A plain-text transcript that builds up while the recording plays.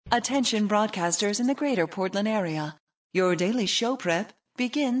Attention broadcasters in the greater Portland area. Your daily show prep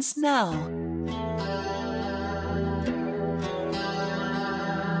begins now.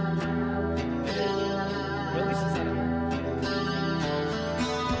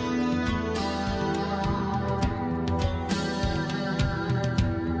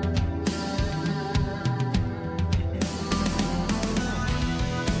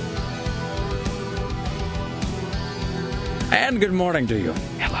 And good morning to you.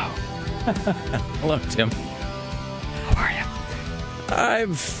 Hello. Hello, Tim. How are you?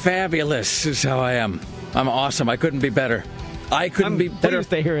 I'm fabulous, is how I am. I'm awesome. I couldn't be better. I couldn't be better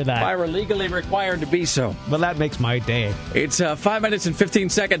pleased to hear that. if I were legally required to be so. Well, that makes my day. It's 5 minutes and 15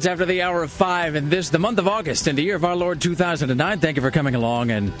 seconds after the hour of 5, and this, the month of August, in the year of our Lord 2009. Thank you for coming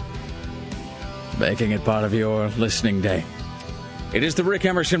along and making it part of your listening day. It is the Rick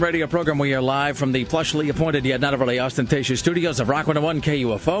Emerson radio program. We are live from the plushly appointed yet not overly ostentatious studios of Rock 101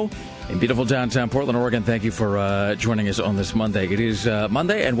 KUFO in beautiful downtown Portland, Oregon. Thank you for joining us on this Monday. It is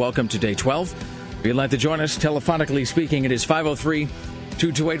Monday, and welcome to day 12. If you'd like to join us telephonically speaking, it is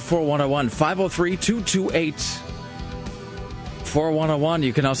 503-228-4101, 503-228-4101.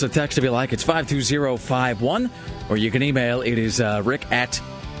 You can also text if you like. It's 52051, or you can email. It is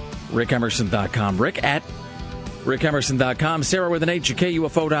rick@rickemerson.com. rick@rickemerson.com. Sarah with an H at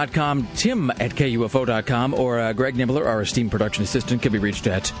KUFO.com. Tim at KUFO.com. Or Greg Nibbler, our esteemed production assistant, can be reached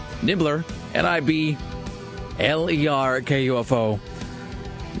at Nibbler, Nibler, at KUFO.com.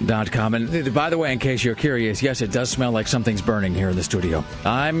 And by the way, in case you're curious, yes, it does smell like something's burning here in the studio.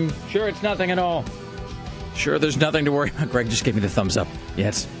 I'm sure it's nothing at all. Sure, there's nothing to worry about. Greg just gave me the thumbs up.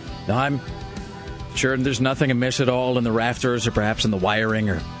 Yes. No, I'm sure there's nothing amiss at all in the rafters or perhaps in the wiring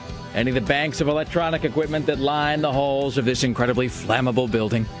or any of the banks of electronic equipment that line the halls of this incredibly flammable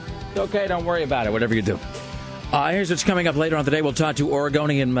building. It's okay, don't worry about it, whatever you do. Here's what's coming up later on today. We'll talk to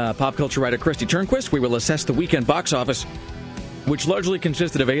Oregonian pop culture writer Christy Turnquist. We will assess the weekend box office, which largely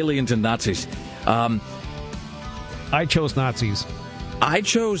consisted of aliens and Nazis. I chose Nazis. I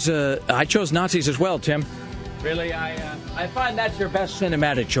chose Nazis as well, Tim. Really, I find that's your best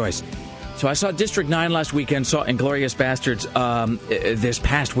cinematic choice. So I saw District 9 last weekend, saw Inglourious Bastards this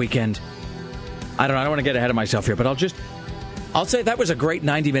past weekend. I don't want to get ahead of myself here, but I'll say that was a great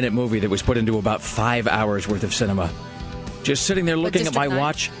 90-minute movie that was put into about 5 hours worth of cinema. Just sitting there looking at my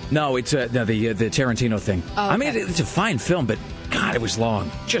watch. No, it's the Tarantino thing. Oh, okay. I mean, it's a fine film, but God, it was long.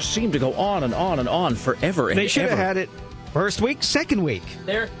 Just seemed to go on and on and on forever and ever. They should have had it first week, second week.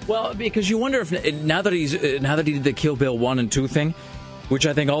 Well, because you wonder if now that he did the Kill Bill 1 and 2 thing, which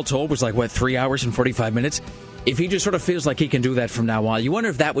I think all told was 3 hours and 45 minutes. If he just sort of feels like he can do that from now on, you wonder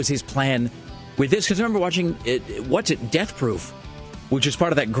if that was his plan with this. Because I remember watching, Death Proof, which is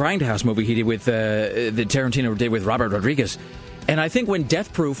part of that Grindhouse movie he did with, that Tarantino did with Robert Rodriguez. And I think when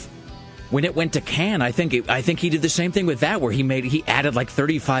Death Proof, when it went to Cannes, I think he did the same thing with that, where he added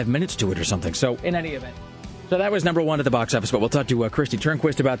 35 minutes to it or something. So in any event. So that was number one at the box office, but we'll talk to Christy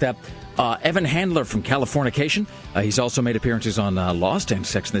Turnquist about that. Evan Handler from Californication. He's also made appearances on Lost and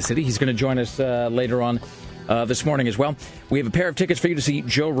Sex and the City. He's going to join us later on this morning as well. We have a pair of tickets for you to see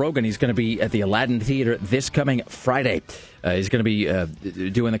Joe Rogan. He's going to be at the Aladdin Theater this coming Friday. He's going to be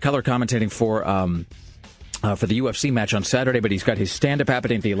doing the color commentating for the UFC match on Saturday, but he's got his stand-up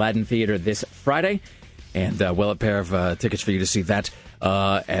happening at the Aladdin Theater this Friday. And, a pair of tickets for you to see that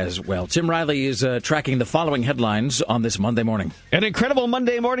as well. Tim Riley is tracking the following headlines on this Monday morning. An incredible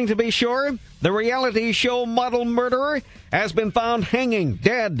Monday morning, to be sure. The reality show model murderer has been found hanging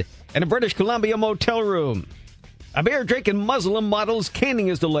dead in a British Columbia motel room. A beer-drinking Muslim model's caning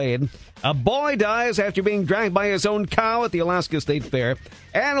is delayed. A boy dies after being dragged by his own cow at the Alaska State Fair.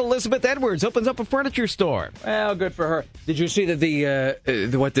 And Elizabeth Edwards opens up a furniture store. Well, good for her. Did you see that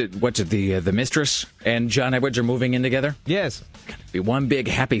the mistress and John Edwards are moving in together? Yes. Be one big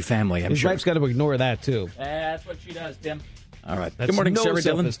happy family, I'm his sure. His wife's got to ignore that, too. That's what she does, Tim. All right. That's good morning, no Sarah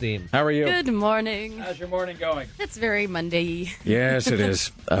self-esteem. Dillon. How are you? Good morning. How's your morning going? It's very Monday-y. Yes, it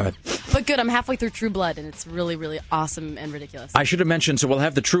is. All right. But good. I'm halfway through True Blood, and it's really, really awesome and ridiculous. I should have mentioned, so we'll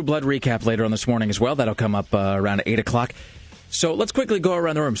have the True Blood recap later on this morning as well. That'll come up around 8 o'clock. So let's quickly go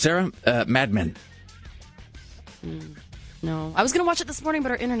around the room. Sarah, Mad Men. No. I was going to watch it this morning,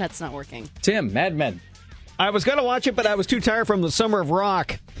 but our internet's not working. Tim, Mad Men. I was going to watch it, but I was too tired from the Summer of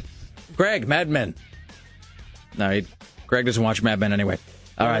Rock. Greg, Mad Men. No, Greg doesn't watch Mad Men anyway.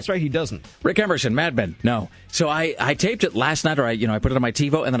 All right. That's right, he doesn't. Rick Emerson, Mad Men. No. So I taped it last night, or I put it on my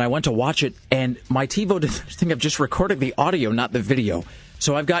TiVo, and then I went to watch it, and my TiVo did this thing of just recording the audio, not the video.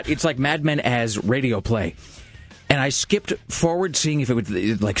 So it's like Mad Men as radio play. And I skipped forward, seeing if it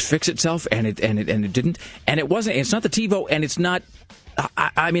would fix itself, and it didn't. And it wasn't. It's not the TiVo, and it's not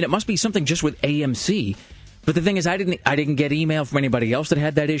I mean, it must be something just with AMC. But the thing is, I didn't get email from anybody else that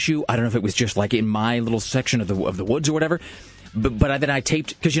had that issue. I don't know if it was just like in my little section of the woods or whatever. But then I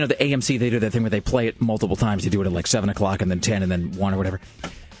taped, because, the AMC, they do that thing where they play it multiple times. They do it at like 7 o'clock and then 10 and then 1 or whatever.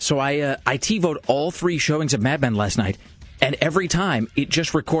 So I TiVo'd all 3 showings of Mad Men last night, and every time it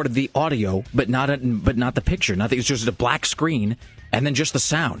just recorded the audio, but not the picture. It was just a black screen and then just the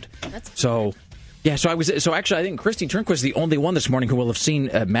sound. So actually I think Christy Turnquist is the only one this morning who will have seen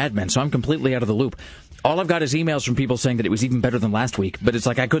Mad Men, so I'm completely out of the loop. All I've got is emails from people saying that it was even better than last week, but it's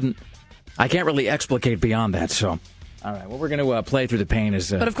like I can't really explicate beyond that, so... All right, well, we're going to play through the pain as...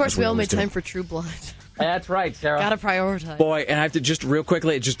 But of course, we all made time for True Blood. That's right, Sarah. Gotta prioritize. Boy, and I have to just real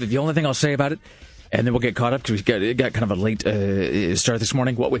quickly, just the only thing I'll say about it, and then we'll get caught up, because we got kind of a late start this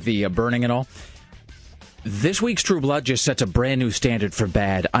morning, what with the burning and all. This week's True Blood just sets a brand new standard for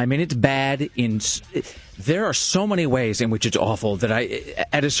bad. I mean, it's bad in... There are so many ways in which it's awful that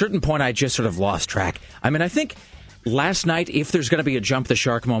at a certain point, I just sort of lost track. I mean, I think... Last night, if there's going to be a jump the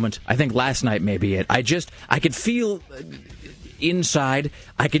shark moment, I think last night may be it. I could feel inside,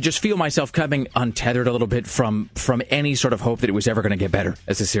 I could just feel myself coming untethered a little bit from any sort of hope that it was ever going to get better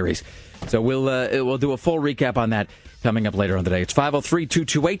as a series. So we'll do a full recap on that coming up later on today. It's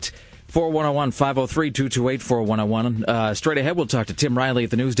 503-228-4101, 503-228-4101. Straight ahead, we'll talk to Tim Riley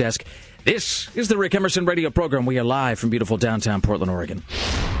at the news desk. This is the Rick Emerson radio program. We are live from beautiful downtown Portland, Oregon.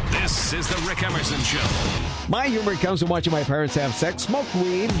 This is the Rick Emerson Show. My humor comes from watching my parents have sex, smoke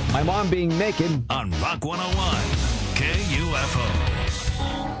weed, my mom being naked. On Rock 101,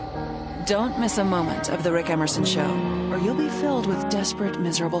 KUFO. Don't miss a moment of the Rick Emerson Show, or you'll be filled with desperate,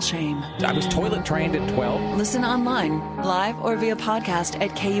 miserable shame. I was toilet trained at 12. Listen online, live or via podcast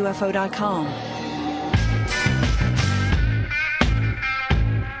at KUFO.com.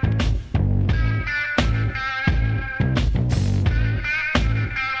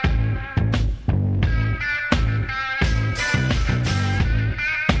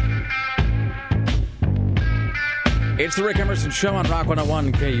 It's the Rick Emerson Show on Rock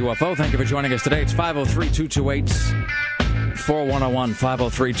 101 KUFO. Thank you for joining us today. It's 503-228-4101,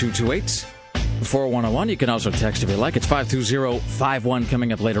 503-228-4101. You can also text if you like. It's 52051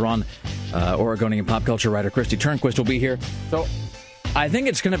 coming up later on. Oregonian pop culture writer Christy Turnquist will be here. So I think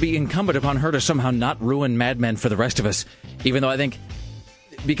it's going to be incumbent upon her to somehow not ruin Mad Men for the rest of us, even though I think...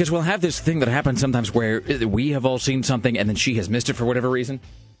 Because we'll have this thing that happens sometimes where we have all seen something and then she has missed it for whatever reason.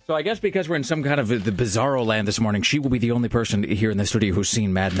 So I guess because we're in some kind of the bizarro land this morning, she will be the only person here in the studio who's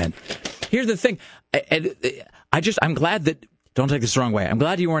seen Mad Men. Here's the thing. I'm glad that... Don't take this the wrong way. I'm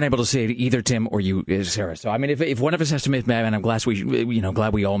glad you weren't able to see it either, Tim, or you, Sarah. So, I mean, if one of us has to miss Mad Men, I'm glad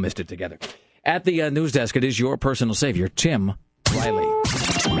we all missed it together. At the news desk, it is your personal savior, Tim Riley.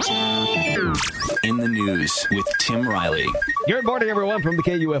 In the news with Tim Riley. Good morning, everyone, from the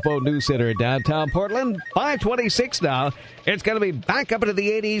KUFO News Center in downtown Portland. 5:26 now. It's going to be back up into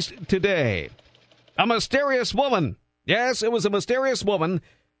the 80s today. A mysterious woman. Yes, it was a mysterious woman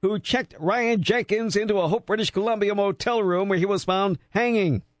who checked Ryan Jenkins into a Hope, British Columbia motel room where he was found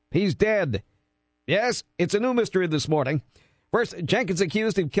hanging. He's dead. Yes, it's a new mystery this morning. First, Jenkins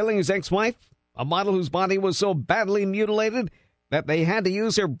accused of killing his ex-wife, a model whose body was so badly mutilated that they had to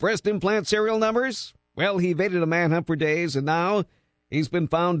use her breast implant serial numbers. Well, he evaded a manhunt for days, and now he's been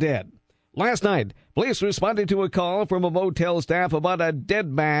found dead. Last night, police responded to a call from a motel staff about a dead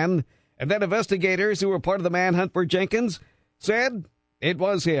man, and then investigators who were part of the manhunt for Jenkins said it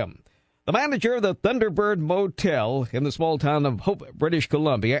was him. The manager of the Thunderbird Motel in the small town of Hope, British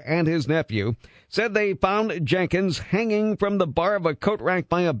Columbia, and his nephew said they found Jenkins hanging from the bar of a coat rack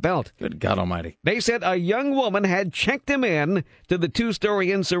by a belt. Good God Almighty. They said a young woman had checked him in to the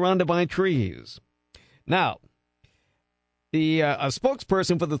two-story inn surrounded by trees. Now, a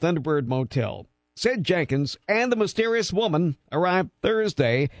spokesperson for the Thunderbird Motel said Jenkins and the mysterious woman arrived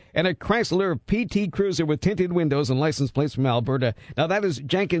Thursday in a Chrysler PT Cruiser with tinted windows and license plates from Alberta. Now, that is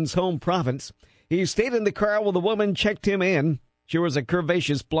Jenkins' home province. He stayed in the car while the woman checked him in. She was a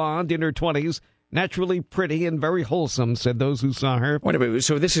curvaceous blonde in her 20s, naturally pretty and very wholesome, said those who saw her. Wait a minute,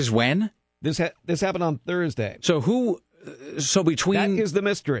 so this is when? This happened on Thursday. So between... That is the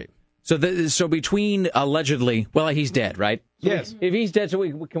mystery. So between allegedly, well, he's dead, right? Yes. If he's dead,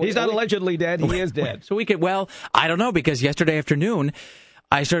 he's not allegedly dead. He is dead. So we could, well, I don't know, because yesterday afternoon,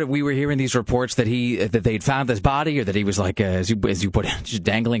 we were hearing these reports that they'd found this body, or that he was like, as you put it, just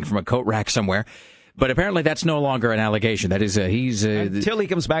dangling from a coat rack somewhere. But apparently that's no longer an allegation. That is, he's... Until he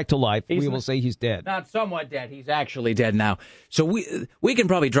comes back to life, we will say he's dead. Not somewhat dead. He's actually dead now. So we can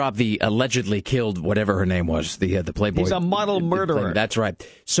probably drop the allegedly killed, whatever her name was, the Playboy... He's a model murderer. That's right.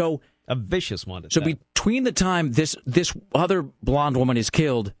 So... A vicious one. So between the time this other blonde woman is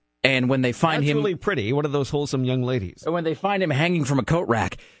killed and when they find him... really pretty, one of those wholesome young ladies. When they find him hanging from a coat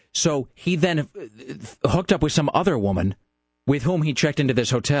rack, so he then hooked up with some other woman with whom he checked into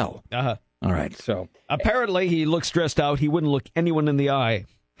this hotel. Uh-huh. All right, so... Apparently, he looked stressed out. He wouldn't look anyone in the eye.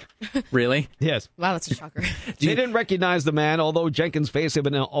 Really? Yes. Wow, that's a shocker. They didn't recognize the man, although Jenkins' face had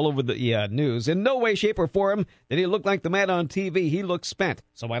been all over the news. In no way, shape, or form did he look like the man on TV. He looked spent.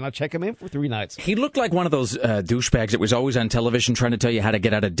 So why not check him in for 3 nights? He looked like one of those douchebags that was always on television trying to tell you how to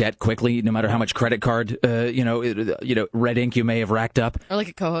get out of debt quickly, no matter how much credit card, red ink you may have racked up. Or like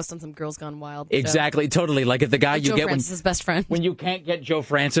a co-host on some Girls Gone Wild Exactly, totally. Like if the guy like you Joe get Francis' best friend. when you can't get Joe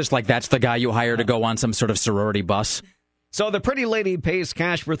Francis, like that's the guy you hire to go on some sort of sorority bus. So the pretty lady pays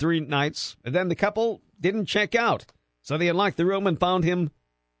cash for 3 nights, and then the couple didn't check out. So they unlocked the room and found him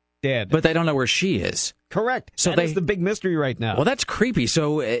dead. But they don't know where she is. Correct. So that is the big mystery right now. Well, that's creepy.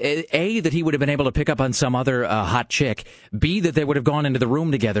 So, A, that he would have been able to pick up on some other hot chick. B, that they would have gone into the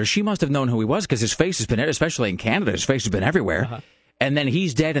room together. She must have known who he was because his face has been, especially in Canada, his face has been everywhere. Uh-huh. And then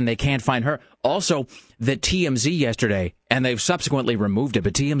he's dead and they can't find her. Also, the TMZ yesterday, and they've subsequently removed it,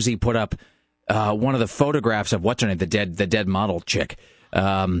 but TMZ put up one of the photographs of what's her name, the dead model chick.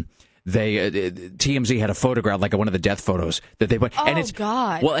 TMZ had a photograph, like one of the death photos that they put. Oh, and it's,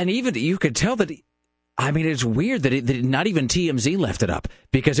 God. Well, and even you could tell that. I mean, it's weird that not even TMZ left it up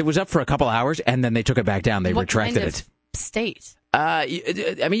because it was up for a couple hours and then they took it back down. They retracted it. State. I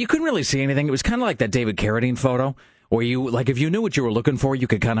mean, you couldn't really see anything. It was kind of like that David Carradine photo. Where you, like, if you knew what you were looking for, you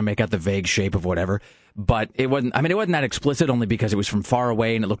could kind of make out the vague shape of whatever. But it wasn't that explicit only because it was from far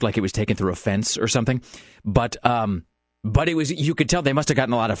away and it looked like it was taken through a fence or something. But it was, you could tell they must have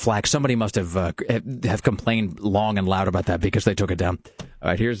gotten a lot of flack. Somebody must have complained long and loud about that because they took it down. All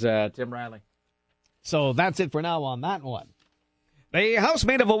right, here's Tim Riley. So that's it for now on that one. The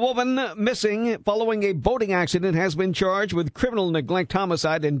housemate of a woman missing following a boating accident has been charged with criminal neglect,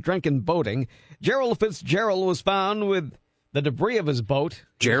 homicide, and drunken boating. Gerald Fitzgerald was found with the debris of his boat.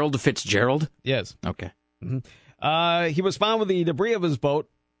 Gerald Fitzgerald? Yes. Okay. Mm-hmm. He was found with the debris of his boat,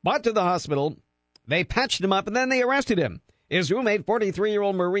 brought to the hospital. They patched him up, and then they arrested him. His roommate,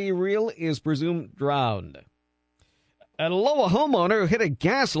 43-year-old Marie Reel, is presumed drowned. A Loa homeowner who hit a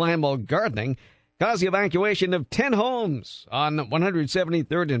gas line while gardening caused the evacuation of 10 homes on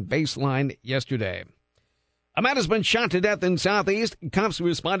 173rd and Baseline yesterday. A man has been shot to death in Southeast. Cops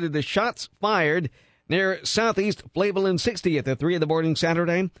responded to shots fired near Southeast Flavel and 60th at 3 in the morning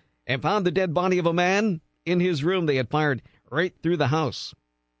Saturday and found the dead body of a man in his room. They had fired right through the house.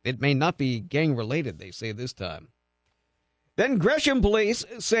 It may not be gang-related, they say this time. Then Gresham police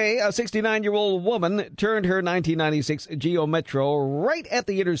say a 69-year-old woman turned her 1996 Geo Metro right at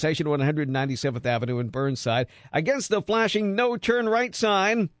the intersection of 197th Avenue in Burnside against the flashing no-turn right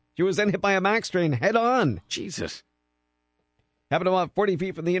sign. She was then hit by a Max train head-on. Jesus. Happened about 40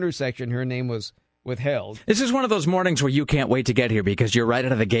 feet from the intersection. Her name was withheld. This is one of those mornings where you can't wait to get here because you're right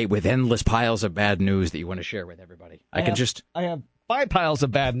out of the gate with endless piles of bad news that you want to share with everybody. I have 5 piles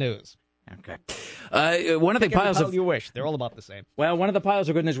of bad news. Okay. One of the piles of you wish. They're all about the same. Well, one of the piles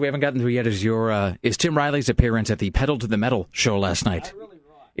of good news we haven't gotten to yet is Tim Riley's appearance at the Pedal to the Metal show last night.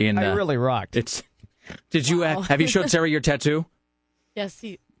 I really rocked. Did you have you showed Sarah your tattoo? Yes,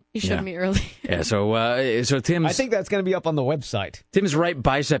 he showed me early. Yeah. So Tim's. I think that's going to be up on the website. Tim's right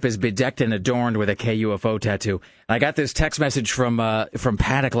bicep is bedecked and adorned with a KUFO tattoo. And I got this text message from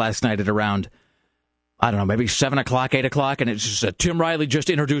Paddock last night at around, I don't know, maybe 7 o'clock, 8 o'clock, and it's just Tim Riley just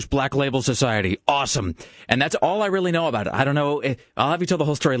introduced Black Label Society. Awesome. And that's all I really know about it. I don't know. I'll have you tell the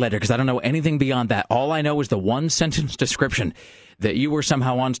whole story later because I don't know anything beyond that. All I know is the one-sentence description that you were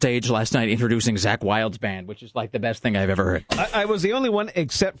somehow on stage last night introducing Zakk Wylde's band, which is like the best thing I've ever heard. I was the only one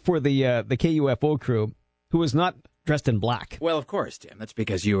except for the KUFO crew who was not dressed in black. Well, of course, Tim. That's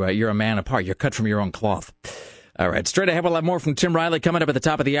because you're a man apart. You're cut from your own cloth. All right, straight ahead, we'll have more from Tim Riley coming up at the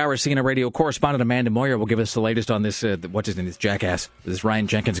top of the hour. CNN radio correspondent Amanda Moyer will give us the latest on this, what's his name, this jackass, this Ryan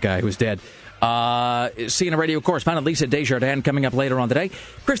Jenkins guy who's dead. CNN radio correspondent Lisa Desjardins coming up later on today.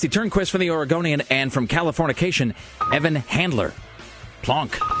 Christy Turnquist from the Oregonian, and from Californication, Evan Handler.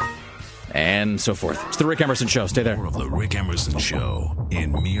 Plonk. And so forth. It's the Rick Emerson Show. Stay there. More of the Rick Emerson Show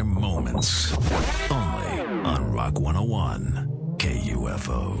in mere moments. Only on Rock 101.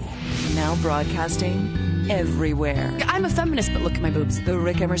 KUFO. Now broadcasting everywhere. I'm a feminist, but look at my boobs. The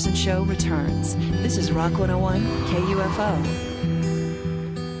Rick Emerson Show returns. This is Rock 101 KUFO.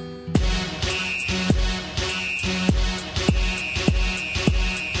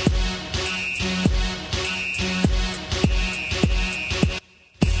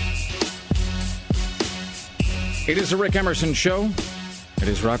 It is the Rick Emerson Show. It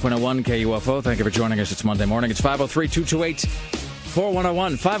is Rock 101 KUFO. Thank you for joining us. It's Monday morning. It's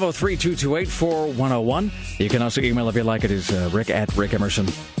 503-228-4101. 503-228-4101. You can also email if you like. It is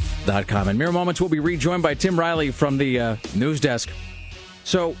rick@rickemerson.com. In mere moments, we'll be rejoined by Tim Riley from the news desk.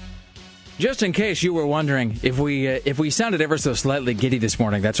 So, just in case you were wondering, if we sounded ever so slightly giddy this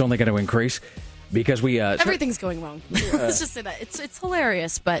morning, that's only going to increase. Because we everything's going wrong. Let's just say that it's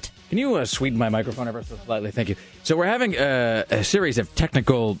hilarious. But can you sweeten my microphone ever so slightly? Thank you. So we're having a series of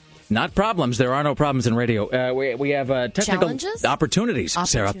technical, not problems. There are no problems in radio. We have technical opportunities,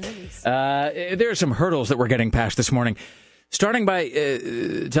 Sarah. There are some hurdles that we're getting past this morning. Starting by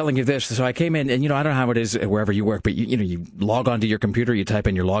telling you this, so I came in, and I don't know how it is wherever you work, but you log onto your computer, you type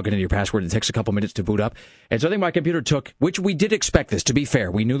in your login and your password, it takes a couple minutes to boot up. And so I think my computer took, which we did expect this, to be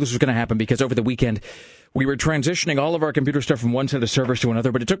fair. We knew this was going to happen because over the weekend we were transitioning all of our computer stuff from one set of servers to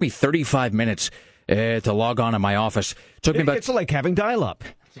another, but it took me 35 minutes to log on in my office. It's like having dial-up.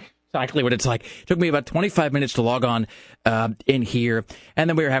 Exactly what it's like. It took me about 25 minutes to log on in here, and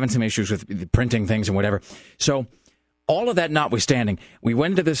then we were having some issues with printing things and whatever. So all of that notwithstanding, we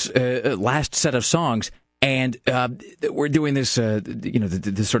went into this last set of songs, and we're doing this,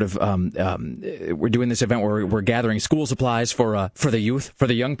 this sort of, we're doing this event where we're gathering school supplies for the youth, for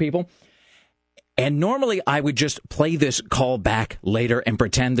the young people. And normally I would just play this call back later and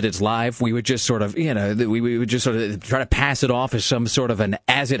pretend that it's live. We would just sort of, we would just sort of try to pass it off as some sort of an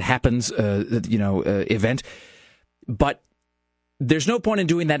as it happens, event. But there's no point in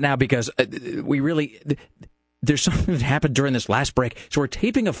doing that now because there's something that happened during this last break. So we're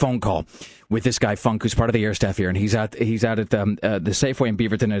taping a phone call with this guy, Funk, who's part of the air staff here, and he's out at the Safeway in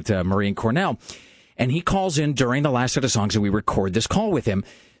Beaverton at Marine Cornell. And he calls in during the last set of songs, and we record this call with him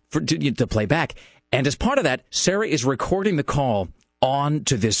to play back. And as part of that, Sarah is recording the call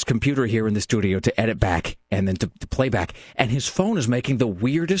onto this computer here in the studio to edit back and then to play back. And his phone is making the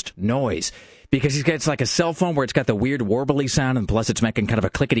weirdest noise because it's like a cell phone where it's got the weird warbly sound, and plus it's making kind of a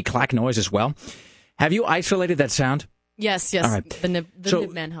clickety-clack noise as well. Have you isolated that sound? Yes. All right. The nib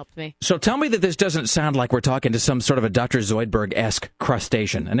man helped me. So tell me that this doesn't sound like we're talking to some sort of a Dr. Zoidberg-esque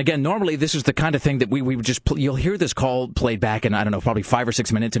crustacean. And again, normally this is the kind of thing that we would just you'll hear this call played back in, I don't know, probably 5 or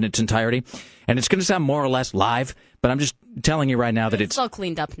 6 minutes in its entirety. And it's going to sound more or less live, but I'm just telling you right now that it's all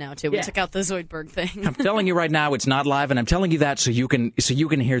cleaned up now, too. We took out the Zoidberg thing. I'm telling you right now it's not live, and I'm telling you that so you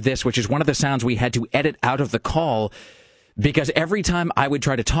can hear this, which is one of the sounds we had to edit out of the call. Because every time I would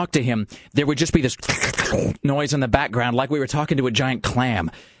try to talk to him, there would just be this noise in the background, like we were talking to a giant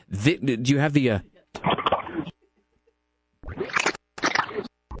clam. Do you have the...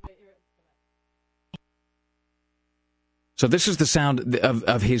 So this is the sound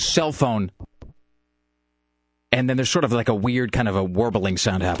of his cell phone. And then there's sort of like a weird kind of a warbling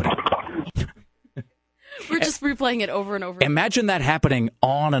sound happening. We're just replaying it over and over. Imagine that happening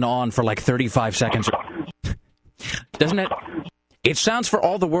on and on for like 35 seconds. Doesn't it? It sounds for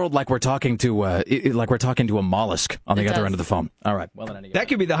all the world like we're talking to a mollusk on the other end of the phone. All right. Well, that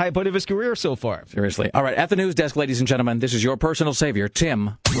could be the high point of his career so far. Seriously. All right. At the news desk, ladies and gentlemen, this is your personal savior,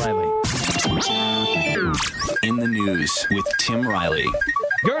 Tim Riley. In the news with Tim Riley.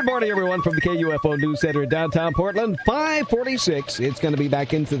 Good morning, everyone, from the KUFO News Center in downtown Portland. 5:46. It's going to be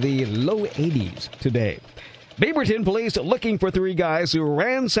back into the low 80s today. Beaverton police looking for 3 guys who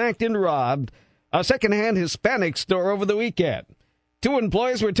ransacked and robbed a secondhand Hispanic store over the weekend. 2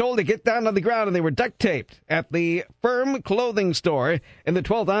 employees were told to get down on the ground, and they were duct taped at the Firm clothing store in the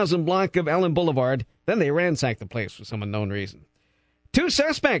 12,000 block of Ellen Boulevard. Then they ransacked the place for some unknown reason. 2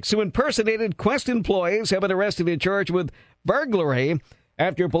 suspects who impersonated Quest employees have been arrested and charged with burglary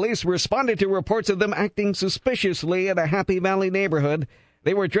after police responded to reports of them acting suspiciously in a Happy Valley neighborhood.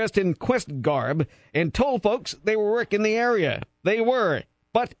 They were dressed in Quest garb and told folks they were working the area. They were,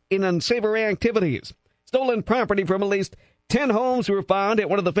 but in unsavory activities. Stolen property from at least 10 homes were found at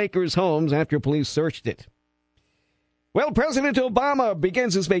one of the fakers' homes after police searched it. Well, President Obama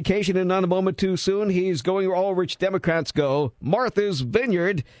begins his vacation in not a moment too soon. He's going where all rich Democrats go, Martha's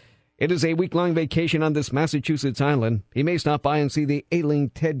Vineyard. It is a week-long vacation on this Massachusetts island. He may stop by and see the ailing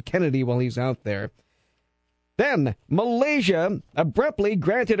Ted Kennedy while he's out there. Then, Malaysia abruptly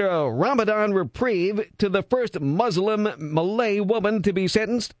granted a Ramadan reprieve to the first Muslim Malay woman to be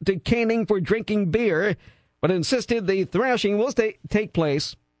sentenced to caning for drinking beer, but insisted the thrashing will take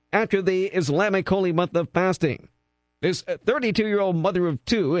place after the Islamic holy month of fasting. This 32-year-old mother of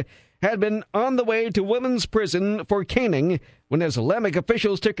 2 had been on the way to women's prison for caning when Islamic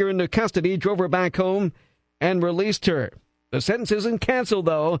officials took her into custody, drove her back home, and released her. The sentence isn't canceled,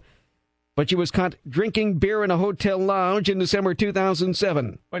 though, but she was caught drinking beer in a hotel lounge in December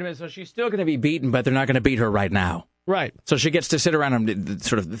 2007. Wait a minute, so she's still going to be beaten, but they're not going to beat her right now? Right. So she gets to sit around and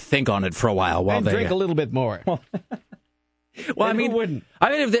sort of think on it for a while And they drink a little bit more. Well, And who wouldn't?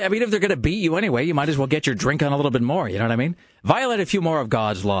 if they're going to beat you anyway, you might as well get your drink on a little bit more. You know what I mean? Violate a few more of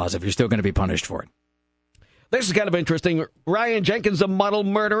God's laws if you're still going to be punished for it. This is kind of interesting. Ryan Jenkins, a model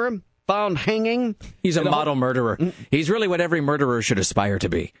murderer, found hanging. He's a model murderer. He's really what every murderer should aspire to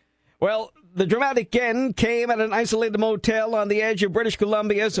be. Well, the dramatic end came at an isolated motel on the edge of British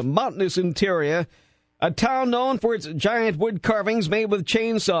Columbia's mountainous interior, a town known for its giant wood carvings made with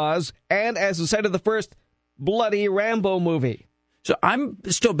chainsaws and as the site of the first bloody Rambo movie. So I'm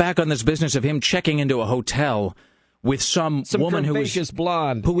still back on this business of him checking into a hotel with some woman who is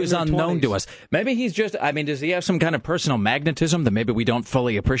blonde who is unknown 20s. to us. Maybe he's just, does he have some kind of personal magnetism that maybe we don't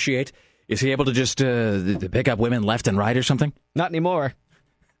fully appreciate? Is he able to just pick up women left and right or something? Not anymore.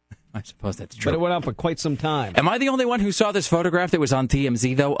 I suppose that's true. But it went on for quite some time. Am I the only one who saw this photograph that was on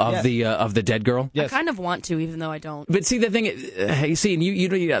TMZ, though, of the dead girl? Yes. I kind of want to, even though I don't. But see, the thing, you see, and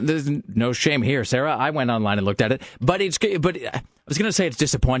you there's no shame here, Sarah. I went online and looked at it, but I was going to say it's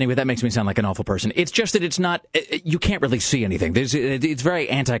disappointing, but that makes me sound like an awful person. It's just that it's not. You can't really see anything. It's very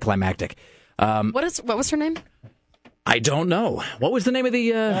anticlimactic. What was her name? I don't know. What was the name of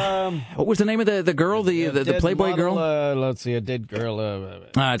the the girl, the Playboy model, girl? Let's see, a dead girl.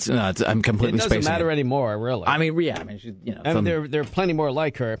 I'm completely it spacing. doesn't matter anymore, really. She's, there are plenty more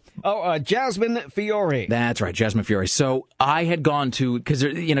like her. Jasmine Fiore. That's right, Jasmine Fiore. So I had gone to, because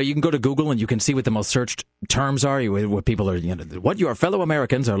you can go to Google and you can see what the most searched terms are, what people are, what your fellow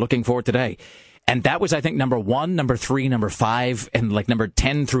Americans are looking for today. And that was, I think, number 1, number 3, number 5, and like number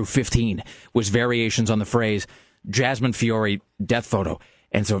 10 through 15 was variations on the phrase Jasmine Fiore death photo.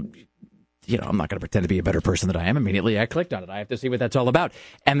 And so, I'm not going to pretend to be a better person than I am. Immediately, I clicked on it. I have to see what that's all about.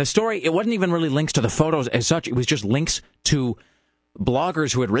 And the story, it wasn't even really links to the photos as such. It was just links to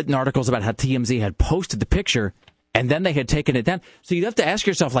bloggers who had written articles about how TMZ had posted the picture, and then they had taken it down. So you have to ask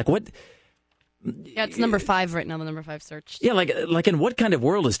yourself, like, what... Yeah, it's number 5 right now, the number 5 search. Yeah, like in what kind of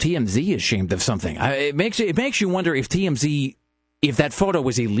world is TMZ ashamed of something? It makes you wonder if TMZ, if that photo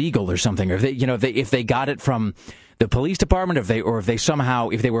was illegal or something, or if they got it from the police department, if they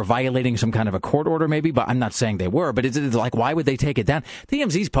were violating some kind of a court order, maybe. But I'm not saying they were. But it's like, why would they take it down?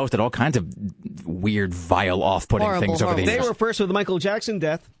 TMZ's posted all kinds of weird, vile, off-putting things over the years. They were first with the Michael Jackson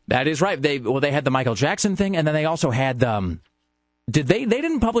death. That is right. They had the Michael Jackson thing, and then they also had They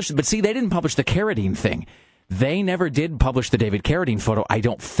didn't publish, but see, they didn't publish the Carradine thing. They never did publish the David Carradine photo, I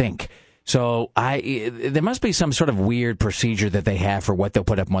don't think. So there must be some sort of weird procedure that they have for what they'll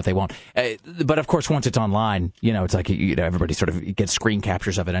put up and what they won't. But of course, once it's online, it's like everybody sort of gets screen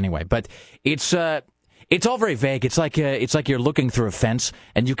captures of it anyway. But it's all very vague. It's like you're looking through a fence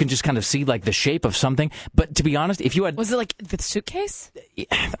and you can just kind of see like the shape of something. But to be honest, if you had, was it like the suitcase?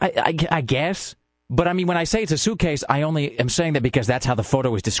 I guess. But I mean, when I say it's a suitcase, I only am saying that because that's how the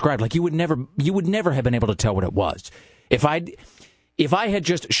photo is described. Like you would never have been able to tell what it was. If I had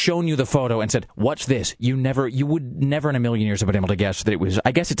just shown you the photo and said, "What's this?" you would never in a million years have been able to guess that it was.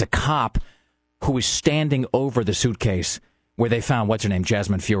 I guess it's a cop who was standing over the suitcase where they found what's her name,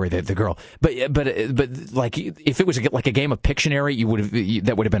 Jasmine Fiore, the girl. But like if it was like a game of Pictionary,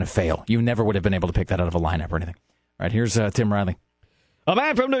 that would have been a fail. You never would have been able to pick that out of a lineup or anything. All right, here's Tim Riley. A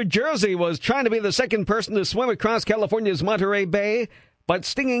man from New Jersey was trying to be the second person to swim across California's Monterey Bay, but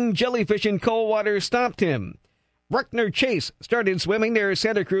stinging jellyfish in cold water stopped him. Bruckner Chase started swimming near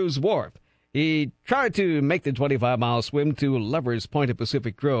Santa Cruz Wharf. He tried to make the 25-mile swim to Lover's Point at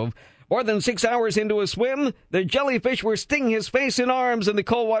Pacific Grove. More than 6 hours into a swim, the jellyfish were stinging his face and arms, and the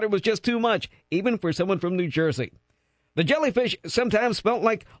cold water was just too much, even for someone from New Jersey. The jellyfish sometimes felt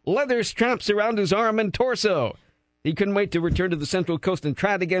like leather straps around his arm and torso. He couldn't wait to return to the Central Coast and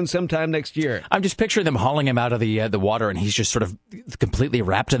try it again sometime next year. I'm just picturing them hauling him out of the water, and he's just sort of completely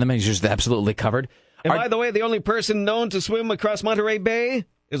wrapped in them, and he's just absolutely covered. And by the way, the only person known to swim across Monterey Bay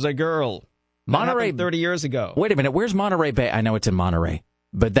is a girl. Monterey, 30 years ago. Wait a minute, where's Monterey Bay? I know it's in Monterey,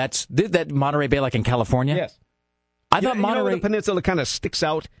 but that Monterey Bay like in California? Yes. I thought Monterey... the peninsula kind of sticks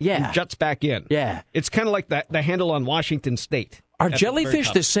out and juts back in. Yeah. It's kind of like the handle on Washington State. Are jellyfish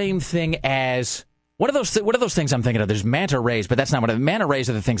the same thing as... What are those things I'm thinking of? There's manta rays, but that's not what... Manta rays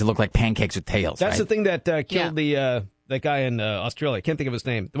are the things that look like pancakes with tails, That's right? the thing that killed that guy in Australia. I can't think of his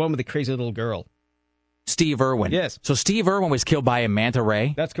name. The one with the crazy little girl. Steve Irwin. Yes. So Steve Irwin was killed by a manta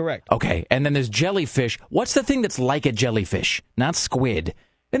ray? That's correct. Okay, and then there's jellyfish. What's the thing that's like a jellyfish? Not squid.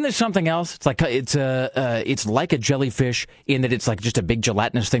 Isn't there something else? It's like it's like a jellyfish in that it's like just a big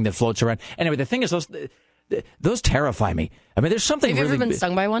gelatinous thing that floats around. Anyway, the thing is, those terrify me. I mean, there's something. Have you really ever been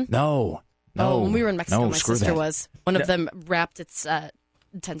stung by one? No. Oh, when we were in Mexico, my sister that. was. One of them wrapped its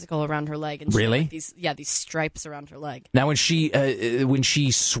tentacle around her leg. And she Really? had, like, these stripes around her leg. Now, when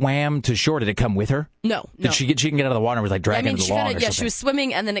she swam to shore, did it come with her? No. She can get out of the water and was like dragging it along or something? She was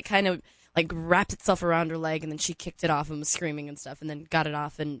swimming, and then it kind of like wrapped itself around her leg, and then she kicked it off and was screaming and stuff, and then got it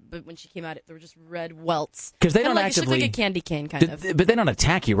off. But when she came out, there were just red welts. Because they don't like, actively. It looked like a candy cane, kind of. But they don't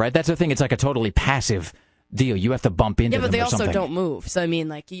attack you, right? That's the thing. It's like a totally passive deal. You have to bump into them. Yeah, but they or also something. don't move. So I mean,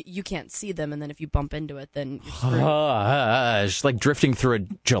 like you can't see them, and then if you bump into it, then you're screwed. It's like drifting through a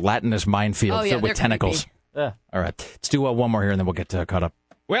gelatinous minefield filled with tentacles. All right, let's do one more here, and then we'll get caught up.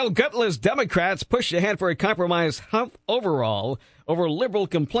 Well, gutless Democrats pushed ahead for a compromise overall over liberal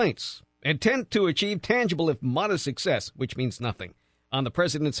complaints and tend to achieve tangible if modest success, which means nothing, on the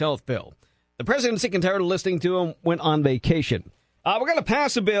president's health bill. The president, sick and tired of listening to him, went on vacation. We're going to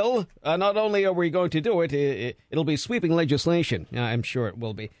pass a bill. Not only are we going to do it, it'll be sweeping legislation. I'm sure it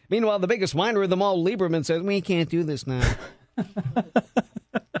will be. Meanwhile, the biggest whiner of them all, Lieberman, says, we can't do this now. You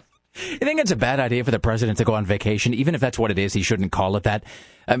think it's a bad idea for the president to go on vacation? Even if that's what it is, he shouldn't call it that.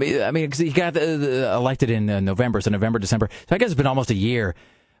 I mean, 'cause he got elected in November, so November, December. So I guess it's been almost a year.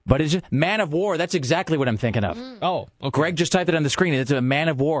 But it's just man of war. That's exactly what I'm thinking of. Oh, okay. Greg just typed it on the screen. It's a man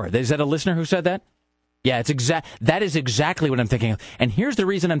of war. Is that a listener who said that? Yeah, that is exactly what I'm thinking of. And here's the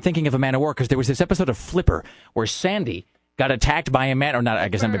reason I'm thinking of a man of war, because there was this episode of Flipper where Sandy got attacked by a man, or not, I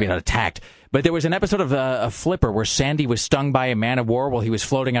guess maybe not attacked, but there was an episode of Flipper where Sandy was stung by a man of war while he was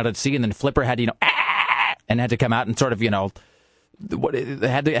floating out at sea, and then Flipper had, and had to come out and sort of,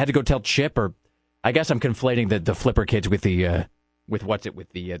 had to go tell Chip, or I guess I'm conflating the Flipper kids with the... With what's it? With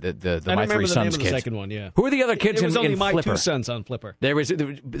the My Three Sons kids. The second one, yeah. Who are the other kids in Flipper? It was only My Two Sons on Flipper. There was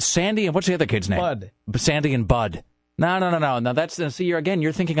Sandy, and what's the other kid's name? Bud. Sandy and Bud. No. Now that's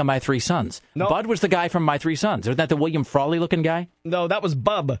you're thinking of My Three Sons. No. Bud was the guy from My Three Sons. Isn't that the William Frawley looking guy? No, that was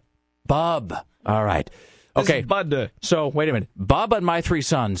Bub. Bub. All right. Okay. This is Bud. So wait a minute. Bub and My Three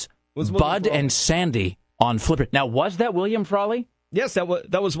Sons. Was Bud Frawley. and Sandy on Flipper. Now was that William Frawley? Yes, that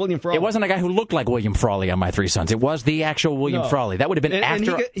was William Frawley. It wasn't a guy who looked like William Frawley on My Three Sons. It was the actual William Frawley. That would have been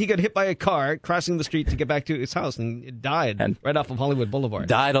after... And he got hit by a car crossing the street to get back to his house, and it died right off of Hollywood Boulevard.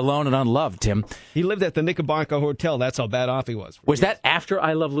 Died alone and unloved, Tim. He lived at the Knickerbocker Hotel. That's how bad off he was. Was that after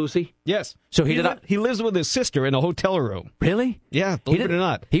I Love Lucy? Yes. So he lives with his sister in a hotel room. Really? Yeah, believe it or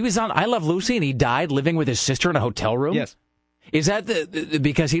not. He was on I Love Lucy, and he died living with his sister in a hotel room? Yes. Is that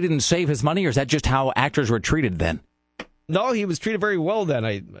because he didn't save his money, or is that just how actors were treated then? No, he was treated very well then.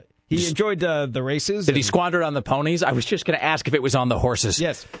 He enjoyed the races. Did he squander on the ponies? I was just going to ask if it was on the horses.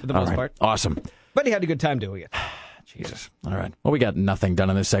 Yes, for the most part. Awesome. But he had a good time doing it. Jesus. All right. Well, we got nothing done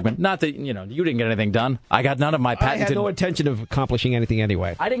in this segment. Not that, you didn't get anything done. I got none of my patented... I had no intention of accomplishing anything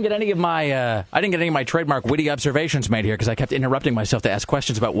anyway. I didn't get any of my trademark witty observations made here because I kept interrupting myself to ask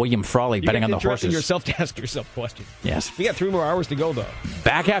questions about William Frawley betting on the horses. Interrupting yourself to ask yourself questions. Yes. We got 3 more hours to go, though.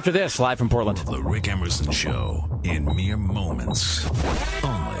 Back after this, live from Portland. The Rick Emerson Show in mere moments.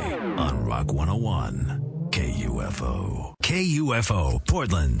 Only on Rock 101. KUFO. KUFO,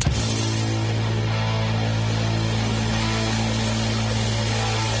 Portland.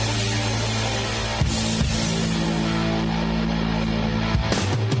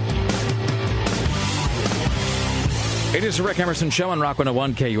 It is the Rick Emerson Show on Rock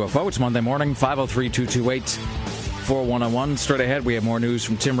 101 KUFO. It's Monday morning, 503-228-4101. Straight ahead, we have more news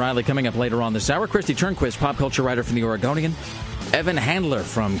from Tim Riley coming up later on this hour. Christy Turnquist, pop culture writer from The Oregonian. Evan Handler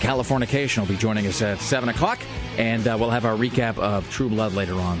from Californication will be joining us at 7 o'clock. And we'll have our recap of True Blood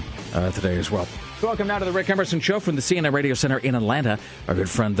later on today as well. Welcome now to the Rick Emerson Show from the CNN Radio Center in Atlanta. Our good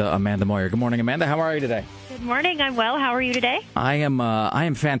friend Amanda Moyer. Good morning, Amanda. How are you today? Good morning. I'm well. How are you today? I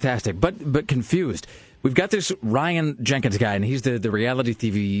am fantastic, but confused. We've got this Ryan Jenkins guy, and he's the reality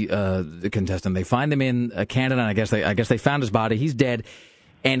TV contestant. They find him in Canada, and I guess they found his body. He's dead,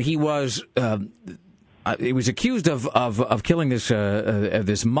 and he was accused of killing this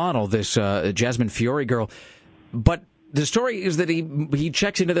model, this Jasmine Fiore girl. But the story is that he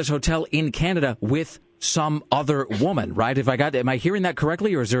checks into this hotel in Canada with some other woman, right? Am I hearing that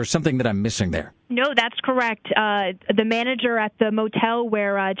correctly, or is there something that I'm missing there? No, that's correct. The manager at the motel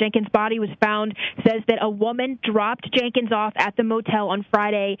where Jenkins' body was found says that a woman dropped Jenkins off at the motel on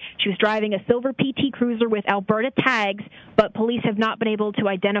Friday. She was driving a silver PT Cruiser with Alberta tags, but police have not been able to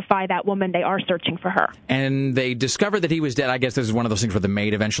identify that woman. They are searching for her. And they discovered that he was dead. I guess this is one of those things where the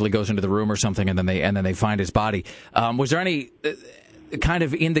maid eventually goes into the room or something, and then they find his body. Was there any kind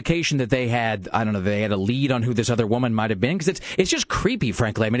of indication that they had a lead on who this other woman might have been? Because it's just creepy,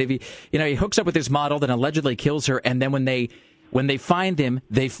 frankly. I mean, if he hooks up with this model, then allegedly kills her, and then when they find him,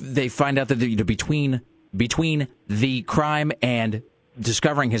 they find out that between the crime and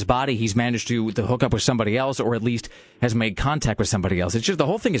discovering his body, he's managed to hook up with somebody else, or at least has made contact with somebody else. It's just, the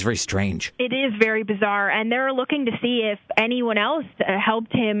whole thing is very strange. It is very bizarre, and they're looking to see if anyone else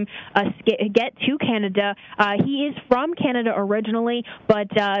helped him get to Canada. He is from Canada originally, but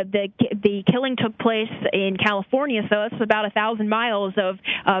the killing took place in California, so it's about 1,000 miles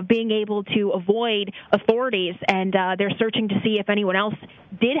of being able to avoid authorities, and they're searching to see if anyone else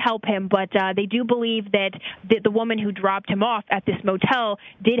did help him, but they do believe that the woman who dropped him off at this motel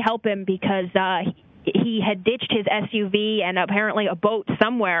did help him because he had ditched his SUV and apparently a boat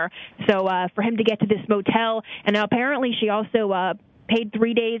somewhere, so for him to get to this motel, and apparently she also paid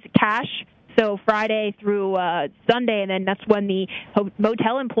 3 days cash, so Friday through Sunday, and then that's when the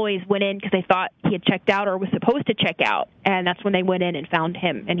motel employees went in because they thought he had checked out or was supposed to check out, and that's when they went in and found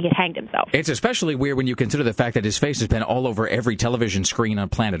him, and he had hanged himself. It's especially weird when you consider the fact that his face has been all over every television screen on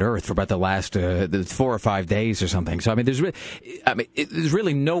planet Earth for about the last 4 or 5 days or something. So, I mean, there's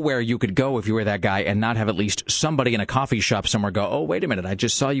really nowhere you could go if you were that guy and not have at least somebody in a coffee shop somewhere go, oh, wait a minute, I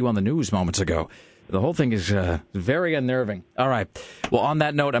just saw you on the news moments ago. The whole thing is very unnerving. All right. Well, on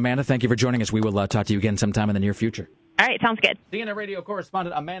that note, Amanda, thank you for joining us. We will talk to you again sometime in the near future. All right, sounds good. CNN radio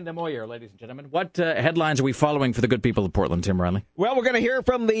correspondent Amanda Moyer, ladies and gentlemen. What headlines are we following for the good people of Portland, Tim Riley? Well, we're going to hear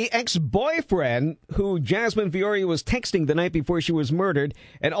from the ex-boyfriend who Jasmine Fiore was texting the night before she was murdered,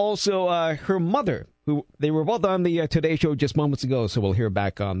 and also her mother, who they were both on the Today Show just moments ago, so we'll hear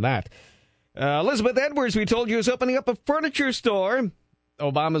back on that. Elizabeth Edwards, we told you, is opening up a furniture store.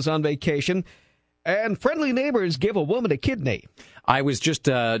 Obama's on vacation. And friendly neighbors give a woman a kidney. I was just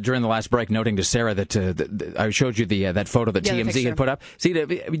during the last break noting to Sarah that I showed you that photo that TMZ had put up. See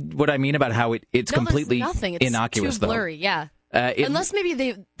what I mean about how it's completely nothing. It's innocuous, too blurry. Though. Yeah. Unless maybe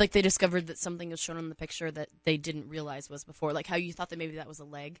they discovered that something was shown in the picture that they didn't realize was before, like how you thought that maybe that was a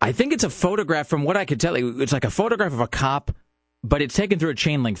leg. I think it's a photograph. From what I could tell, it's like a photograph of a cop. But it's taken through a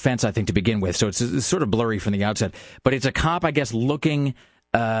chain link fence, I think, to begin with. So it's sort of blurry from the outset. But it's a cop, I guess, looking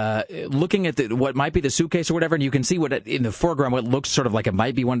at what might be the suitcase or whatever, and you can see in the foreground what looks sort of like it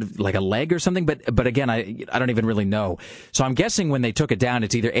might be one like a leg or something. But again, I don't even really know. So I'm guessing when they took it down,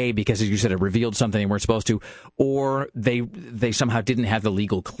 it's either A, because as you said, it revealed something they weren't supposed to, or they somehow didn't have the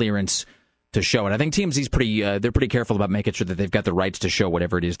legal clearance to show it. I think TMZ's they're pretty careful about making sure that they've got the rights to show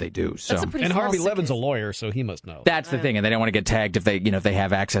whatever it is they do. So. And Harvey Levin's a lawyer, so he must know. That's the thing, and they don't want to get tagged if they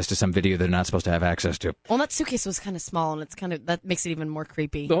have access to some video they're not supposed to have access to. Well, that suitcase was kind of small, and that makes it even more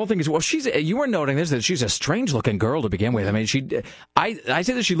creepy. The whole thing is, well, you were noting this, that she's a strange looking girl to begin with. I mean, I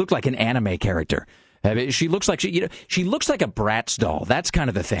said that she looked like an anime character. I mean, she looks like she looks like a Bratz doll. That's kind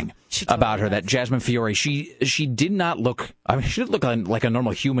of the thing about her. That Jasmine Fiore, she did not look. I mean, she didn't look like a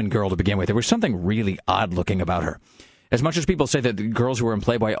normal human girl to begin with. There was something really odd looking about her. As much as people say that the girls who were in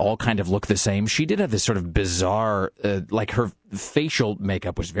Playboy all kind of look the same, she did have this sort of bizarre, like her facial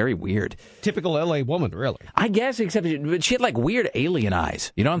makeup was very weird. Typical L.A. woman, really. I guess, except she had like weird alien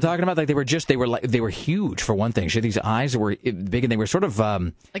eyes. You know what I'm talking about? Like they were huge for one thing. She had these eyes that were big, and they were sort of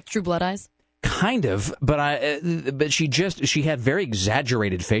like True Blood eyes. Kind of, but she had very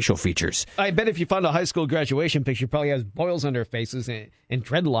exaggerated facial features. I bet if you found a high school graduation picture, probably has boils on her faces and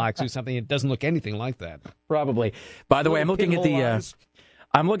dreadlocks or something. It doesn't look anything like that. Probably. By the way, I'm looking at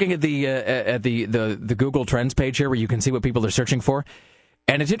the Google Trends page here, where you can see what people are searching for,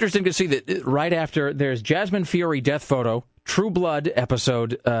 and it's interesting to see that right after there's Jasmine Fiore death photo, True Blood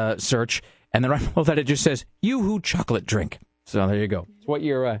episode search, and then right below that it just says Yoo-hoo chocolate drink. So there you go. It's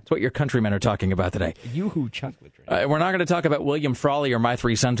what your countrymen are talking about today. Yoo-hoo chocolate drink. We're not going to talk about William Frawley or My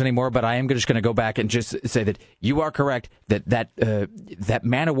Three Sons anymore, but I am just going to go back and just say that you are correct, that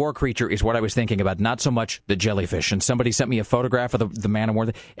man-of-war creature is what I was thinking about, not so much the jellyfish. And somebody sent me a photograph of the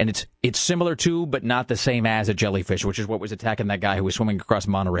man-of-war, and it's similar to, but not the same as a jellyfish, which is what was attacking that guy who was swimming across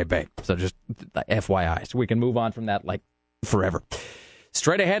Monterey Bay. So just FYI. So we can move on from that like forever.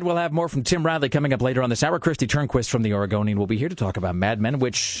 Straight ahead, we'll have more from Tim Riley coming up later on this hour. Christy Turnquist from The Oregonian will be here to talk about Mad Men,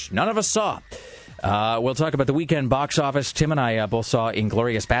 which none of us saw. We'll talk about the weekend box office. Tim and I both saw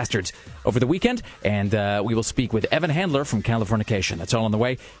Inglourious Bastards over the weekend, and we will speak with Evan Handler from Californication. That's all on the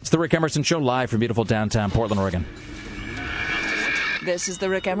way. It's the Rick Emerson Show, live from beautiful downtown Portland, Oregon. This is the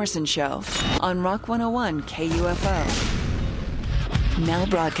Rick Emerson Show on Rock 101 KUFO. Now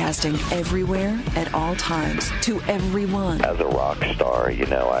broadcasting everywhere at all times to everyone. As a rock star,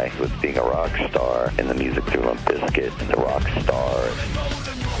 I was being a rock star in the music through Limp Bizkit and the rock star.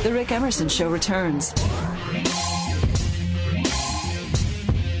 The Rick Emerson Show returns.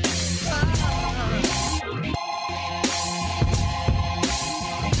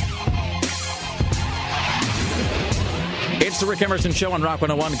 It's the Rick Emerson Show on Rock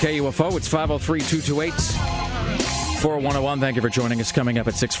 101 KUFO. It's 503-228. 228-401. Thank you for joining us. Coming up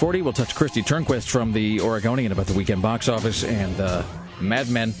at 6:40, we'll touch Christy Turnquist from the Oregonian about the weekend box office and Mad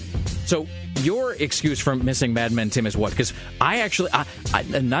Men. So your excuse for missing Mad Men, Tim, is what? Because I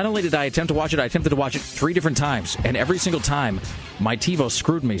not only did I attempt to watch it, I attempted to watch it 3 different times, and every single time my TiVo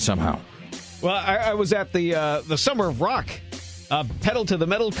screwed me somehow. Well, I was at the Summer of Rock Pedal to the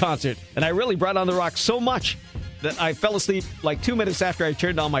Metal concert, and I really brought on the rock so much that I fell asleep like 2 minutes after I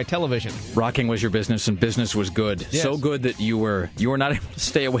turned on my television. Rocking was your business, and business was good. Yes. So good that you were not able to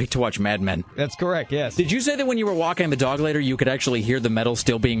stay awake to watch Mad Men. That's correct, yes. Did you say that when you were walking the dog later, you could actually hear the metal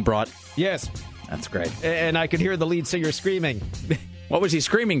still being brought? Yes. That's great. And I could hear the lead singer screaming. What was he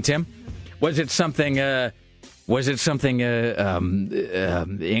screaming, Tim? Was it something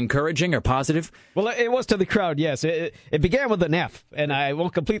encouraging or positive? Well, it was to the crowd, yes. It began with an F, and I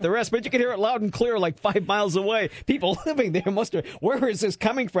won't complete the rest, but you can hear it loud and clear like 5 miles away. People living there must have, where is this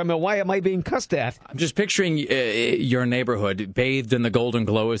coming from, and why am I being cussed at? I'm just picturing your neighborhood bathed in the golden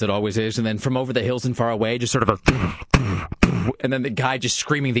glow as it always is, and then from over the hills and far away, just sort of and then the guy just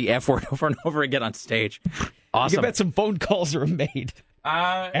screaming the F word over and over again on stage. Awesome. You bet some phone calls are made.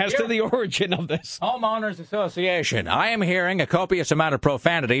 As to the origin of this. Homeowners Association. I am hearing a copious amount of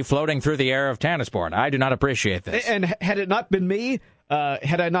profanity floating through the air of Tannisport. I do not appreciate this. And had it not been me,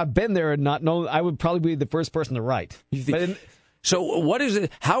 had I not been there and not known, I would probably be the first person to write. So what is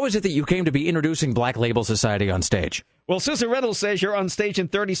it? How is it that you came to be introducing Black Label Society on stage? Well, Susan Reynolds says you're on stage in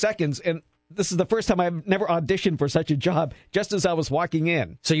 30 seconds, and this is the first time I've never auditioned for such a job, just as I was walking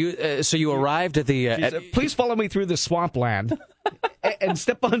in. So you arrived at the... She said, please follow me through the swampland and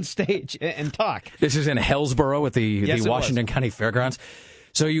step on stage and talk. This is in Hillsborough at the Washington County Fairgrounds.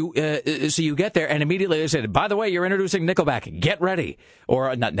 So you get there, and immediately they said, by the way, you're introducing Nickelback. Get ready.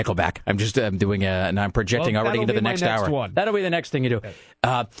 Or not Nickelback. I'm just doing and I'm projecting already into the next hour. One. That'll be the next thing you do. Okay.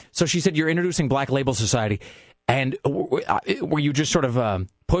 So she said, you're introducing Black Label Society. And were you just sort of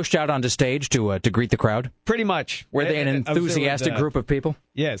pushed out onto stage to greet the crowd? Pretty much. Were they an enthusiastic group of people?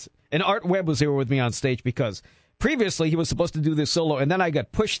 Yes. And Art Webb was here with me on stage because previously he was supposed to do this solo, and then I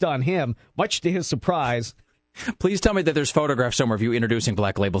got pushed on him, much to his surprise. Please tell me that there's photographs somewhere of you introducing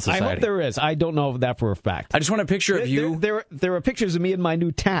Black Label Society. I hope there is. I don't know that for a fact. I just want a picture of you. There are pictures of me and my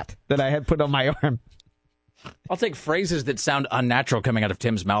new tat that I had put on my arm. I'll take phrases that sound unnatural coming out of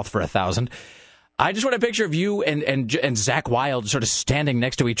Tim's mouth for 1,000. I just want a picture of you and Zakk Wylde sort of standing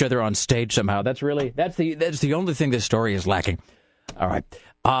next to each other on stage somehow. That's the only thing this story is lacking. All right.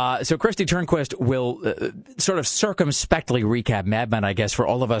 So Christy Turnquist will sort of circumspectly recap Mad Men, I guess, for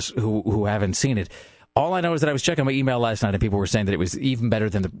all of us who haven't seen it. All I know is that I was checking my email last night and people were saying that it was even better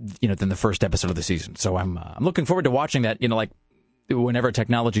than the first episode of the season. So I'm looking forward to watching that. Like whenever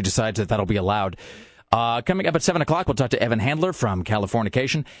technology decides that that'll be allowed. Coming up at 7 o'clock, we'll talk to Evan Handler from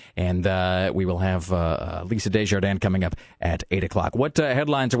Californication, and we will have Lisa Desjardins coming up at 8 o'clock. What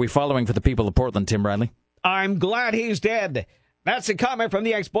headlines are we following for the people of Portland, Tim Riley? I'm glad he's dead. That's a comment from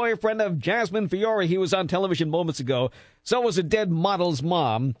the ex-boyfriend of Jasmine Fiore. He was on television moments ago. So was a dead model's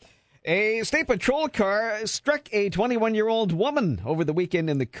mom. A state patrol car struck a 21-year-old woman over the weekend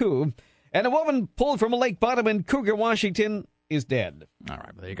in the coup, and a woman pulled from a lake bottom in Cougar, Washington, is dead. All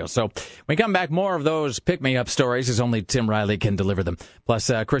right, well, there you go. So when we come back, more of those pick-me-up stories, as only Tim Riley can deliver them.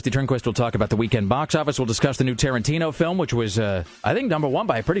 Plus, Christy Turnquist will talk about the weekend box office. We'll discuss the new Tarantino film, which was, I think, #1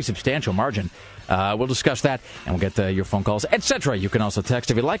 by a pretty substantial margin. We'll discuss that, and we'll get your phone calls, etc. You can also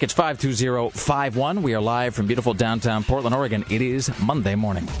text if you like. It's 52051. We are live from beautiful downtown Portland, Oregon. It is Monday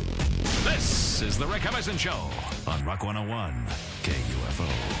morning. This is the Rick Emerson Show on Rock 101 KUFO.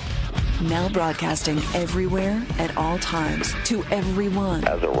 Now broadcasting everywhere at all times to everyone.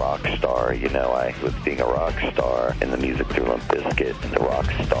 As a rock star, I was being a rock star in the music through Limp Bizkit, the rock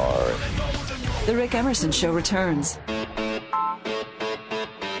star. The Rick Emerson Show returns.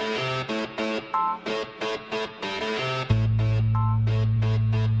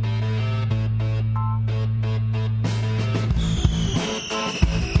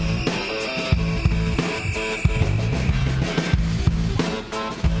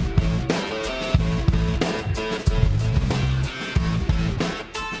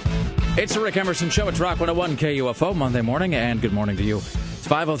 It's the Rick Emerson Show. It's Rock 101 KUFO Monday morning, and good morning to you. It's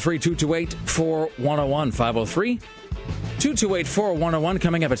 503-228-4101. 503-228-4101.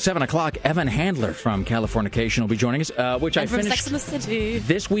 Coming up at 7 o'clock, Evan Handler from Californication will be joining us, which I finished Sex and the City.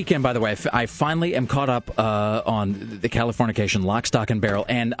 This weekend, by the way. I finally am caught up on the Californication Lock, Stock, and Barrel,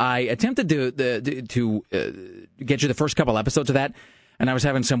 and I attempted to get you the first couple episodes of that. And I was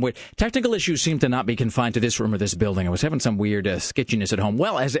having some weird technical issues. Seem to not be confined to this room or this building. I was having some weird sketchiness at home.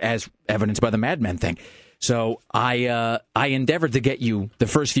 Well, as evidenced by the Mad Men thing. So I endeavored to get you the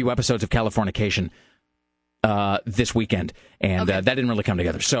first few episodes of Californication this weekend, and that didn't really come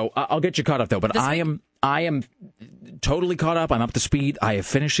together. So I'll get you caught up, though. But I am totally caught up. I'm up to speed. I have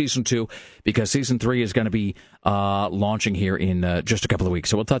finished season 2 because season 3 is going to be launching here in just a couple of weeks.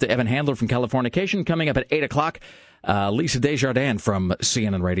 So we'll talk to Evan Handler from Californication coming up at 8 o'clock. Lisa Desjardins from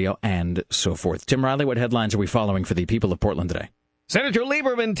CNN Radio, and so forth. Tim Riley, what headlines are we following for the people of Portland today? Senator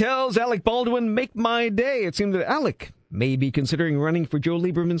Lieberman tells Alec Baldwin, make my day. It seems that Alec may be considering running for Joe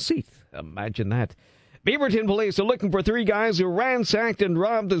Lieberman's seat. Imagine that. Beaverton police are looking for 3 guys who ransacked and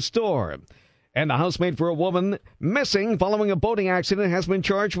robbed a store. And the housemaid for a woman missing following a boating accident has been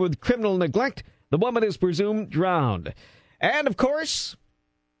charged with criminal neglect. The woman is presumed drowned. And, of course,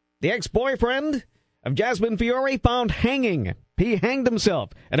 the ex-boyfriend of Jasmine Fiore found hanging. He hanged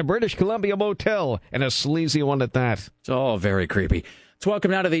himself at a British Columbia motel, and a sleazy one at that. It's all very creepy. Let's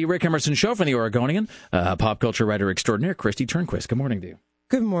welcome now to the Rick Emerson Show from the Oregonian, pop culture writer extraordinaire, Christy Turnquist. Good morning to you.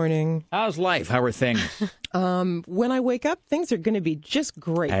 Good morning. How's life? How are things? When I wake up, things are going to be just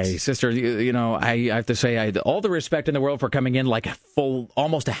great. Hey, sister, you know, I have to say, I had all the respect in the world for coming in like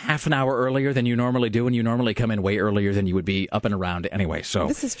almost a half an hour earlier than you normally do, and you normally come in way earlier than you would be up and around anyway. So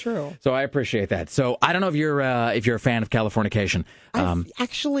this is true. So I appreciate that. So I don't know if you're a fan of Californication.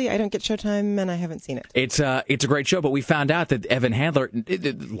 Actually, I don't get Showtime, and I haven't seen it. It's a great show, but we found out that Evan Handler,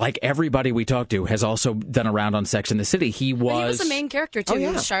 like everybody we talked to, has also done a round on Sex and the City. He was the main character too. He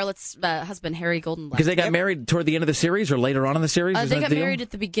was Charlotte's husband, Harry Goldenblatt. Because they got married toward the end of the series or later on in the series? They got married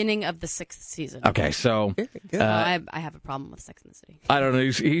at the beginning of the 6th season. Okay, so very good. I have a problem with Sex and the City. I don't know.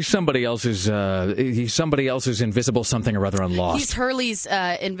 He's somebody else's. He's somebody else's invisible something or other on Lost. He's Hurley's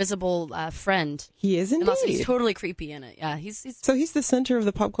invisible friend. He is indeed. He's totally creepy in it. Yeah, so he's the center of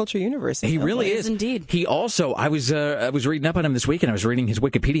the pop culture universe. He really is indeed. He also, I was reading up on him this week, and I was reading his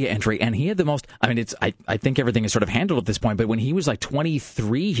Wikipedia entry, and he had the most. I mean, I think everything is sort of handled at this point, but when he was like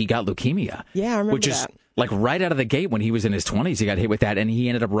 23, he got leukemia. Yeah, I remember which is like right out of the gate when he was in his 20s, he got hit with that, and he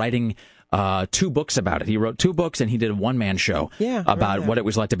ended up writing 2 books about it. He wrote 2 books, and he did a one-man show about what it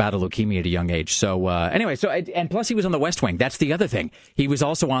was like to battle leukemia at a young age. So anyway, and plus he was on The West Wing. That's the other thing. He was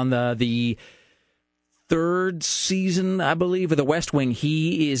also on the 3rd season, I believe, of The West Wing.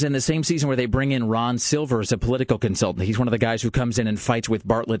 He is in the same season where they bring in Ron Silver as a political consultant. He's one of the guys who comes in and fights with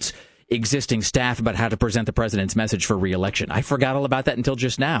Bartlett's existing staff about how to present the president's message for re-election. I forgot all about that until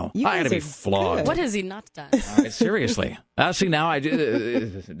just now. I got to be flogged. What has he not done? Seriously. See, now I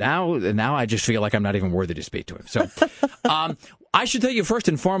just feel like I'm not even worthy to speak to him. So I should tell you first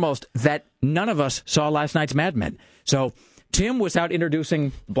and foremost that none of us saw last night's Mad Men. So Tim was out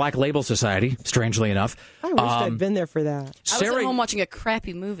introducing Black Label Society, strangely enough. I wish I'd been there for that. I was at home watching a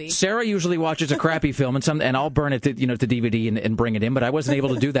crappy movie. Sarah usually watches a crappy film, and I'll burn it to DVD and bring it in, but I wasn't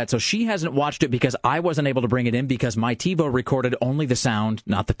able to do that. So she hasn't watched it because I wasn't able to bring it in because my TiVo recorded only the sound,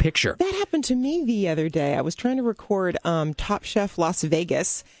 not the picture. That happened to me the other day. I was trying to record Top Chef Las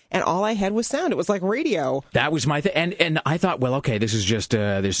Vegas, and all I had was sound. It was like radio. That was my thing. And I thought, well, okay, this is just,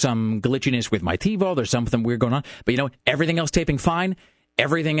 there's some glitchiness with my TiVo. There's something weird going on. But, everything else taping fine.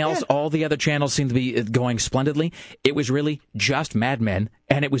 Everything else, all the other channels seem to be going splendidly. It was really just Mad Men,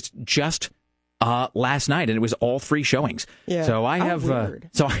 and it was just last night, and it was all 3 showings. Yeah. So I have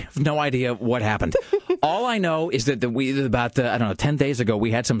no idea what happened. All I know is that about 10 days ago,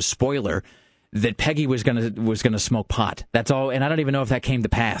 we had some spoiler that Peggy was gonna smoke pot. That's all, and I don't even know if that came to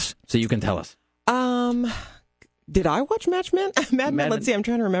pass. So you can tell us. Did I watch Mad Men? Let's see. I'm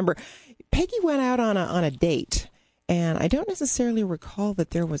trying to remember. Peggy went out on a date. And I don't necessarily recall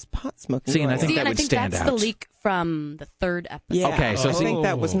that there was pot smoking. See, and I think that would stand out. That's the leak from the 3rd episode. Yeah, okay, so I think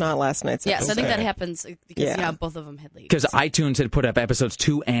that was not last night's episode. Yeah, so I think that happens because both of them had leaked. Because iTunes had put up episodes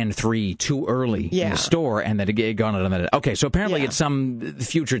 2 and 3 too early in the store, and then it had gone on a minute. Okay, so apparently at some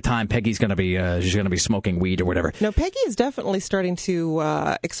future time, Peggy's going to be smoking weed or whatever. No, Peggy is definitely starting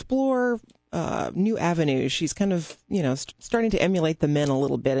to explore new avenues. She's kind of starting to emulate the men a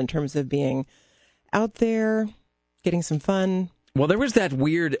little bit in terms of being out there, getting some fun. Well, there was that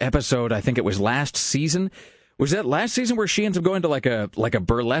weird episode, I think it was last season. Was that last season where she ends up going to like a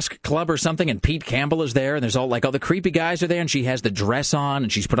burlesque club or something, and Pete Campbell is there, and there's all the creepy guys are there, and she has the dress on,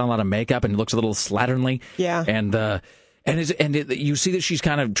 and she's put on a lot of makeup, and looks a little slatternly. Yeah. And you see that she's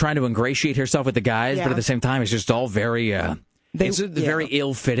kind of trying to ingratiate herself with the guys, but at the same time, it's just all very... it's very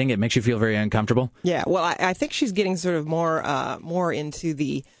ill-fitting. It makes you feel very uncomfortable. Yeah, well, I think she's getting sort of more into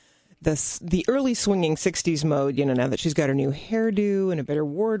the early swinging 60s mode, now that she's got her new hairdo and a better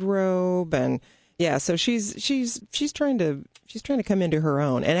wardrobe, and so she's trying to come into her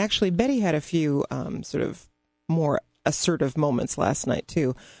own. And actually, Betty had a few sort of more assertive moments last night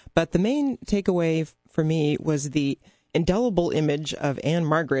too. But the main takeaway for me was the indelible image of Anne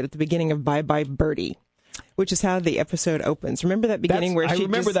Margaret at the beginning of Bye Bye Birdie. which is how the episode opens. Remember that beginning where I she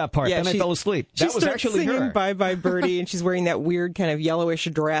remember that part. Then I fell asleep. That was actually singing her. Bye Bye Birdie, and she's wearing that weird kind of yellowish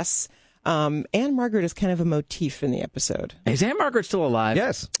dress. Anne Margaret is kind of a motif in the episode. Is Anne Margaret still alive?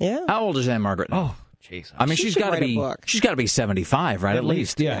 Yes. Yeah. How old is Anne Margaret? Oh, jeez. I mean, she's got to be 75, right? At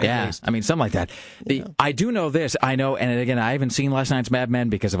least. Yeah. At least. I mean, something like that. I do know this. I know, and again, I haven't seen last night's Mad Men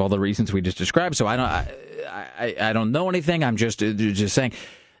because of all the reasons we just described. So I don't know anything. I'm just saying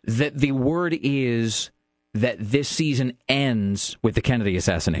that the word is that this season ends with the Kennedy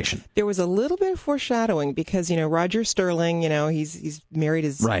assassination. There was a little bit of foreshadowing because, Roger Sterling, he's married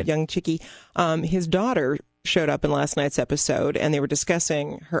his young chickie. His daughter showed up in last night's episode, and they were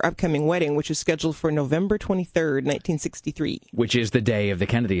discussing her upcoming wedding, which is scheduled for November 23rd, 1963. Which is the day of the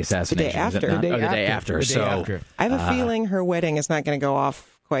Kennedy assassination. The day after. The day after. I have a feeling her wedding is not going to go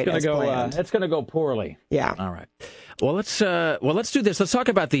off quite as planned. It's going to go poorly. Yeah. All right. Well, let's do this. Let's talk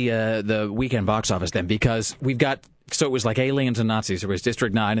about the weekend box office then, because we've got, so it was like Aliens and Nazis. There was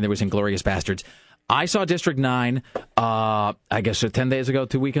District 9 and there was Inglourious Bastards. I saw District 9, I guess 10 days ago,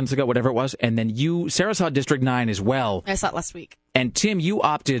 2 weekends ago, whatever it was. And then Sarah saw District 9 as well. I saw it last week. And Tim, you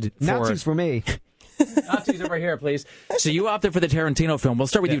opted for... Nazis for me. Nazis over here, please. So you opted for the Tarantino film. We'll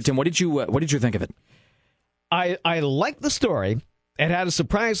start with you, Tim. What did you think of it? I liked the story. It had a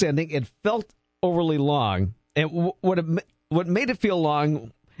surprise ending. It felt overly long. And what made it feel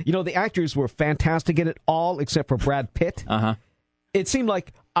long, the actors were fantastic in it, all except for Brad Pitt. Uh-huh. It seemed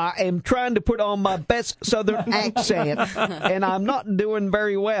like I am trying to put on my best Southern accent, and I'm not doing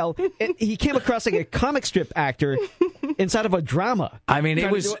very well. He came across like a comic strip actor inside of a drama. I mean, it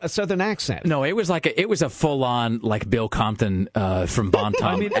was a Southern accent. No, it was a full-on like Bill Compton from Bon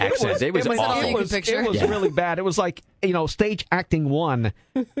Tom accent. It was awful. It was really bad. It was like stage acting 1,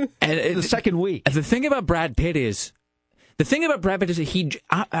 and the second week. The thing about Brad Pitt is.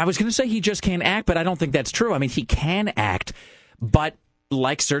 I was going to say he just can't act, but I don't think that's true. I mean, he can act, but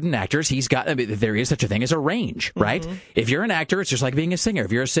like certain actors, there is such a thing as a range, right? Mm-hmm. If you're an actor, it's just like being a singer.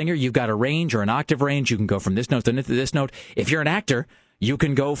 If you're a singer, you've got a range or an octave range. You can go from this note to this note. If you're an actor, you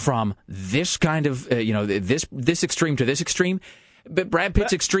can go from this kind of, this extreme to this extreme. But Brad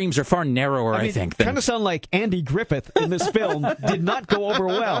Pitt's extremes are far narrower, I think. Kind of sound like Andy Griffith in this film did not go over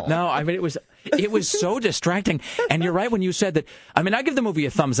well. No, I mean, it was so distracting. And you're right when you said that. I mean, I give the movie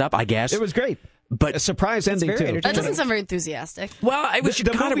a thumbs up, I guess. It was great. But a surprise ending, too. That doesn't sound very enthusiastic. Well, it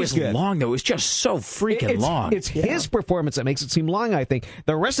was long, though. It was just so freaking long. It's his performance that makes it seem long, I think.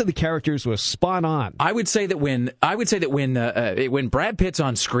 The rest of the characters was spot on. I would say that when Brad Pitt's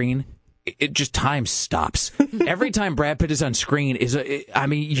on screen, it just time stops. Every time Brad Pitt is on screen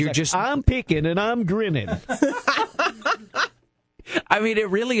I'm picking and I'm grinning. I mean, it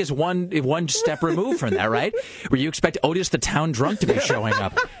really is one step removed from that, right? Where you expect Otis the town drunk to be showing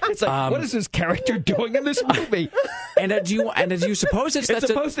up. It's like, what is this character doing in this movie? And as you suppose it's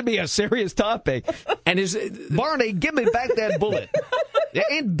supposed to be a serious topic. And is Barney, give me back that bullet.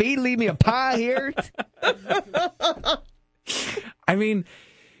 Ain't B leave me a pie here? I mean,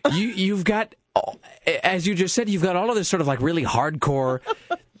 you've got, as you just said, you've got all of this sort of like really hardcore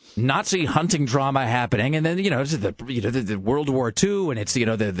Nazi hunting drama happening, and then it's the World War II, and it's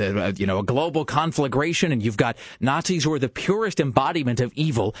a global conflagration, and you've got Nazis who are the purest embodiment of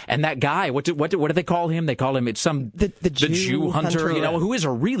evil, and that guy, what do they call him? They call him the Jew hunter, who is a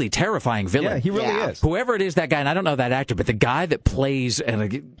really terrifying villain. Yeah, he really is. Whoever it is, that guy, and I don't know that actor, but the guy that plays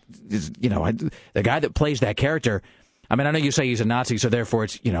the guy that plays that character. I mean, I know you say he's a Nazi, so therefore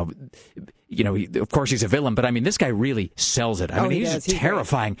it's, of course he's a villain, but I mean, this guy really sells it. I mean, he's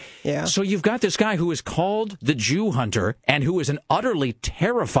terrifying. Yeah. So you've got this guy who is called the Jew hunter and who is an utterly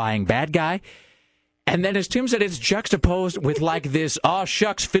terrifying bad guy. And then, as Tim said, it's juxtaposed with like this,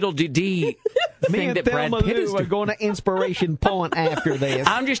 shucks, fiddle-dee-dee thing that Brad Pitt is doing. We're going to inspiration point after this.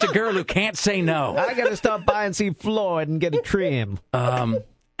 I'm just a girl who can't say no. I got to stop by and see Floyd and get a trim.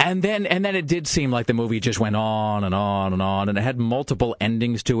 And then it did seem like the movie just went on and on and on, and it had multiple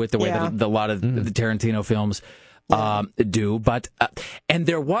endings to it, the way that a lot of the Tarantino films do. But and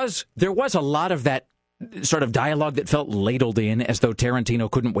there was a lot of that sort of dialogue that felt ladled in, as though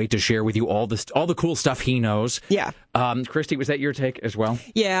Tarantino couldn't wait to share with you all the cool stuff he knows. Yeah. Christy, was that your take as well?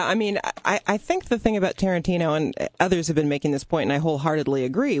 Yeah, I mean, I think the thing about Tarantino, and others have been making this point, and I wholeheartedly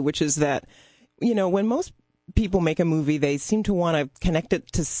agree, which is that, when most people make a movie, they seem to want to connect it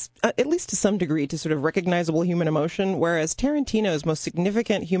to, at least to some degree, to sort of recognizable human emotion, whereas Tarantino's most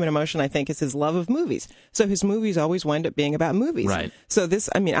significant human emotion, I think, is his love of movies. So his movies always wind up being about movies. Right. So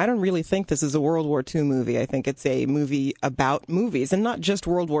I don't really think this is a World War II movie. I think it's a movie about movies, and not just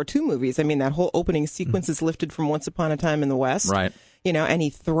World War II movies. I mean, that whole opening sequence is lifted from Once Upon a Time in the West. Right. and he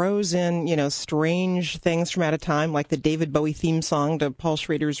throws in, strange things from out of time, like the David Bowie theme song to Paul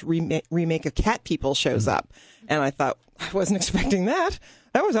Schrader's remake of Cat People shows up. And I thought, I wasn't expecting that.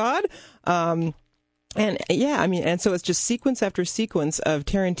 That was odd. And so it's just sequence after sequence of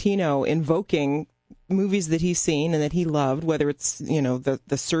Tarantino invoking movies that he's seen and that he loved, whether it's, the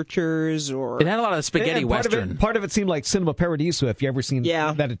Searchers or... It had a lot of spaghetti western. Part of it seemed like Cinema Paradiso, if you ever seen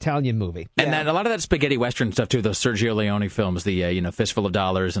that Italian movie. And then a lot of that spaghetti western stuff, too, those Sergio Leone films, the, Fistful of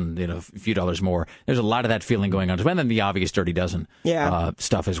Dollars and, a few dollars more. There's a lot of that feeling going on. And then the obvious Dirty Dozen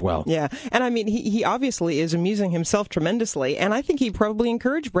stuff as well. Yeah. And, he obviously is amusing himself tremendously. And I think he probably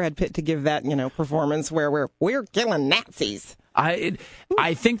encouraged Brad Pitt to give that, performance where we're killing Nazis. I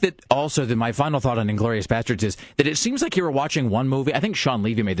think that also that my final thought on Inglourious Basterds is that it seems like you were watching one movie. I think Sean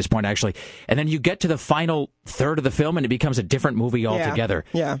Levy made this point, actually. And then you get to the final third of the film and it becomes a different movie altogether.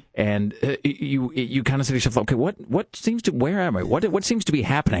 Yeah. And you kind of say to yourself, okay, where am I? What seems to be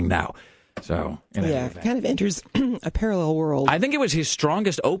happening now? So kind of enters a parallel world. I think it was his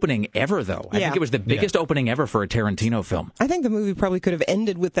strongest opening ever, though. I think it was the biggest opening ever for a Tarantino film. I think the movie probably could have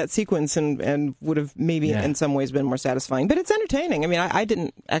ended with that sequence and would have maybe in some ways been more satisfying. But it's entertaining. I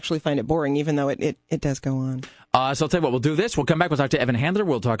didn't actually find it boring, even though it does go on. So I'll tell you what, we'll do this. We'll come back. We'll talk to Evan Handler.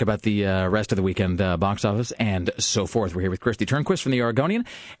 We'll talk about the rest of the weekend box office and so forth. We're here with Christy Turnquist from the Oregonian.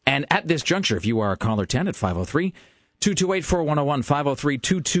 And at this juncture, if you are caller 10 at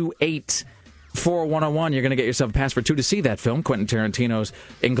 503-228-4101, 503-228-4101, you're going to get yourself a pass for two to see that film, Quentin Tarantino's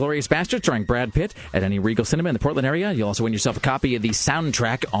Inglourious Basterds, starring Brad Pitt, at any Regal Cinema in the Portland area. You'll also win yourself a copy of the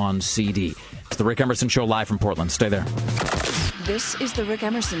soundtrack on CD. It's the Rick Emerson Show live from Portland. Stay there. This is the Rick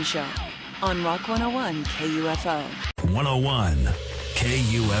Emerson Show on Rock 101 KUFO. 101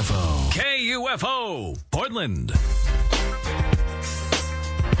 KUFO. KUFO, Portland.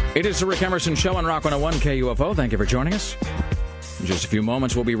 It is the Rick Emerson Show on Rock 101 KUFO. Thank you for joining us. In just a few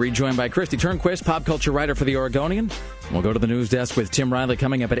moments, we'll be rejoined by Christy Turnquist, pop culture writer for The Oregonian. We'll go to the news desk with Tim Riley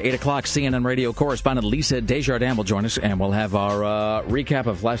coming up at 8 o'clock. CNN radio correspondent Lisa Desjardins will join us, and we'll have our recap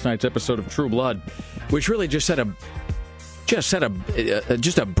of last night's episode of True Blood, which really just set a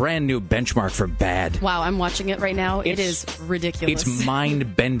brand new benchmark for bad. Wow, I'm watching it right now. It is ridiculous. It's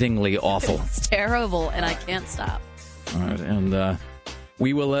mind-bendingly awful. It's terrible, and I can't stop. All right, and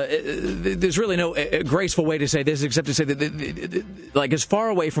we will. There's really no graceful way to say this except to say that, like, as far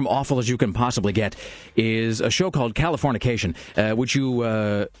away from awful as you can possibly get is a show called Californication, which you,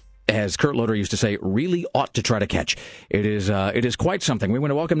 as Kurt Loder used to say, really ought to try to catch. It is quite something. We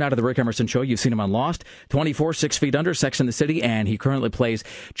want to welcome now to the Rick Emerson Show. You've seen him on Lost, 24, 6 Feet Under, Sex and the City, and he currently plays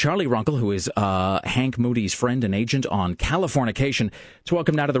Charlie Runkle, who is Hank Moody's friend and agent on Californication. So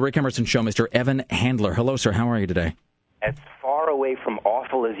welcome now to the Rick Emerson Show, Mr. Evan Handler. Hello, sir. How are you today? As far away from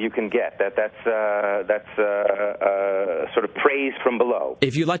awful as you can get. That's sort of praise from below.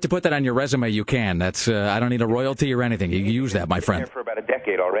 If you'd like to put that on your resume, you can. That's I don't need a royalty or anything. You can use that, my friend. I've been there for about a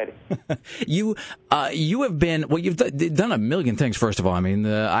decade already. You have been, well, you've done a million things, first of all. I mean,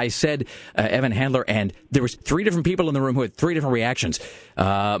 I said Evan Handler, and there was 3 different people in the room who had 3 different reactions.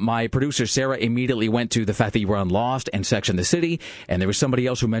 My producer, Sarah, immediately went to the fact that you were on Lost and Sex and the City, and there was somebody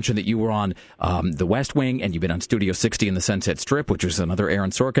else who mentioned that you were on The West Wing, and you've been on Studio 60 in the Sunset Strip, which was another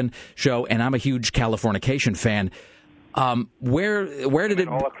Aaron Sorkin show, and I'm a huge Californication fan. Where did it?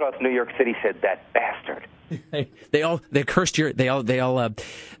 All across New York City said that bastard. They cursed your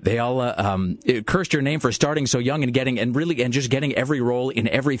cursed your name for starting so young and just getting every role in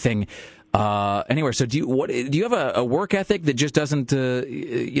everything anywhere. So do you have a work ethic that just doesn't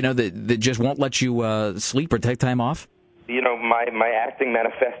that just won't let you sleep or take time off? You know, my acting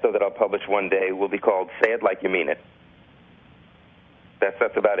manifesto that I'll publish one day will be called "Say It Like You Mean It."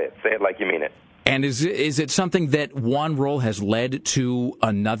 That's about it. Say it like you mean it. And is it something that one role has led to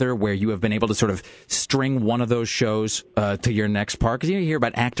another, where you have been able to sort of string one of those shows to your next part? Because you hear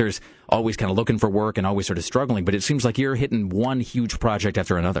about actors always kind of looking for work and always sort of struggling, but it seems like you're hitting one huge project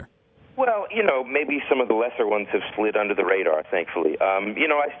after another. Well, maybe some of the lesser ones have slid under the radar, thankfully.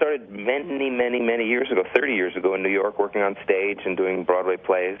 I started many years ago, 30 years ago in New York, working on stage and doing Broadway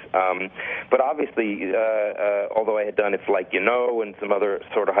plays. But obviously, although I had done It's Like You Know and some other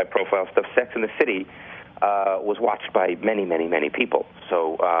sort of high-profile stuff, Sex and the City was watched by many people.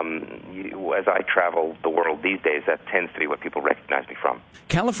 So as I travel the world these days, that tends to be what people recognize me from.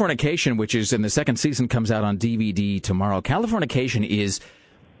 Californication, which is in the second season, comes out on DVD tomorrow. Californication is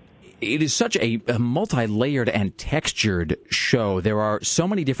such a multi-layered and textured show. There are so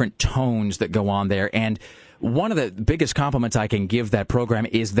many different tones that go on there, and one of the biggest compliments I can give that program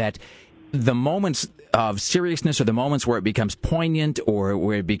is that the moments of seriousness, or the moments where it becomes poignant, or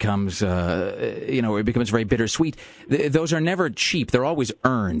where it becomes, it becomes very bittersweet. Those are never cheap. They're always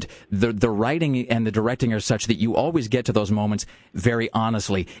earned. The writing and the directing are such that you always get to those moments very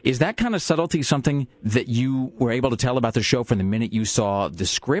honestly. Is that kind of subtlety something that you were able to tell about the show from the minute you saw the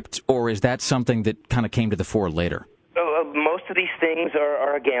script, or is that something that kind of came to the fore later? Most of these things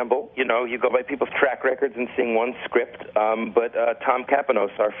are a gamble. You know, you go by people's track records and seeing one script. But Tom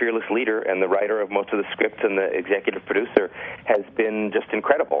Kapanos, our fearless leader and the writer of most of the scripts and the executive producer, has been just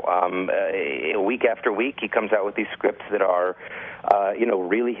incredible. Week after week, he comes out with these scripts that are,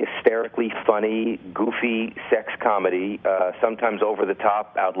 really hysterically funny, goofy sex comedy, sometimes over the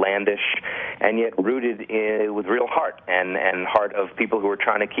top, outlandish, and yet rooted with real heart and heart of people who are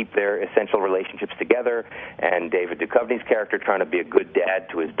trying to keep their essential relationships together. And David Duchovny's character trying to be a good dad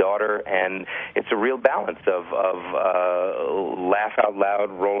to his daughter, and it's a real balance of laugh out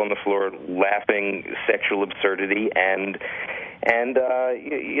loud, roll on the floor, laughing, sexual absurdity, and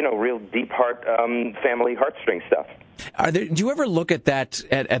real deep heart, family heartstring stuff. Do you ever look at that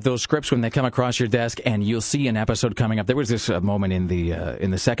at those scripts when they come across your desk, and you'll see an episode coming up? There was this moment in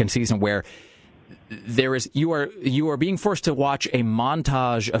the second season where you are being forced to watch a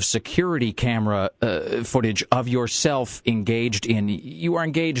montage of security camera footage of yourself engaged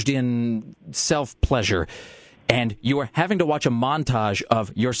in self-pleasure, and you are having to watch a montage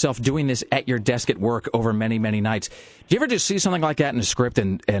of yourself doing this at your desk at work over many, many nights. Do you ever just see something like that in a script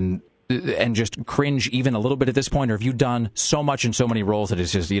and just cringe even a little bit at this point, or have you done so much in so many roles that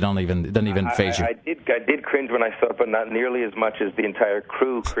it's just doesn't even faze you? I did cringe when I saw it, but not nearly as much as the entire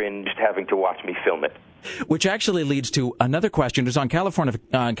crew cringed having to watch me film it. Which actually leads to another question. Is on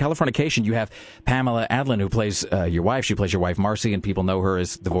Californication, you have Pamela Adlon, who plays your wife. She plays your wife, Marcy, and people know her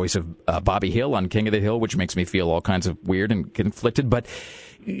as the voice of Bobby Hill on King of the Hill, which makes me feel all kinds of weird and conflicted. But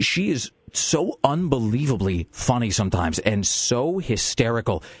she is so unbelievably funny sometimes and so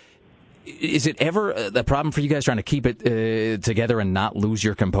hysterical. Is it ever a problem for you guys trying to keep it together and not lose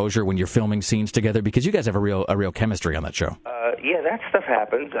your composure when you're filming scenes together? Because you guys have a real chemistry on that show. Yeah, that stuff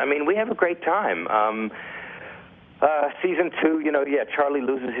happens. I mean, we have a great time. Season 2, Charlie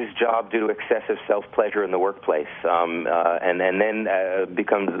loses his job due to excessive self-pleasure in the workplace, and then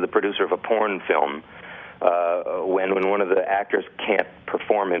becomes the producer of a porn film. When one of the actors can't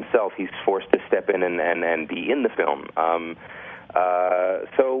perform himself, he's forced to step in and be in the film.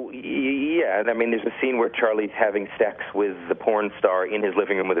 There's a scene where Charlie's having sex with the porn star in his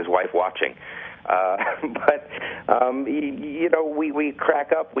living room with his wife watching. We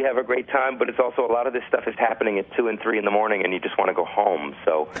crack up, we have a great time, but it's also a lot of this stuff is happening at 2 and 3 in the morning, and you just want to go home.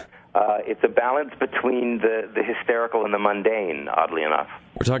 So it's a balance between the hysterical and the mundane, oddly enough.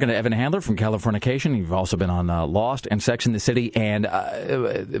 We're talking to Evan Handler from Californication. You've also been on Lost and Sex and the City. And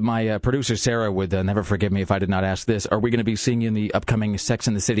my producer, Sarah, would never forgive me if I did not ask this. Are we going to be seeing you in the upcoming Sex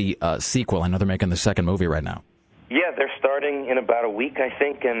and the City sequel? I know they're making the second movie right now. Yeah, they're starting in about a week, I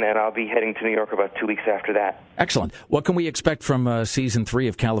think, and then I'll be heading to New York about 2 weeks after that. Excellent. What can we expect from Season 3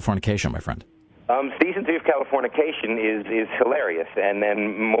 of Californication, my friend? Season 3 of Californication is hilarious and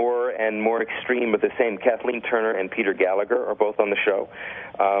more extreme, but the same. Kathleen Turner and Peter Gallagher are both on the show.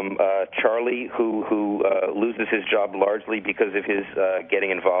 Charlie, who loses his job largely because of his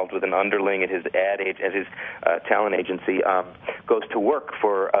getting involved with an underling at his talent agency, goes to work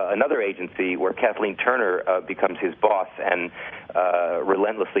for another agency where Kathleen Turner becomes his boss and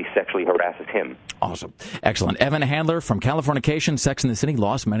relentlessly sexually harasses him. Awesome. Excellent. Evan Handler from Californication, Sex and the City,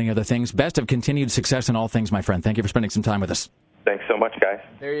 Lost, many other things. Best of continued success in all things, my friend. Thank you for spending some time with us. Thanks so much, guys.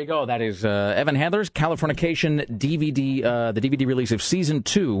 There you go. That is Evan Handler's Californication DVD. The DVD release of Season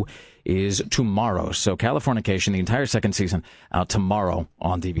 2 is tomorrow. So Californication, the entire second season, out tomorrow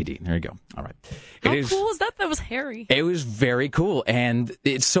on DVD. There you go. All right. How cool was that? That was hairy. It was very cool. And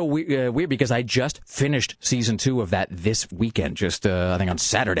it's so weird because I just finished Season 2 of that this weekend, just I think on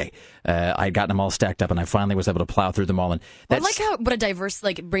Saturday. I'd gotten them all stacked up, and I finally was able to plow through them all. And I like what a diverse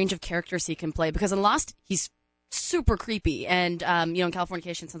range of characters he can play, because in Lost, he's super creepy, and in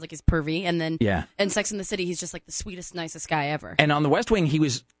Californication sounds like he's pervy, and then in Sex and the City he's just like the sweetest, nicest guy ever. And on The West Wing he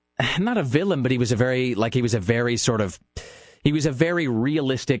was not a villain, but he was a very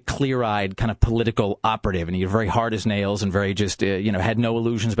realistic, clear-eyed kind of political operative, and he was very hard as nails and very just had no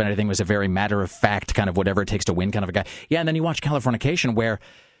illusions about anything, was a very matter-of-fact kind of whatever it takes to win kind of a guy. Yeah, and then you watch Californication where,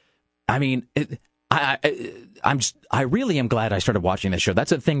 I mean, I really am glad I started watching this show.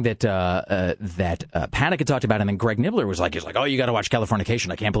 That's a thing that Panic had talked about, and then Greg Nibbler was like, oh, you got to watch Californication.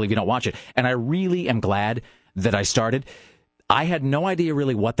 I can't believe you don't watch it. And I really am glad that I started. I had no idea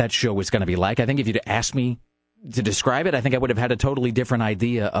really what that show was going to be like. I think if you'd asked me to describe it, I think I would have had a totally different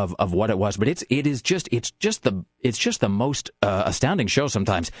idea of what it was. But it's just the most astounding show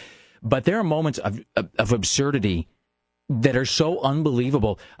sometimes. But there are moments of absurdity that are so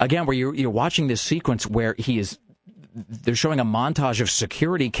unbelievable. Again, where you're watching this sequence where they're showing a montage of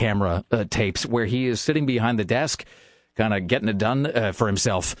security camera tapes where he is sitting behind the desk, kind of getting it done for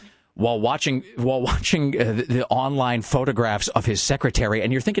himself, while watching the online photographs of his secretary,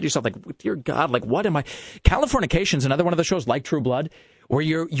 and you're thinking to yourself, like, dear God, like, what am I? Californication's another one of the shows like True Blood, where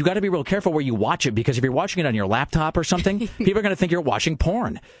you got to be real careful where you watch it, because if you're watching it on your laptop or something, people are going to think you're watching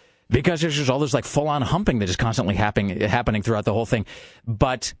porn, because there's just all this like full-on humping that is constantly happening throughout the whole thing.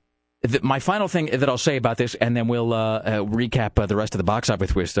 But my final thing that I'll say about this, and then we'll recap the rest of the box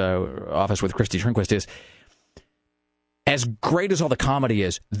office with Christy Turnquist, is, as great as all the comedy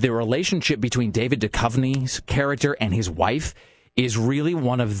is, the relationship between David Duchovny's character and his wife is really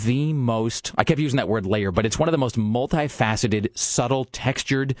one of the most, I kept using that word layer, but it's one of the most multifaceted, subtle,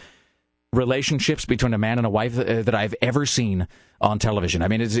 textured relationships between a man and a wife that I've ever seen on television. I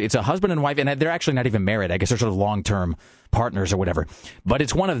mean, it's a husband and wife, and they're actually not even married. I guess they're sort of long-term partners or whatever. But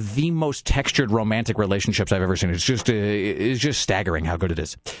it's one of the most textured romantic relationships I've ever seen. It's just staggering how good it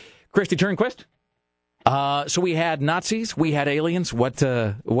is. Christy Turnquist? So we had Nazis, we had aliens. What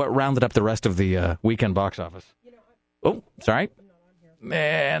rounded up the rest of the weekend box office? Oh, sorry.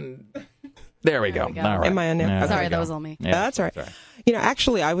 Man, there we go. All right. Am I on there? Yeah, Sorry, that was all me. Yeah, that's all right. Sorry.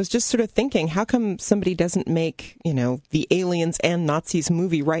 Actually, I was just sort of thinking, how come somebody doesn't make, the Aliens and Nazis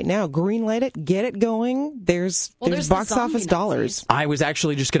movie right now? Greenlight it, get it going. There's box office dollars. I was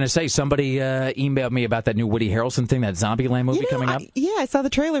actually just going to say, somebody emailed me about that new Woody Harrelson thing, that Zombieland movie coming up. I saw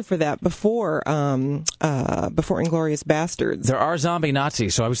the trailer for that before Inglourious Bastards. There are zombie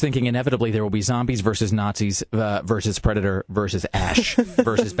Nazis, so I was thinking inevitably there will be zombies versus Nazis versus Predator versus Ash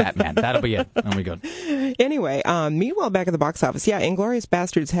versus Batman. That'll be it. That'll be good. Anyway, meanwhile, back at the box office, Inglourious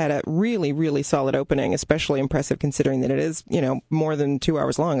Bastards had a really, really solid opening, especially impressive considering that it is, more than 2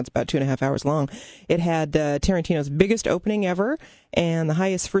 hours long. It's about 2.5 hours long. It had Tarantino's biggest opening ever and the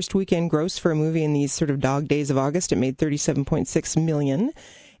highest first weekend gross for a movie in these sort of dog days of August. It made $37.6 million.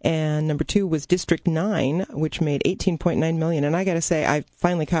 And number 2 was District 9, which made $18.9 million. And I got to say, I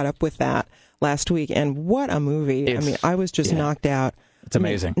finally caught up with that last week. And what a movie. I was just knocked out. It's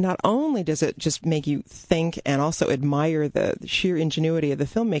amazing. Not only does it just make you think and also admire the sheer ingenuity of the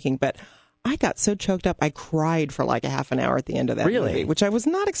filmmaking, but I got so choked up, I cried for like a half an hour at the end of that movie, which I was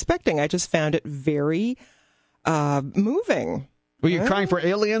not expecting. I just found it very moving. Were you crying for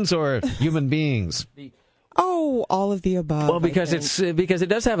aliens or human beings? Oh, all of the above. Well, because it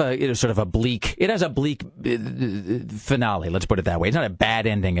does have a sort of a bleak. It has a bleak finale. Let's put it that way. It's not a bad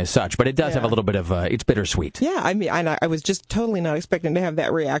ending as such, but it does have a little bit of. It's bittersweet. Yeah, I was just totally not expecting to have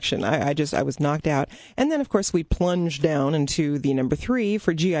that reaction. I was knocked out, and then of course we plunged down into the number 3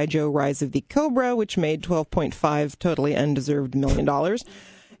 for G.I. Joe: Rise of the Cobra, which made $12.5 totally undeserved $1 million.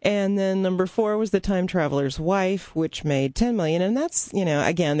 And then number 4 was The Time Traveler's Wife, which made $10 million. And that's,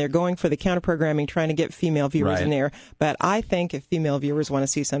 again, they're going for the counter-programming, trying to get female viewers in there. But I think if female viewers want to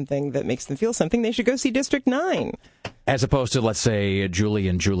see something that makes them feel something, they should go see District 9. As opposed to, let's say, Julie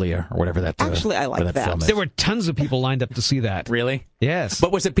and Julia, or whatever that Actually, I like that. film is. There were tons of people lined up to see that. Really? Yes.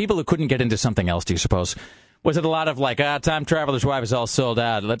 But was it people who couldn't get into something else, do you suppose? Was it a lot of Time Traveler's Wife is all sold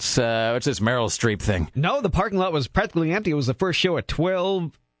out. What's this Meryl Streep thing? No, the parking lot was practically empty. It was the first show at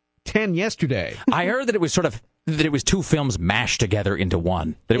 12:10 yesterday. I heard that it was that it was 2 films mashed together into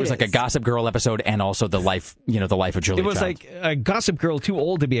one. That it was like a Gossip Girl episode and also the life of Julia. It was like a Gossip Girl too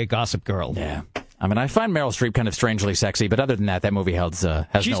old to be a Gossip Girl. Yeah. I mean, I find Meryl Streep kind of strangely sexy, but other than that movie has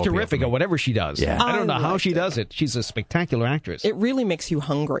She's no terrific at whatever she does. Yeah. I don't know how she does it. She's a spectacular actress. It really makes you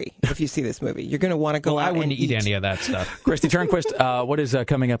hungry if you see this movie. You're going to want to go out I wouldn't and eat any of that stuff. Christy Turnquist, what is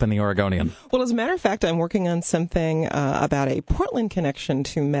coming up in the Oregonian? Well, as a matter of fact, I'm working on something about a Portland connection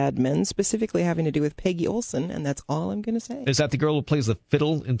to Mad Men, specifically having to do with Peggy Olson, and that's all I'm going to say. Is that the girl who plays the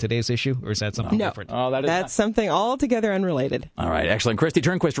fiddle in today's issue, or is that something different? Oh, that's something altogether unrelated. All right, excellent. Christy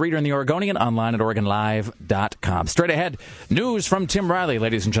Turnquist, reader in the Oregonian, online at OregonLive.com. Straight ahead, news from Tim Riley,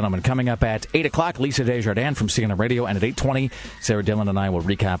 ladies and gentlemen. Coming up at 8 o'clock, Lisa Desjardins from CNN Radio, and at 8:20, Sarah Dillon and I will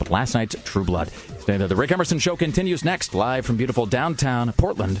recap last night's True Blood. Stay there. The Rick Emerson Show continues next, live from beautiful downtown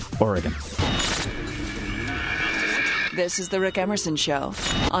Portland, Oregon. This is the Rick Emerson Show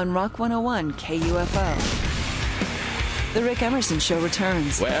on Rock 101 KUFO. The Rick Emerson Show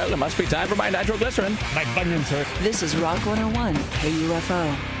returns. Well, it must be time for my nitroglycerin. My bunions hurt. This is Rock 101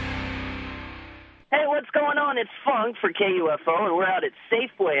 KUFO. Hey, what's going on? It's Funk for KUFO, and we're out at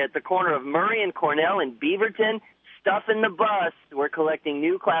Safeway at the corner of Murray and Cornell in Beaverton, stuffing the bus. We're collecting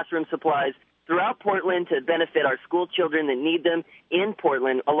new classroom supplies throughout Portland to benefit our school children that need them in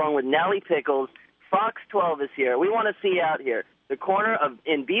Portland, along with Nellie Pickles. Fox 12 is here. We want to see you out here. The corner of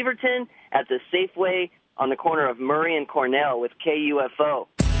in Beaverton at the Safeway on the corner of Murray and Cornell with KUFO.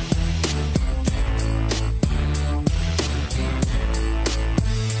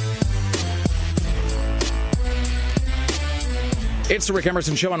 It's the Rick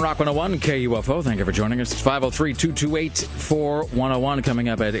Emerson Show on Rock 101, KUFO. Thank you for joining us. It's 503-228-4101. Coming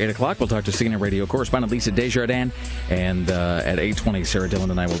up at 8 o'clock, we'll talk to CNN radio correspondent Lisa Desjardins. And at 8:20, Sarah Dillon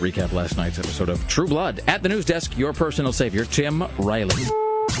and I will recap last night's episode of True Blood. At the news desk, your personal savior, Tim Riley.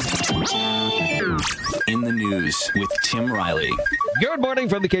 In the news with Tim Riley. Good morning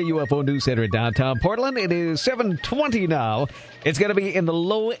from the KUFO News Center in downtown Portland. It is 7:20 now. It's going to be in the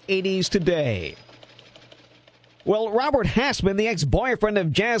low 80s today. Well, Robert Hassman, the ex-boyfriend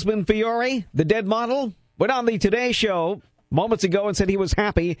of Jasmine Fiore, the dead model, went on the Today Show moments ago and said he was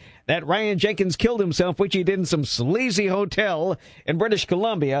happy that Ryan Jenkins killed himself, which he did in some sleazy hotel in British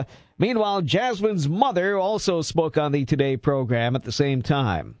Columbia. Meanwhile, Jasmine's mother also spoke on the Today program at the same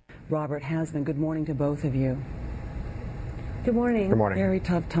time. Robert Hassman, good morning to both of you. Good morning. Good morning. Very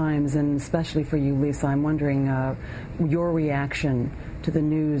tough times, and especially for you, Lisa. I'm wondering your reaction to the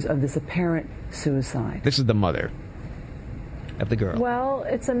news of this apparent suicide. This is the mother of the girl. Well,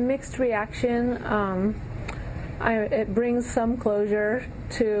 it's a mixed reaction. It brings some closure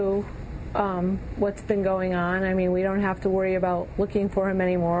to what's been going on. I mean, we don't have to worry about looking for him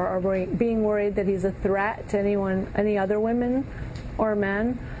anymore or being worried that he's a threat to any other women or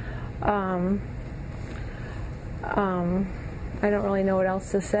men. I don't really know what else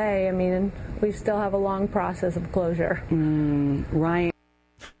to say. I mean, we still have a long process of closure. Ryan.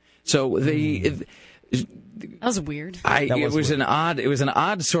 So that was weird. It was an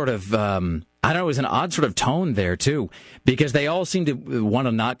odd sort of tone there too, because they all seem to want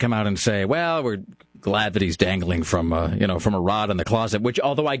to not come out and say, well, we're glad that he's dangling from a rod in the closet, which,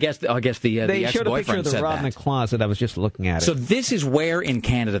 although I guess the they ex-boyfriend showed a picture of the rod in the closet. I was just looking at it. So this is where in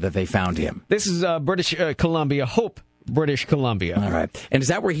Canada that they found him. This is British Columbia, Hope, British Columbia. All right. And is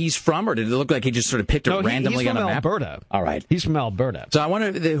that where he's from, or did it look like he just sort of picked it randomly on a map? He's from Alberta. All right. He's from Alberta. So I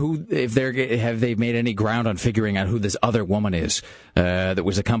wonder if they made any ground on figuring out who this other woman is that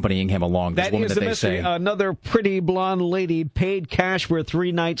was accompanying him along. This woman is that the mystery. Another pretty blonde lady paid cash for a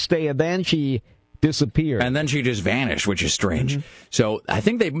 3-night stay, and then she disappeared. And then she just vanished, which is strange. Mm-hmm. So I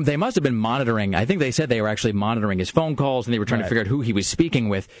think they must have been monitoring. I think they said they were actually monitoring his phone calls, and they were trying to figure out who he was speaking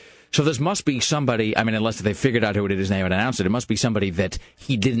with. So this must be somebody, I mean, unless they figured out who it is and they haven't announced it, it must be somebody that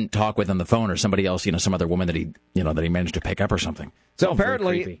he didn't talk with on the phone, or somebody else, some other woman that he managed to pick up or something. So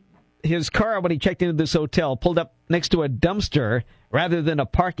apparently his car, when he checked into this hotel, pulled up next to a dumpster rather than a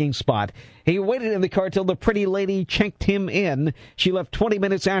parking spot. He waited in the car till the pretty lady checked him in. She left 20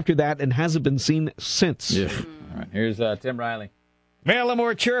 minutes after that and hasn't been seen since. Yeah. All right. Here's Tim Riley. Well, a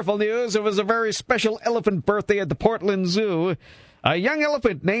more cheerful news. It was a very special elephant birthday at the Portland Zoo. A young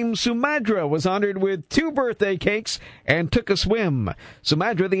elephant named Sumadra was honored with 2 birthday cakes and took a swim.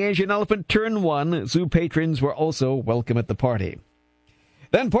 Sumadra, the Asian elephant, turned 1. Zoo patrons were also welcome at the party.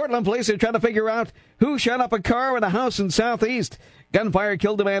 Then Portland police are trying to figure out who shot up a car in a house in Southeast. Gunfire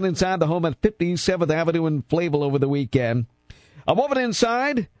killed a man inside the home at 57th Avenue in Flavel over the weekend. A woman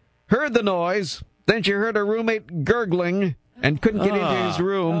inside heard the noise. Then she heard her roommate gurgling and couldn't get into his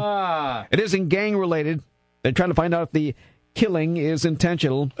room. It isn't gang-related. They're trying to find out if the killing is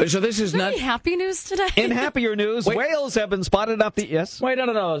intentional. So this is not happy news today. In happier news, whales have been spotted up the Wait,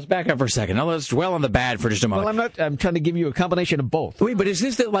 no. Let's back up for a second. Now let's dwell on the bad for just a moment. Well, I'm trying to give you a combination of both. Wait, but is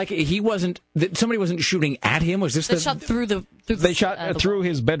this that somebody wasn't shooting at him? Was this shot through the? They shot through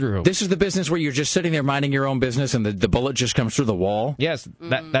his bedroom. This is the business where you're just sitting there minding your own business, and the bullet just comes through the wall. Yes,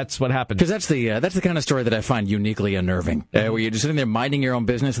 that's what happened. Because that's the kind of story that I find uniquely unnerving. Where you're just sitting there minding your own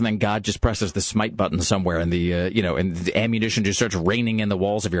business, and then God just presses the smite button somewhere, and and the ammunition just starts raining in the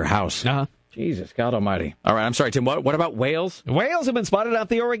walls of your house. Jesus, God Almighty! All right, I'm sorry, Tim. What about whales? Whales have been spotted off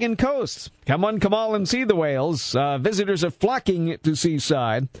the Oregon coast. Come all and see the whales. Visitors are flocking to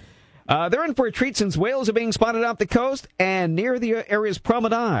Seaside. They're in for a treat since whales are being spotted off the coast and near the area's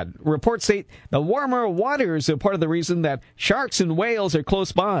promenade. Reports state the warmer waters are part of the reason that sharks and whales are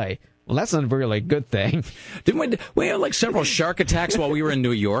close by. Well, that's not really a good thing. Didn't we have several shark attacks while we were in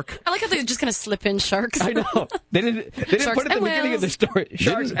New York? I like how they're just going to slip in sharks. I know. They didn't put it at the beginning of the story.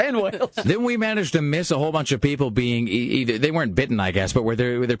 Sharks and whales. Didn't we manage to miss a whole bunch of people being either they weren't bitten, I guess, but were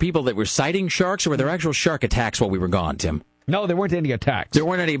there people that were sighting sharks, or were there actual shark attacks while we were gone, Tim? No, there weren't any attacks. There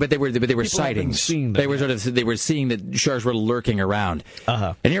weren't any, but they were sightings. They were seeing that sharks were lurking around.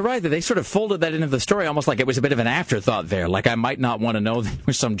 Uh-huh. And you're right that they sort of folded that into the story almost like it was a bit of an afterthought there. Like I might not want to know there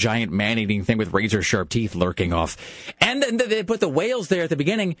was some giant man-eating thing with razor-sharp teeth lurking off. And then they put the whales there at the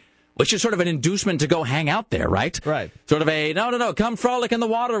beginning, which is sort of an inducement to go hang out there, right? Right. Sort of a, no, come frolic in the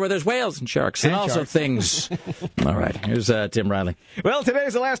water where there's whales and sharks and also things. All right, here's Tim Riley. Well,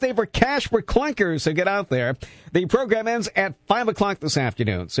 today's the last day for Cash for Clunkers, so get out there. The program ends at 5 o'clock this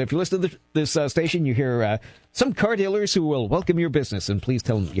afternoon. So if you listen to this station, you hear some car dealers who will welcome your business, and please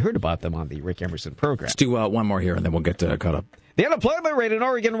tell them you heard about them on the Rick Emerson program. Let's do one more here, and then we'll get caught up. The unemployment rate in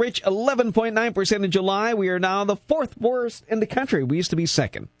Oregon reached 11.9% in July. We are now the fourth worst in the country. We used to be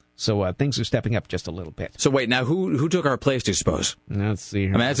second. So things are stepping up just a little bit. So wait, now who took our place, do you suppose? Let's see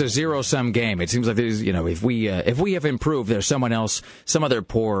here. I mean, that's a zero-sum game. It seems like there's, if we have improved, there's someone else, some other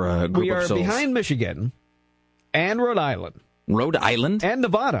poor group we of are souls. behind Michigan and Rhode Island. Rhode Island? And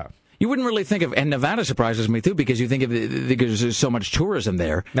Nevada. You wouldn't really think of, and Nevada surprises me too, because you think because there's so much tourism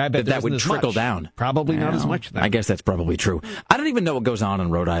there that would trickle down. Probably not as much then. I guess that's probably true. I don't even know what goes on in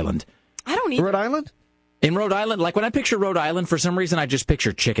Rhode Island. I don't either. Rhode Island? In Rhode Island, like when I picture Rhode Island, for some reason I just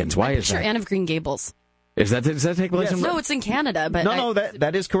picture chickens. Why is that? Picture Anne of Green Gables. Does that take place in? No, it's in Canada. But no,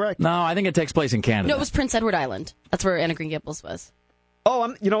 that is correct. No, I think it takes place in Canada. No, it was Prince Edward Island. That's where Anne of Green Gables was. Oh,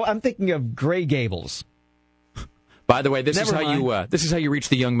 I'm thinking of Gray Gables. By the way, this is how you reach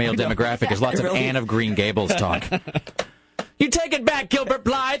the young male demographic. Is lots of Anne of Green Gables talk. You take it back, Gilbert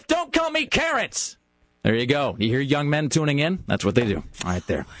Blythe. Don't call me carrots. There you go. You hear young men tuning in? That's what they do. Right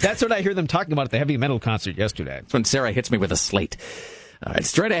there. That's what I hear them talking about at the heavy metal concert yesterday. That's when Sarah hits me with a slate. All right,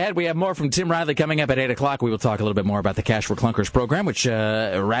 straight ahead, we have more from Tim Riley coming up at 8 o'clock. We will talk a little bit more about the Cash for Clunkers program, which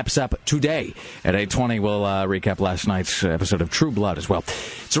wraps up today. At 8:20, we'll recap last night's episode of True Blood as well.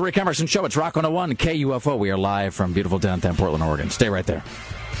 It's the Rick Emerson Show. It's Rock 101 KUFO. We are live from beautiful downtown Portland, Oregon. Stay right there.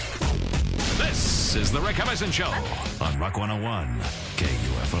 This is the Rick Emerson Show on Rock 101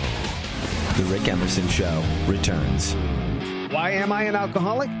 KUFO. The Rick Emerson Show returns. Why am I an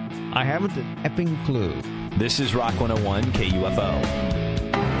alcoholic? I haven't an effing clue. This is Rock 101 KUFO.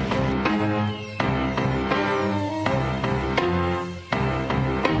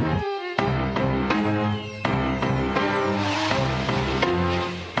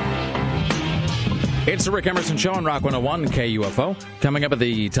 It's the Rick Emerson Show on Rock 101 KUFO. Coming up at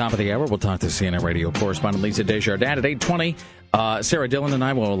the top of the hour, we'll talk to CNN radio correspondent Lisa Desjardins at 8:20. Sarah Dillon and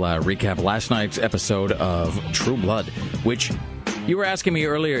I will recap last night's episode of True Blood, which you were asking me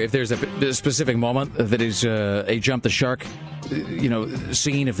earlier if there's a specific moment that is a jump the shark,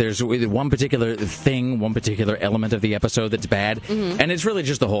 scene, if there's one particular thing, one particular element of the episode that's bad. Mm-hmm. And it's really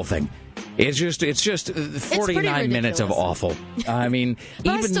just the whole thing. It's just 49 minutes of awful. I mean, but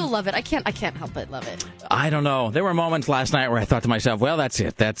I still love it. I can't help but love it. I don't know. There were moments last night where I thought to myself, well, that's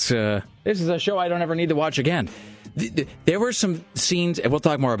it. This is a show I don't ever need to watch again. There were some scenes, and we'll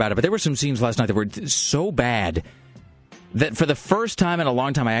talk more about it, but there were some scenes last night that were so bad that for the first time in a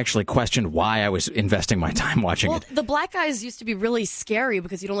long time, I actually questioned why I was investing my time watching it. The black guys used to be really scary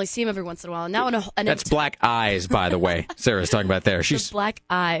because you'd only see them every once in a while. And now that's black eyes, by the way. Sarah's talking about there. She's the black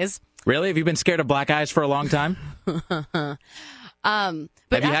eyes. Really? Have you been scared of black eyes for a long time? But have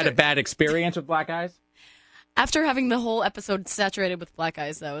you had a bad experience with black eyes? After having the whole episode saturated with black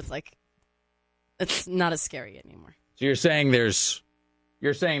eyes, though, it's not as scary anymore. So you're saying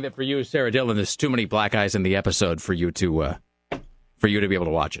that for you, Sarah Dillon, there's too many black eyes in the episode for you to be able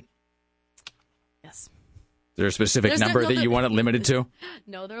to watch it. Yes. Is there a specific number that you want it limited to?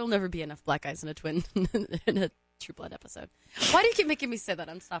 No, there will never be enough black eyes in a twin in a True Blood episode. Why do you keep making me say that?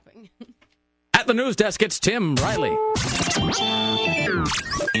 I'm stopping. At the news desk, it's Tim Riley.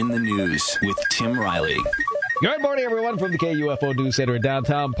 In the news with Tim Riley. Good morning, everyone, from the KUFO News Center in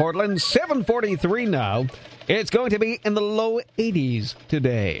downtown Portland. 7:43 now. It's going to be in the low 80s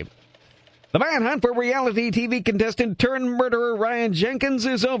today. The manhunt for reality TV contestant turned murderer Ryan Jenkins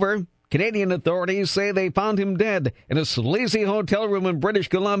is over. Canadian authorities say they found him dead in a sleazy hotel room in British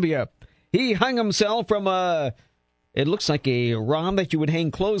Columbia. He hung himself from it looks like a rod that you would hang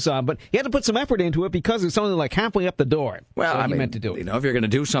clothes on, but he had to put some effort into it because it's only like halfway up the door. Well, so he meant to do it. If you're going to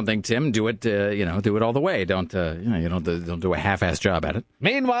do something, Tim, do it. Do it all the way. Don't do a half-ass job at it.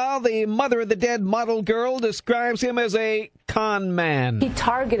 Meanwhile, the mother of the dead model girl describes him as a con man. He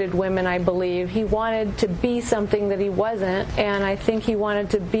targeted women, I believe. He wanted to be something that he wasn't, and I think he wanted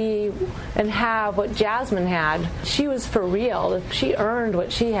to be and have what Jasmine had. She was for real. She earned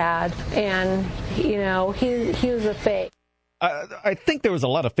what she had, and he was a fake. I think there was a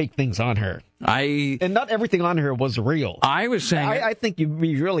lot of fake things on her. And not everything on her was real. I was saying... I think you'd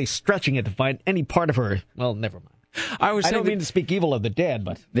be really stretching it to find any part of her. Well, never mind. I don't mean to speak evil of the dead,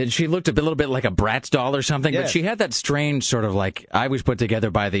 but that she looked a little bit like a Bratz doll or something. Yes. But she had that strange sort of like I was put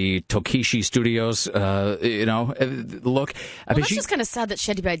together by the Tokishi Studios, look. Well, that's just kind of sad that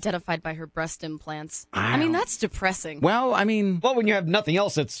she had to be identified by her breast implants. I mean, that's depressing. Well, I mean, when you have nothing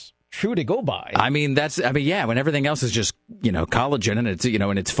else, it's true to go by. Yeah, when everything else is just collagen and it's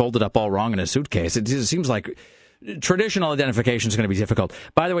and it's folded up all wrong in a suitcase, it seems like traditional identification is going to be difficult.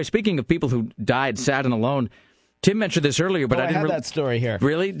 By the way, speaking of people who died sad and alone. Tim mentioned this earlier, but I didn't have that story here.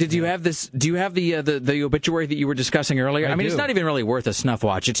 Really? Did you have this? Do you have the obituary that you were discussing earlier? I mean, it's not even really worth a snuff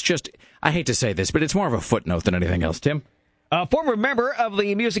watch. It's just, I hate to say this, but it's more of a footnote than anything else. Tim? A former member of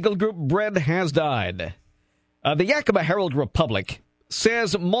the musical group Bread has died. The Yakima Herald Republic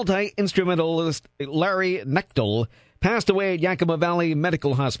says multi-instrumentalist Larry Knechtel passed away at Yakima Valley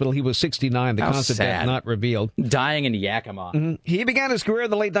Medical Hospital. He was 69. The cause of death not revealed. Dying in Yakima. Mm-hmm. He began his career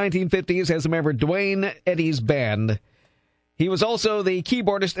in the late 1950s as a member of Dwayne Eddy's band. He was also the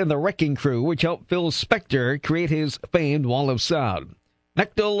keyboardist in the Wrecking Crew, which helped Phil Spector create his famed Wall of Sound.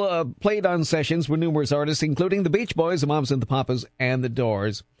 Knechtel played on sessions with numerous artists, including the Beach Boys, the Mamas and the Papas, and the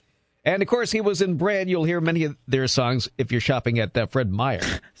Doors. And, of course, he was in Bread. You'll hear many of their songs if you're shopping at Fred Meyer.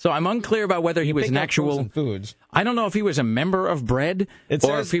 So I'm unclear about whether he was an actual... foods. I don't know if he was a member of Bread. It or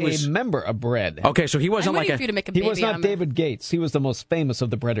says if he was a member of Bread. Okay, so he wasn't like He was not David Gates. He was the most famous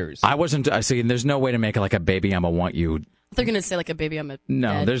of the Breaders. I wasn't... I see, and there's no way to make it like a Baby I'm a Want You. They're going to say like a Baby I'm a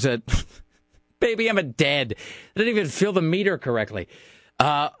No, dead. There's a... Baby I'm a Dead. I didn't even feel the meter correctly.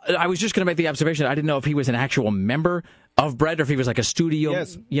 I was just going to make the observation. I didn't know if he was an actual member of Bread or if he was like a studio,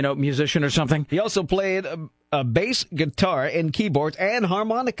 musician or something. He also played a bass, guitar, and keyboards and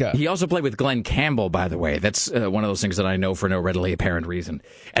harmonica. He also played with Glenn Campbell, by the way. That's one of those things that I know for no readily apparent reason.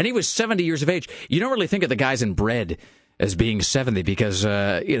 And he was 70 years of age. You don't really think of the guys in Bread as being 70 because,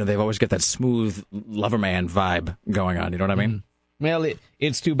 they've always got that smooth lover man vibe going on. You know what I mean? Well,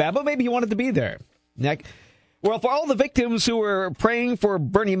 it's too bad, but maybe he wanted to be there. Well, for all the victims who were praying for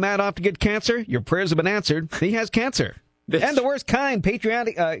Bernie Madoff to get cancer, your prayers have been answered. He has cancer. And the worst kind,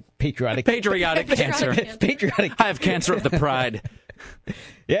 patriotic cancer. Patriotic. I have cancer of the pride.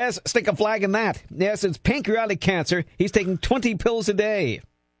 Yes, stick a flag in that. Yes, it's pancreatic cancer. He's taking 20 pills a day.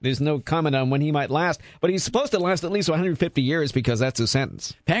 There's no comment on when he might last, but he's supposed to last at least 150 years because that's his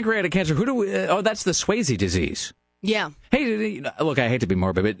sentence. Pancreatic cancer, that's the Swayze disease. Yeah. Hey, look, I hate to be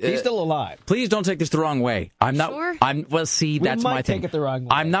morbid, but he's still alive. Please don't take this the wrong way. I'm not. Sure? That's my thing. Take it the wrong way.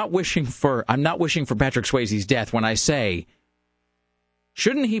 I'm not wishing for Patrick Swayze's death when I say,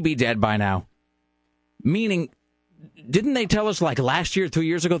 shouldn't he be dead by now? Meaning, didn't they tell us like last year, 2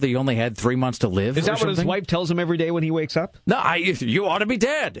 years ago, that he only had 3 months to live? Is that what his wife tells him every day when he wakes up? No, you ought to be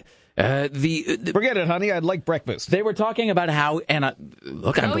dead. Forget it, honey. I'd like breakfast. They were talking about how, and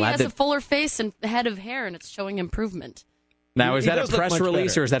I'm glad he has that a fuller face and head of hair, and it's showing improvement. Now, is that a press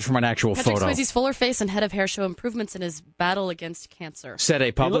release or is that from an actual Patrick photo? Swayze's fuller face and head of hair show improvements in his battle against cancer. Said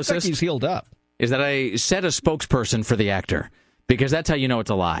a publicist. He looks like he's healed up. Said a spokesperson for the actor, because that's how you know it's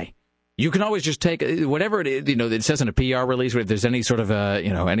a lie. You can always just take whatever it is, it says in a PR release, or if there's any sort of a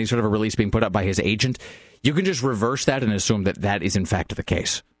release being put up by his agent, you can just reverse that and assume that is in fact the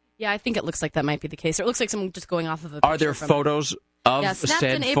case. Yeah, I think it looks like that might be the case. Or it looks like someone just going off of a picture. Are there photos of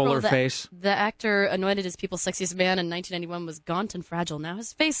said fuller face? The actor anointed as People's Sexiest Man in 1991 was gaunt and fragile. Now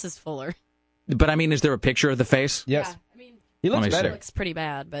his face is fuller. But I mean, is there a picture of the face? Yes. Yeah, I mean, he looks better. He looks pretty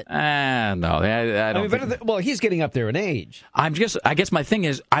bad, but no, I don't. Well, he's getting up there in age. I guess my thing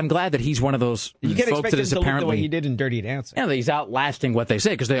is, I'm glad that he's one of those folks that is apparently the way he did in Dirty Dancing. Yeah, he's outlasting what they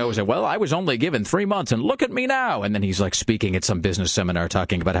say because they always say, "Well, I was only given 3 months, and look at me now." And then he's like speaking at some business seminar,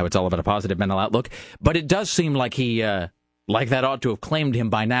 talking about how it's all about a positive mental outlook. But it does seem like he, like that, ought to have claimed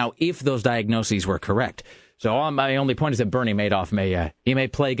him by now if those diagnoses were correct. So my only point is that Bernie Madoff may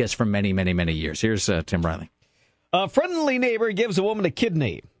plague us for many, many, many years. Here's Tim Riley. A friendly neighbor gives a woman a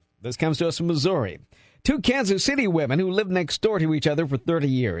kidney. This comes to us from Missouri. Two Kansas City women who lived next door to each other for 30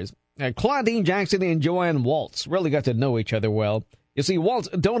 years. Claudine Jackson and Joanne Waltz really got to know each other well. You see, Waltz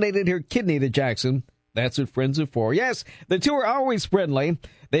donated her kidney to Jackson. That's what friends are for. Yes, the two are always friendly.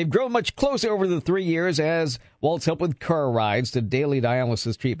 They've grown much closer over the 3 years as Waltz helped with car rides to daily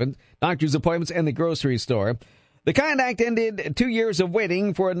dialysis treatment, doctor's appointments, and the grocery store. The kind act ended 2 years of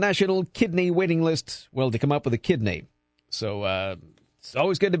waiting for a national kidney waiting list, to come up with a kidney. So, it's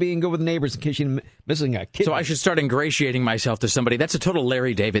always good to be in good with neighbors in case you're missing a kidney. So I should start ingratiating myself to somebody. That's a total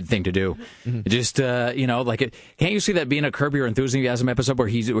Larry David thing to do. Mm-hmm. Just, can't you see that being a Curb Your Enthusiasm episode where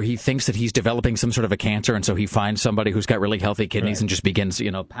he thinks that he's developing some sort of a cancer, and so he finds somebody who's got really healthy kidneys and just begins,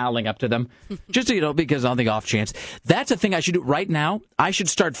 palling up to them? Just, because on the off chance. That's a thing I should do right now. I should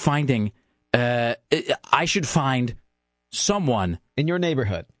start finding I should find someone in your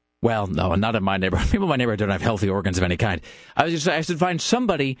neighborhood. Well, no, not in my neighborhood. People in my neighborhood don't have healthy organs of any kind. I should find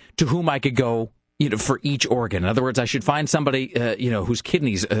somebody to whom I could go, for each organ. In other words, I should find somebody, whose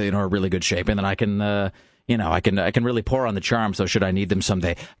kidneys, are in really good shape, and then I can, I can really pour on the charm. So should I need them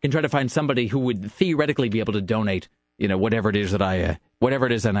someday, I can try to find somebody who would theoretically be able to donate, whatever it is that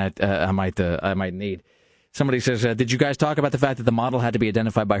I might need. Somebody says, did you guys talk about the fact that the model had to be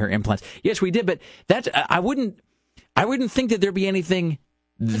identified by her implants? Yes, we did, but I wouldn't think that there'd be anything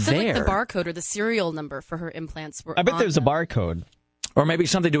there. Like the barcode or the serial number for her implants were. I bet there's a barcode. Or maybe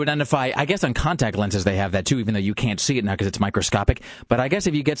something to identify. I guess on contact lenses they have that too, even though you can't see it now because it's microscopic. But I guess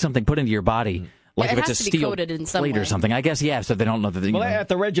if you get something put into your body, like if it's a steel plate or something, I guess, so they don't know that. Well, at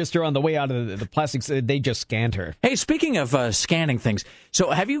the register on the way out of the plastics, they just scanned her. Hey, speaking of scanning things, so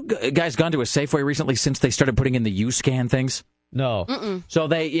have you guys gone to a Safeway recently since they started putting in the U-scan things? No. Mm-mm. So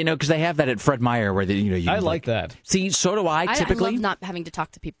they, because they have that at Fred Meyer where you I like that. See, so do I typically. I love not having to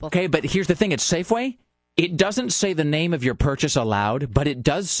talk to people. Okay, but here's the thing: at Safeway, it doesn't say the name of your purchase aloud, but it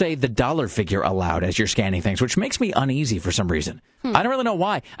does say the dollar figure aloud as you're scanning things, which makes me uneasy for some reason. I don't really know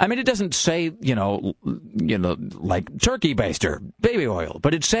why. I mean, it doesn't say, like turkey baster, baby oil,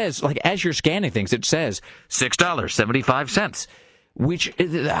 but it says, like, as you're scanning things, it says $6.75. Which,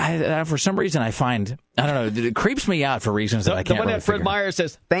 for some reason, I find, I don't know, it creeps me out for reasons that I can't really figure. The one that Fred Meyer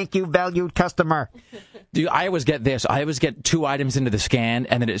says, "Thank you, valued customer." I always get this. I always get 2 items into the scan,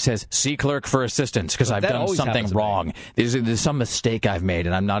 and then it says, "See clerk for assistance," because I've done something wrong. There's some mistake I've made,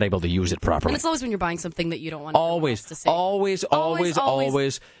 and I'm not able to use it properly. And it's always when you're buying something that you don't want always to see. Always.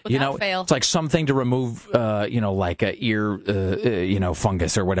 Without fail. It's like something to remove, like a ear,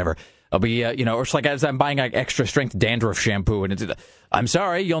 fungus or whatever. I'll be, or it's like as I'm buying like extra strength dandruff shampoo, and it's, I'm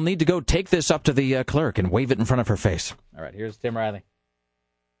sorry, you'll need to go take this up to the clerk and wave it in front of her face. All right, here's Tim Riley.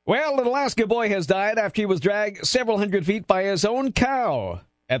 Well, an Alaska boy has died after he was dragged several hundred feet by his own cow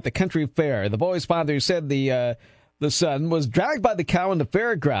at the country fair. The boy's father said the son was dragged by the cow in the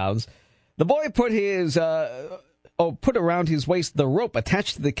fairgrounds. The boy put put around his waist the rope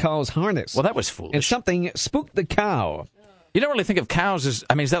attached to the cow's harness. Well, that was foolish. And something spooked the cow. You don't really think of cows as,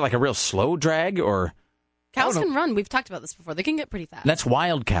 is that like a real slow drag or? Cows can run. We've talked about this before. They can get pretty fast. That's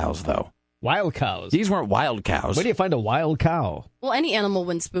wild cows, though. Wild cows. These weren't wild cows. Where do you find a wild cow? Well, any animal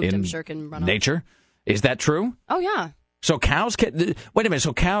when spooked, I'm sure can run off. Nature? Is that true? Oh, yeah. So cows can... Wait a minute.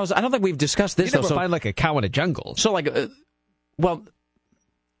 So cows... I don't think we've discussed this, you never find like a cow in a jungle. So like...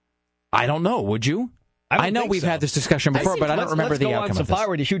 I don't know. Would you? I know we've had this discussion before, but I don't remember the outcome of this. Let's go on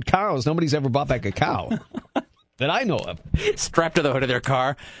safari to shoot cows. Nobody's ever brought back a cow. That I know of. Strapped to the hood of their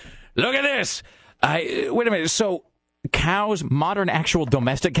car. Look at this. Wait a minute. So cows, modern actual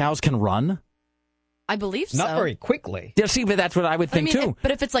domestic cows can run? I believe so. Not very quickly. Yeah, see, but that's what I would think, too. But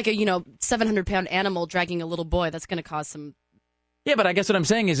if it's like a, 700-pound animal dragging a little boy, that's going to cause some... Yeah, but I guess what I'm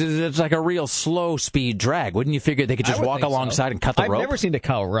saying is it's like a real slow speed drag. Wouldn't you figure they could just walk alongside and cut the rope? I've never seen a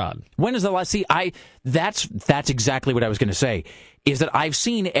cow run. When is the last? See, that's exactly what I was going to say. Is that I've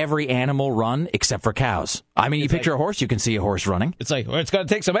seen every animal run except for cows. I mean, you picture a horse, you can see a horse running. It's like, it's going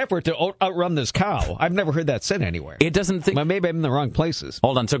to take some effort to outrun this cow. I've never heard that said anywhere. It doesn't think... Maybe I'm in the wrong places.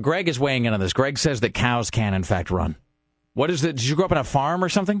 Hold on. So Greg is weighing in on this. Greg says that cows can, in fact, run. What is it? Did you grow up on a farm or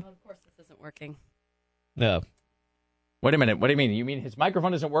something? Well, of course this isn't working. No. Wait a minute. What do you mean? You mean his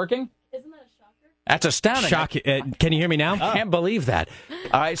microphone isn't working? Isn't that a shocker? That's astounding. Can you hear me now? I can't believe that.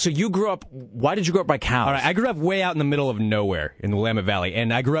 All right, so you grew up... Why did you grow up by cows? All right, I grew up way out in the middle of nowhere in the Willamette Valley,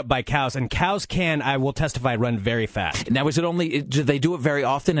 and I grew up by cows, and cows can, I will testify, run very fast. Now, do they do it very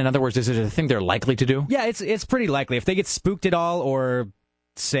often? In other words, is it a thing they're likely to do? Yeah, it's pretty likely. If they get spooked at all, or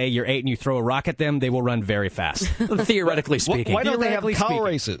say you're 8 and you throw a rock at them, they will run very fast. Theoretically speaking. Why don't they have cow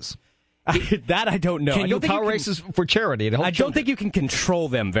races? That I don't know. Can you do cow races for charity? I don't think you can control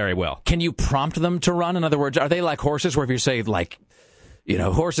them very well. Can you prompt them to run? In other words, are they like horses where if you say, like,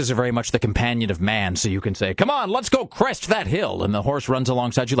 horses are very much the companion of man, so you can say, come on, let's go crest that hill, and the horse runs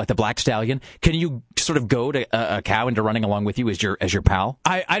alongside you like the black stallion. Can you sort of goad a cow into running along with you as your pal?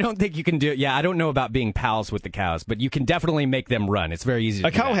 I don't think you can do it. Yeah, I don't know about being pals with the cows, but you can definitely make them run. It's very easy to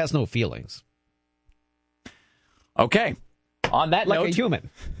do. A cow has no feelings. Okay. On that note... Like a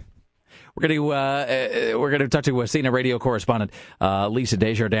human. We're going to talk to CNN radio correspondent Lisa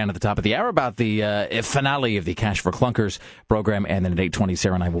Desjardins at the top of the hour about the finale of the Cash for Clunkers program, and then at 8:20,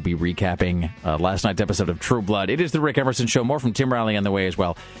 Sarah and I will be recapping last night's episode of True Blood. It is the Rick Emerson Show. More from Tim Riley on the way as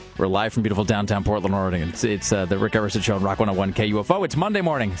well. We're live from beautiful downtown Portland, Oregon. It's the Rick Emerson Show on Rock 101 KUFO. It's Monday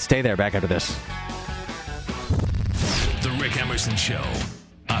morning. Stay there. Back after this. The Rick Emerson Show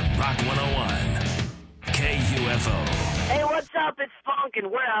on Rock 101 KUFO. Hey, what's up? It's Funk, and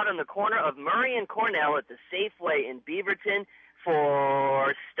we're out on the corner of Murray and Cornell at the Safeway in Beaverton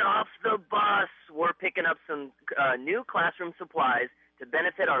for Stuff the Bus. We're picking up some new classroom supplies to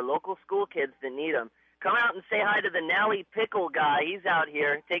benefit our local school kids that need them. Come out and say hi to the Nally Pickle guy. He's out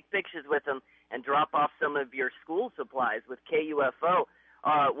here. Take pictures with him and drop off some of your school supplies with KUFO.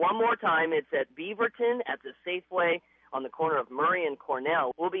 One more time, it's at Beaverton at the Safeway on the corner of Murray and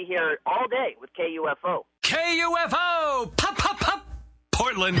Cornell. We'll be here all day with KUFO. KUFO! Pop, pop, pop!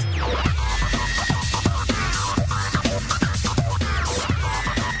 Portland.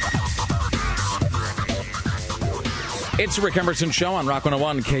 It's the Rick Emerson Show on Rock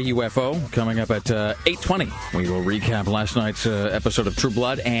 101 KUFO. Coming up at 8:20, we will recap last night's episode of True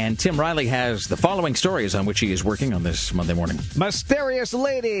Blood, and Tim Riley has the following stories on which he is working on this Monday morning. Mysterious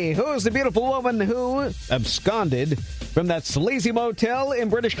lady. Who's the beautiful woman who absconded from that sleazy motel in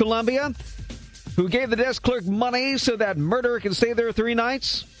British Columbia? Who gave the desk clerk money so that murderer could stay there 3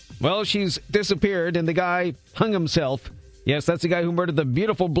 nights? Well, she's disappeared, and the guy hung himself. Yes, that's the guy who murdered the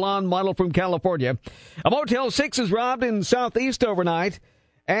beautiful blonde model from California. A Motel 6 is robbed in Southeast overnight.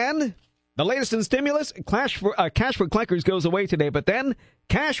 And the latest in stimulus, cash for clunkers goes away today. But then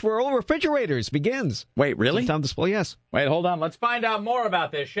cash for old refrigerators begins. Wait, really? It's on display, yes. Wait, hold on. Let's find out more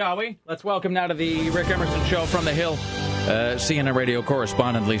about this, shall we? Let's welcome now to the Rick Emerson Show from the Hill, CNN radio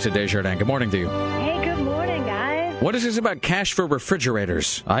correspondent Lisa Desjardins. Good morning to you. Hey, good morning, guys. What is this about cash for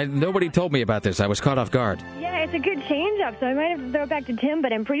refrigerators? Nobody told me about this. I was caught off guard. Yeah, it's a good change-up, so I might have to throw it back to Tim,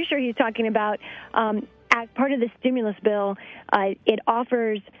 but I'm pretty sure he's talking about, as part of the stimulus bill, it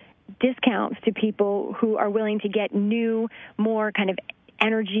offers discounts to people who are willing to get new, more kind of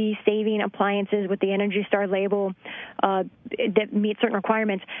energy-saving appliances with the Energy Star label that meet certain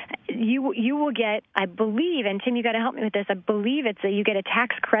requirements. You will get, I believe, and Tim, you got to help me with this. I believe you get a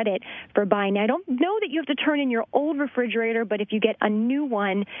tax credit for buying. Now, I don't know that you have to turn in your old refrigerator, but if you get a new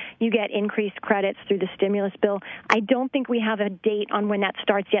one, you get increased credits through the stimulus bill. I don't think we have a date on when that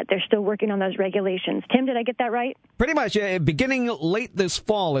starts yet. They're still working on those regulations. Tim, did I get that right? Pretty much. Beginning late this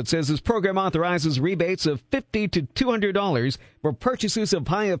fall, it says this program authorizes rebates of $50 to $200 for purchases of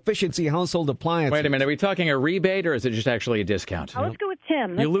high-efficiency household appliances. Wait a minute. Are we talking a rebate, or is it just actually a discount? Let's go with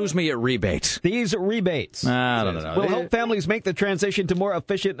Tim. You lose me at rebates. These rebates I don't know. will help families make the transition to more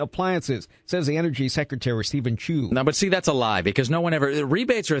efficient appliances, says the Energy Secretary, Stephen Chu. No, but see, that's a lie, because no one ever...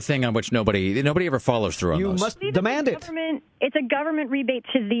 Rebates are a thing on which nobody ever follows through on those. You must demand it. It's a government rebate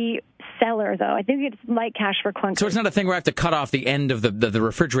to the seller, though. I think it's like cash for clunkers. So it's not a thing where I have to cut off the end of the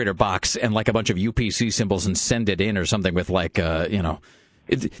refrigerator box and like a bunch of UPC symbols and send it in or something with like,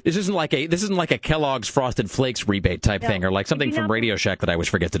 This isn't like a Kellogg's Frosted Flakes rebate type thing, or like something from Radio Shack that I always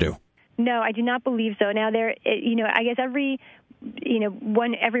forget to do. No, I do not believe so. Now, I guess every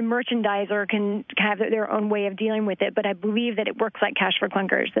merchandiser can have their own way of dealing with it, but I believe that it works like cash for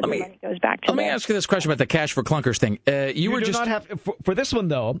clunkers, that the money goes back to them. Let me ask you this question about the cash for clunkers thing. For this one,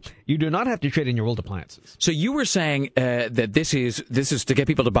 though, you do not have to trade in your old appliances. So you were saying that this is to get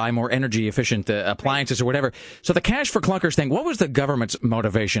people to buy more energy-efficient appliances or whatever. So the cash for clunkers thing, what was the government's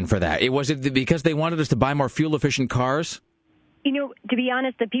motivation for that? Was it because they wanted us to buy more fuel-efficient cars? To be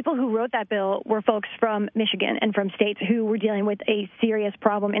honest, the people who wrote that bill were folks from Michigan and from states who were dealing with a serious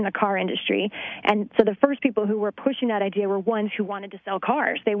problem in the car industry. And so the first people who were pushing that idea were ones who wanted to sell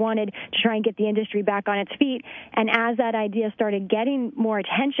cars. They wanted to try and get the industry back on its feet. And as that idea started getting more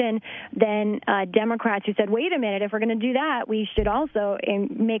attention, then Democrats who said, wait a minute, if we're going to do that, we should also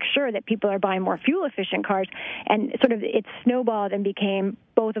make sure that people are buying more fuel-efficient cars. And sort of it snowballed and became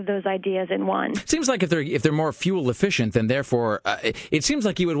both of those ideas in one. It seems like if they're more fuel efficient, then therefore it seems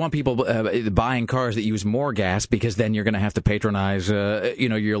like you would want people buying cars that use more gas, because then you're going to have to patronize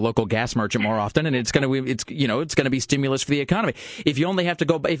your local gas merchant more often, and it's going to be stimulus for the economy. If you have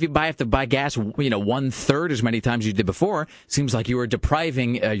to buy gas 1/3 as many times as you did before, seems like you are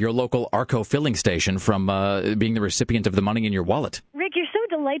depriving your local Arco filling station from being the recipient of the money in your wallet. Rick, you're so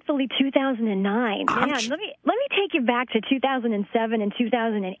delightfully 2009. Man, let me take you back to 2007 and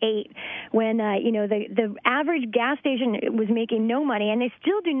 2008 when the average gas station was making no money, and they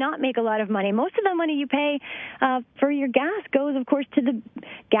still do not make a lot of money. Most of the money you pay for your gas goes, of course, to the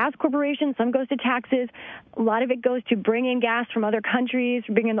gas corporation. Some goes to taxes. A lot of it goes to bring in gas from other countries,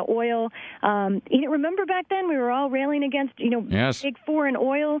 bring in the oil. Remember back then we were all railing against yes. big foreign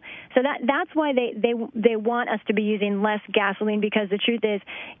oil. So that's why they want us to be using less gasoline, because the truth is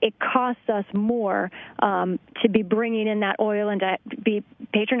it costs us more to be bringing in that oil and to be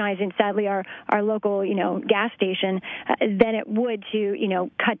patronizing, sadly, our local, gas station than it would to,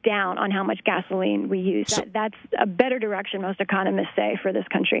 cut down on how much gasoline we use. That's a better direction, most economists say, for this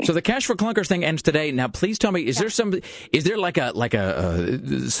country. So the cash for clunkers thing ends today. Now, please tell me, is there some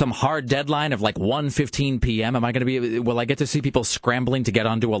hard deadline of like 1:15 p.m.? Am I going to be? Will I get to see people scrambling to get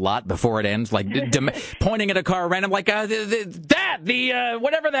onto a lot before it ends, like pointing at a car random, like whatever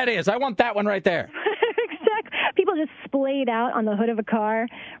that is? I want that one right there. People just splayed out on the hood of a car.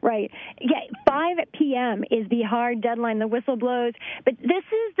 Right. Yeah, 5 p.m. is the hard deadline. The whistle blows. But this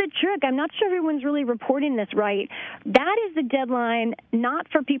is the trick. I'm not sure everyone's really reporting this right. That is the deadline not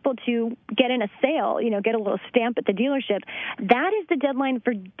for people to get in a sale, get a little stamp at the dealership. That is the deadline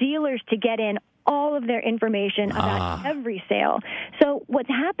for dealers to get in all of their information about every sale. So what's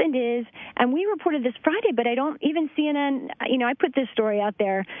happened is, and we reported this Friday, but even CNN, I put this story out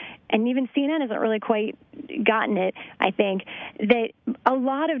there, and even CNN hasn't really quite gotten it, I think, that a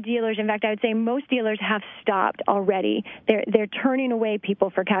lot of dealers, in fact, I would say most dealers have stopped already. They're turning away people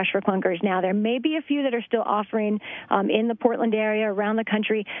for cash for clunkers now. There may be a few that are still offering in the Portland area, around the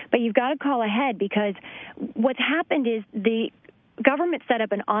country, but you've got to call ahead, because what's happened is the government set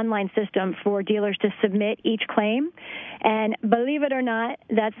up an online system for dealers to submit each claim, and believe it or not,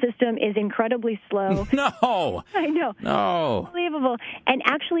 that system is incredibly slow. No, I know, no, unbelievable. And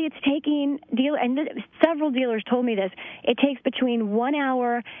actually, it's taking several dealers told me this. It takes between 1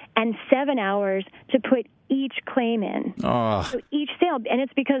 hour and 7 hours to put each claim in. So each sale, and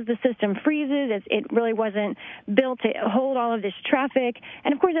it's because the system freezes. It really wasn't built to hold all of this traffic.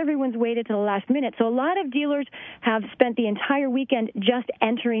 And, of course, everyone's waited to the last minute. So a lot of dealers have spent the entire weekend just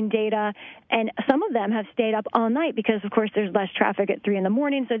entering data, and some of them have stayed up all night because, of course, there's less traffic at 3 in the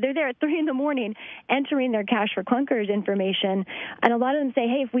morning. So they're there at 3 in the morning entering their cash for clunkers information. And a lot of them say,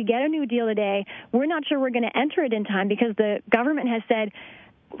 hey, if we get a new deal today, we're not sure we're going to enter it in time because the government has said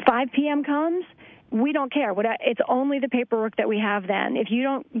 5 p.m. comes, we don't care. It's only the paperwork that we have then. If you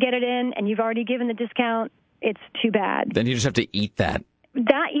don't get it in and you've already given the discount, it's too bad. Then you just have to eat that.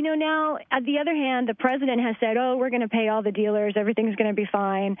 That, now, on the other hand, the president has said, we're going to pay all the dealers. Everything's going to be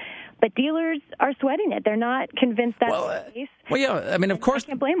fine. But dealers are sweating it. They're not convinced that's the case. Well, yeah, I mean, of course. I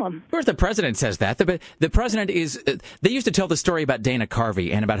can't blame them. Of course, the president says that. The president is, they used to tell the story about Dana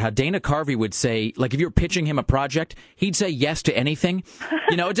Carvey and about how Dana Carvey would say, like, if you're pitching him a project, he'd say yes to anything,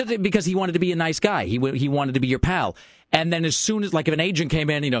 because he wanted to be a nice guy. He wanted to be your pal. And then as soon as, like, if an agent came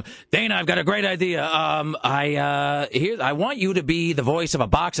in, Dana, I've got a great idea. I want you to be the voice of a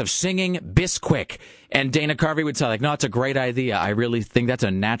box of singing Bisquick. And Dana Carvey would say, like, no, it's a great idea. I really think that's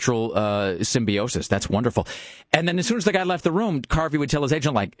a natural symbiosis. That's wonderful. And then as soon as the guy left the room, Carvey would tell his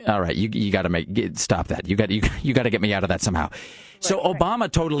agent, like, all right, you got to stop that. You got to get me out of that somehow. So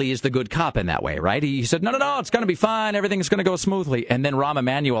Obama totally is the good cop in that way, right? He said, no, it's going to be fine. Everything's going to go smoothly. And then Rahm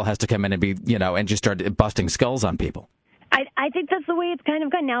Emanuel has to come in and be, and just start busting skulls on people. I think that's the way it's kind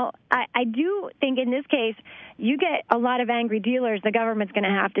of gone. Now, I do think in this case, you get a lot of angry dealers. The government's going to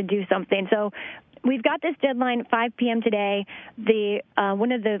have to do something. So we've got this deadline, 5 p.m. today.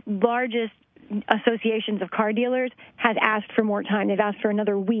 One of the largest associations of car dealers has asked for more time. They've asked for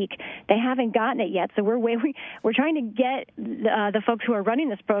another week. They haven't gotten it yet. So we're trying to get the folks who are running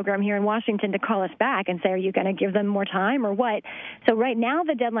this program here in Washington to call us back and say, are you going to give them more time or what? So right now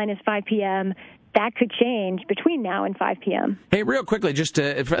the deadline is 5 p.m. That could change between now and 5 p.m. Hey, real quickly, just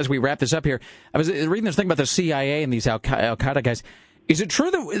as we wrap this up here, I was reading this thing about the CIA and these Al-Qaeda guys. Is it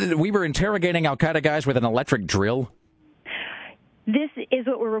true that we were interrogating Al-Qaeda guys with an electric drill? This is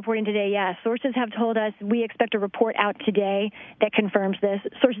what we're reporting today, yes. Sources have told us, we expect a report out today that confirms this.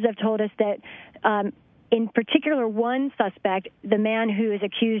 Sources have told us that in particular, one suspect, the man who is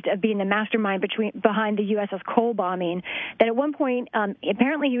accused of being the mastermind behind the USS Cole bombing, that at one point,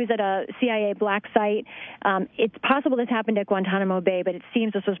 apparently he was at a CIA black site. It's possible this happened at Guantanamo Bay, but it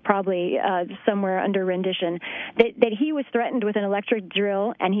seems this was probably somewhere under rendition. That he was threatened with an electric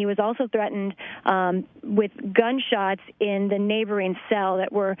drill, and he was also threatened with gunshots in the neighboring cell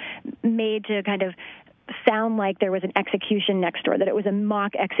that were made to kind of sound like there was an execution next door, that it was a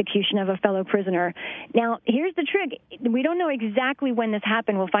mock execution of a fellow prisoner. Now, here's the trick. We don't know exactly when this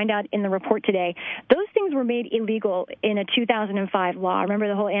happened. We'll find out in the report today. Those things were made illegal in a 2005 law. Remember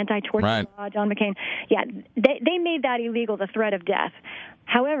the whole anti-torture law, John McCain? Yeah, they made that illegal, the threat of death.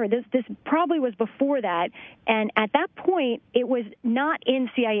 However, this probably was before that, and at that point, it was not in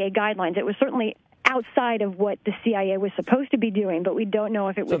CIA guidelines. It was certainly outside of what the CIA was supposed to be doing, but we don't know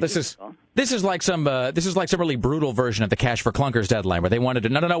if it was. So this is like some really brutal version of the Cash for Clunkers deadline, where they wanted to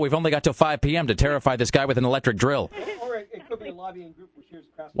no, we've only got till 5 p.m. to terrify this guy with an electric drill. Or it could be lobbying group which hears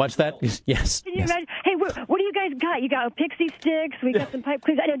across. What's that? Yes. Can you imagine? Hey, what do you guys got? You got pixie sticks. We got some pipe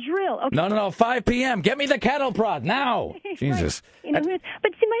cleaners. A drill. Okay. No. 5 p.m. Get me the cattle prod now. Jesus. Right. But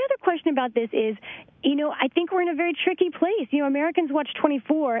see, my other question about this is, I think we're in a very tricky place. Americans watch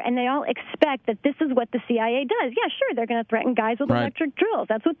 24, and they all expect that this is what the CIA does. Yeah, sure, they're going to threaten guys with electric drills.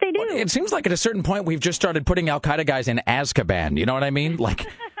 That's what they do. Well, it seems like at a certain point we've just started putting Al Qaeda guys in Azkaban. You know what I mean? Like.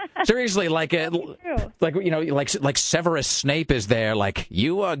 Seriously, like Severus Snape is there, like,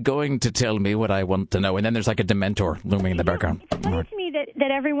 you are going to tell me what I want to know, and then there's like a Dementor looming in the background. It's funny to me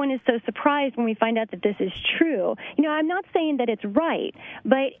that everyone is so surprised when we find out that this is true. I'm not saying that it's right,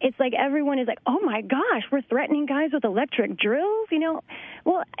 but it's like everyone is like, oh my gosh, we're threatening guys with electric drills?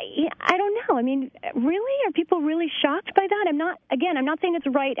 Well, I don't know. I mean, really? Are people really shocked by that? I'm not saying it's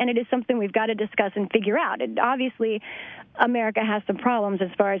right, and it is something we've got to discuss and figure out. Obviously, America has some problems as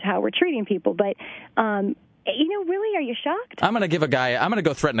far as how we're treating people, but really, are you shocked? I'm going to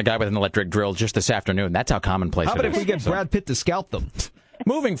go threaten a guy with an electric drill just this afternoon. That's how commonplace it is. How about if we get Brad Pitt to scalp them?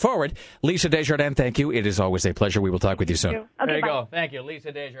 Moving forward, Lisa Desjardins, thank you. It is always a pleasure. We will talk with you soon. Okay, there you bye. go. Thank you,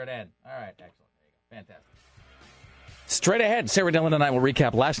 Lisa Desjardins. All right, excellent. There you go. Fantastic. Straight ahead, Sarah Dillon and I will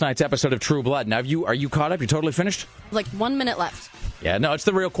recap last night's episode of True Blood. Now, are you caught up? You totally finished? Like 1 minute left. Yeah, no, it's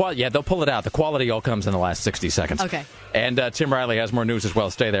the real quality. Yeah, they'll pull it out. The quality all comes in the last 60 seconds. Okay. And Tim Riley has more news as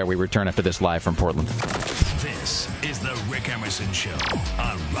well. Stay there. We return after this live from Portland. This is the Rick Emerson Show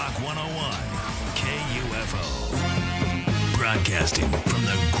on Rock 101 KUFO. Broadcasting from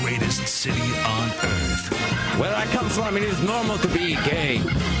the greatest city on earth. Where I come from, it is normal to be gay.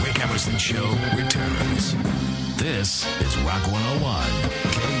 The Rick Emerson Show returns. This is Rock 101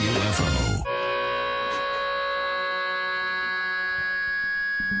 KUFO.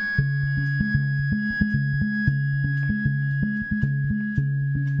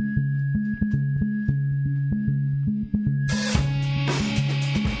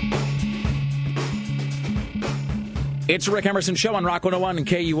 It's the Rick Emerson Show on Rock 101 and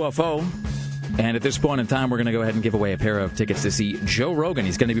KUFO. And at this point in time, we're going to go ahead and give away a pair of tickets to see Joe Rogan.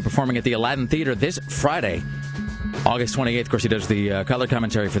 He's going to be performing at the Aladdin Theater this Friday, August 28th. Of course, he does the color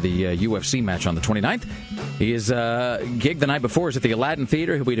commentary for the UFC match on the 29th. His gig the night before is at the Aladdin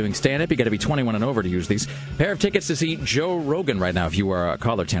Theater. He'll be doing stand-up. You got to be 21 and over to use these. Pair of tickets to see Joe Rogan right now if you are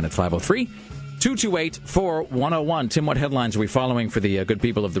caller 10 at 503-228-4101. Tim, what headlines are we following for the good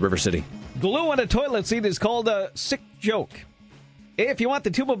people of the River City? Glue on a toilet seat is called a sick joke. If you want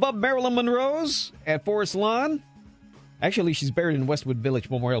the tomb above Marilyn Monroe's at Forest Lawn, actually she's buried in Westwood Village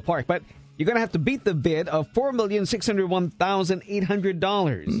Memorial Park, but you're going to have to beat the bid of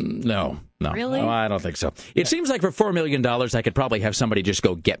 $4,601,800. No. Really? No, I don't think so. It seems like for $4 million, I could probably have somebody just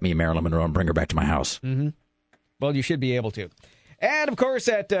go get me Marilyn Monroe and bring her back to my house. Mm-hmm. Well, you should be able to. And, of course,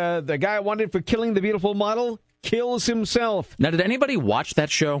 the guy wanted for killing the beautiful model kills himself. Now, did anybody watch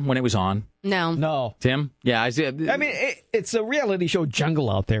that show when it was on? No. Tim? Yeah, I see. I mean, it's a reality show jungle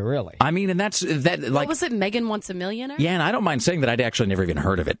out there, really. I mean, and that's that. Like, what was it? Megan Wants a Millionaire? Yeah, and I don't mind saying that I'd actually never even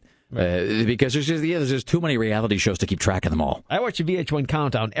heard of it. Right. Because there's just too many reality shows to keep track of them all. I watch a VH1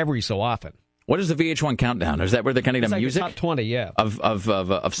 Countdown every so often. What is the VH1 Countdown? Is that where they're kind of like music? Top 20, yeah.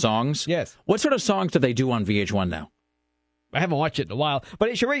 Of songs? Yes. What sort of songs do they do on VH1 now? I haven't watched it in a while, but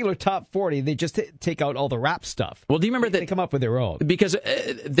it's your regular top 40. They just take out all the rap stuff. Well, do you remember that? They come up with their own. Because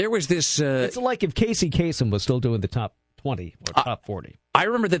there was this... it's like if Casey Kasem was still doing the top 20 or top 40. I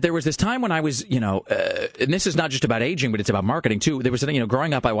remember that there was this time when I was, and this is not just about aging, but it's about marketing, too. There was,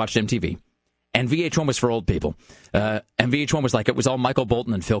 growing up, I watched MTV, and VH1 was for old people. And VH1 was it was all Michael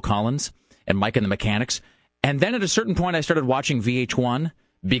Bolton and Phil Collins and Mike and the Mechanics. And then at a certain point, I started watching VH1...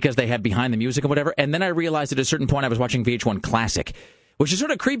 because they had Behind the Music and whatever. And then I realized at a certain point I was watching VH1 Classic, which is sort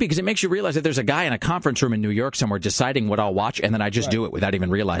of creepy because it makes you realize that there's a guy in a conference room in New York somewhere deciding what I'll watch, and then I just do it without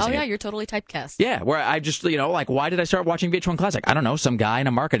even realizing it. Oh, yeah, you're totally typecast. Yeah, where I just, why did I start watching VH1 Classic? I don't know. Some guy in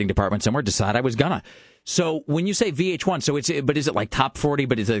a marketing department somewhere decided I was gonna. So when you say VH1, but is it like top 40,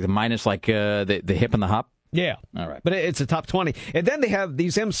 but is it minus the hip and the hop? Yeah. All right. But it's a top 20. And then they have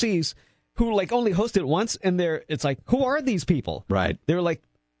these MCs who only host it once, and it's like, who are these people? Right. They're like,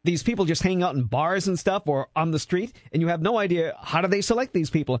 these people just hang out in bars and stuff or on the street, and you have no idea how do they select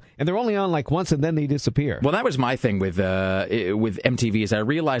these people, and they're only on once and then they disappear. Well, that was my thing with MTV is I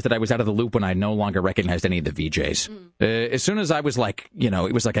realized that I was out of the loop when I no longer recognized any of the VJs. As soon as I was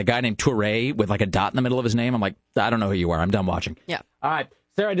it was like a guy named Touré with a dot in the middle of his name, I'm like, I don't know who you are. I'm done watching. Yeah. All right.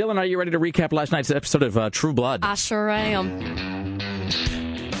 Sarah Dillon, are you ready to recap last night's episode of True Blood? I sure am.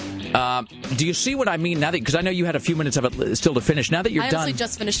 Do you see what I mean now? Because I know you had a few minutes of it still to finish. Now that you're done, I honestly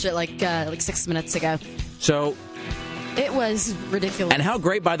just finished it like 6 minutes ago. So It was ridiculous. And how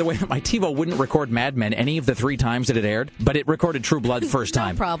great, by the way, that my TiVo wouldn't record Mad Men any of the 3 times that it aired, but it recorded True Blood first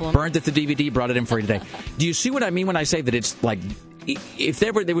time. No problem. Burned it to DVD, brought it in for you today. Do you see what I mean when I say that it's like, if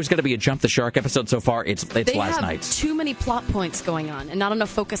there was going to be a Jump the Shark episode so far, it's last night's. Too many plot points going on and not enough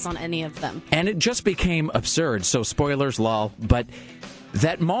focus on any of them. And it just became absurd. So spoilers, lol. But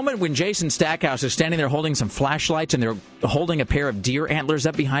that moment when Jason Stackhouse is standing there holding some flashlights and they're holding a pair of deer antlers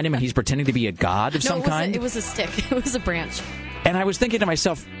up behind him and he's pretending to be a god of some kind. It was a stick. It was a branch. And I was thinking to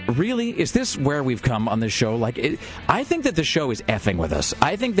myself, really? Is this where we've come on this show? I think that the show is effing with us.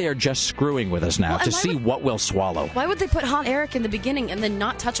 I think they are just screwing with us now to see what we'll swallow. Why would they put Hot Eric in the beginning and then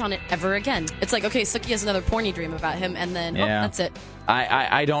not touch on it ever again? It's like, okay, Sookie has another porny dream about him, and then, that's it.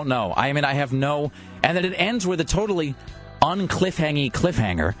 I don't know. I mean, I have no... And then it ends with a totally un-cliffhangy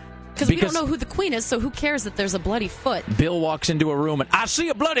cliffhanger. Because we don't know who the queen is, so who cares that there's a bloody foot? Bill walks into a room and, I see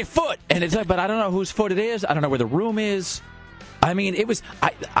a bloody foot! And it's like, but I don't know whose foot it is. I don't know where the room is. I mean, it was...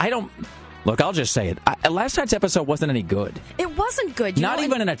 I don't... Look, I'll just say it. Last night's episode wasn't any good. It wasn't good. Not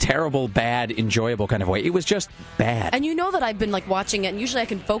even in a terrible, bad, enjoyable kind of way. It was just bad. And you know that I've been watching it, and usually I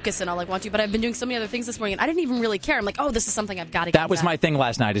can focus and I'll want to, but I've been doing so many other things this morning, and I didn't even really care. I'm like, oh, this is something I've got to get That was my thing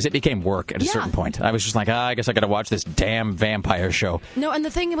last night, is it became work at a certain point. I was just like, I guess I got to watch this damn vampire show. No, and the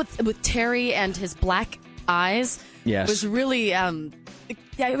thing with Terry and his black eyes was really...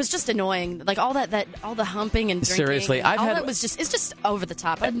 it was just annoying. Like all all the humping and drinking. Seriously, it's just over the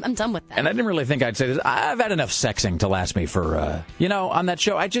top. I'm done with that. And I didn't really think I'd say this. I've had enough sexing to last me for, on that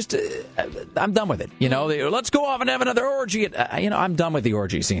show. I'm done with it. Let's go off and have another orgy. I'm done with the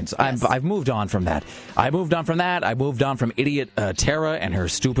orgy scenes. Yes. I've moved on from that. I moved on from idiot Tara and her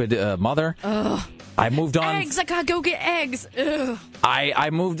stupid mother. Ugh. I moved on. Eggs! I gotta go get eggs. Ugh.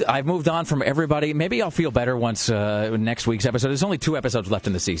 I've moved on from everybody. Maybe I'll feel better once next week's episode. There's only 2 episodes left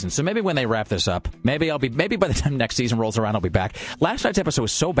in the season, so maybe when they wrap this up, maybe by the time next season rolls around, I'll be back. Last night's episode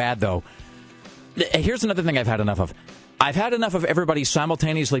was so bad, though. Here's another thing I've had enough of. I've had enough of everybody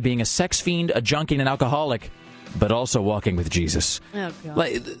simultaneously being a sex fiend, a junkie, and an alcoholic, but also walking with Jesus. Oh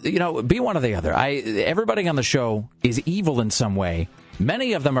God! Be one or the other. Everybody on the show is evil in some way.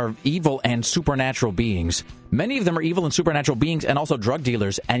 Many of them are evil and supernatural beings. Many of them are evil and supernatural beings and also drug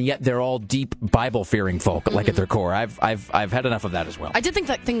dealers, and yet they're all deep Bible-fearing folk, like at their core. I've had enough of that as well. I did think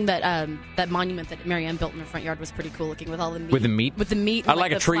that thing that monument that Marianne built in her front yard was pretty cool looking with all the meat. With the meat? With the meat. I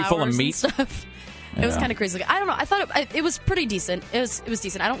like a tree full of meat. Stuff. It was kind of crazy. I don't know. I thought it was pretty decent. It was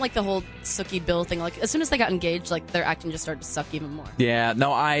decent. I don't like the whole Sookie Bill thing. Like, as soon as they got engaged, their acting just started to suck even more. Yeah,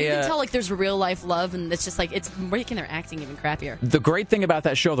 no, You can tell, there's real life love, and it's just, it's making their acting even crappier. The great thing about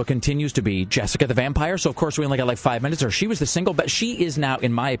that show, though, continues to be Jessica the Vampire. So, of course, we only got 5 minutes. Or she was the single, but she is now,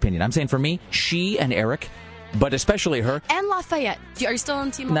 in my opinion, I'm saying for me, she and Eric, but especially her. And Lafayette. Are you still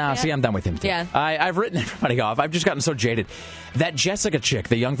on Team Lafayette? No, see, I'm done with him, too. Yeah. I've written everybody off. I've just gotten so jaded. That Jessica chick,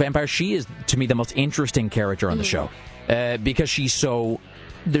 the young vampire, she is, to me, the most interesting character on the show. Because she's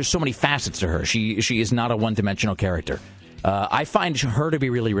there's so many facets to her. She is not a one-dimensional character. I find her to be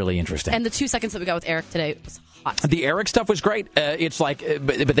really, really interesting. And the 2 seconds that we got with Eric today was hot. The Eric stuff was great. It's like,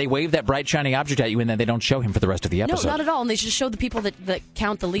 but they wave that bright, shiny object at you, and then they don't show him for the rest of the episode. No, not at all. And they just show the people that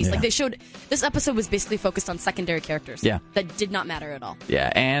count the least. Yeah. This episode was basically focused on secondary characters. Yeah. That did not matter at all.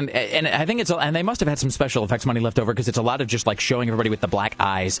 Yeah, and I think and they must have had some special effects money left over, because it's a lot of just showing everybody with the black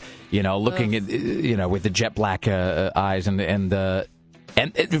eyes, looking at, with the jet black eyes and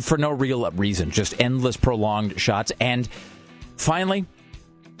for no real reason, just endless prolonged shots. And finally,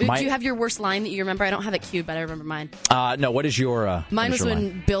 do you have your worst line that you remember? I don't have it queued, but I remember mine. No, what is your mine was when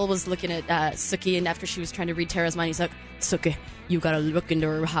line? Bill was looking at Sookie, and after she was trying to read Tara's mind, he's like, Sookie, you gotta look into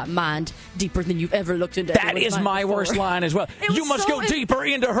her hot mind deeper than you've ever looked into That is my worst line as well. You must go deeper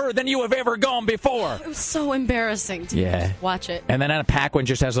into her than you have ever gone before. It was so embarrassing to watch it. And then Anna Paquin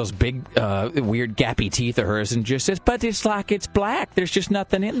just has those big, weird, gappy teeth of hers and just says, but it's it's black. There's just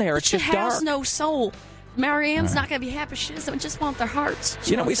nothing in there. It's just dark. She has no soul. Marianne's not going to be happy. She doesn't just want their hearts.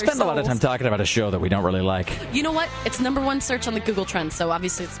 We spend a lot of time talking about a show that we don't really like. You know what? It's #1 search on the Google Trends, so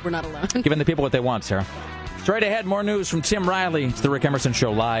obviously we're not alone. Giving the people what they want, Sarah. Straight ahead, more news from Tim Riley. It's the Rick Emerson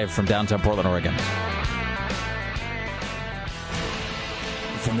Show live from downtown Portland, Oregon.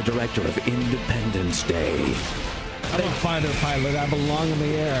 From the director of Independence Day. I'm a fighter pilot. I belong in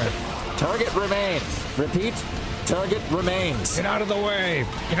the air. Target remains. Repeat. Target remains. Get out of the way.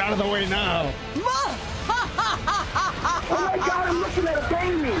 Get out of the way now. Oh my God, I'm looking at a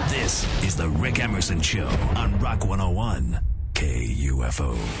baby. This is the Rick Emerson Show on Rock 101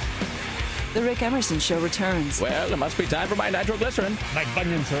 KUFO. The Rick Emerson Show returns. Well, it must be time for my nitroglycerin. My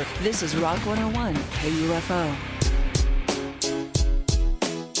bunions hurt. This is Rock 101 KUFO.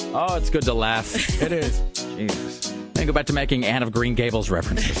 Oh, it's good to laugh. It is. Jesus. And go back to making Anne of Green Gables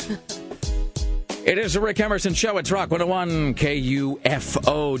references. It is the Rick Emerson Show. It's Rock 101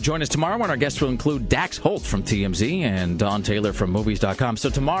 KUFO. Join us tomorrow when our guests will include Dax Holt from TMZ and Dawn Taylor from Movies.com. So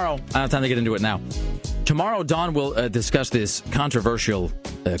tomorrow, I don't have time to get into it now. Tomorrow, Dawn will discuss this controversial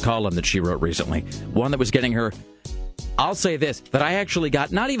column that she wrote recently. One that was getting her, I'll say this, that I actually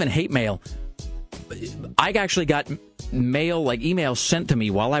got, not even hate mail, I actually got mail, like emails sent to me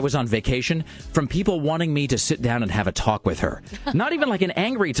while I was on vacation from people wanting me to sit down and have a talk with her. Not even like an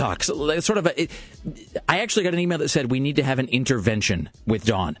angry talk. Sort of I actually got an email that said, we need to have an intervention with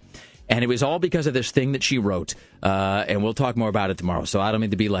Dawn. And it was all because of this thing that she wrote. And we'll talk more about it tomorrow. So I don't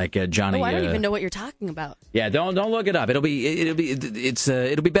mean to be like Johnny. Oh, I don't even know what you're talking about. Yeah, don't look it up. It'll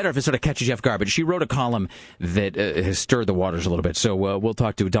be better if it sort of catches you off guard. But she wrote a column that has stirred the waters a little bit. So we'll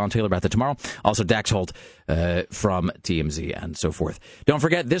talk to Dawn Taylor about that tomorrow. Also, Dax Holt from TMZ and so forth. Don't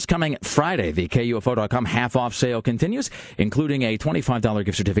forget, this coming Friday, the KUFO.com half-off sale continues, including a $25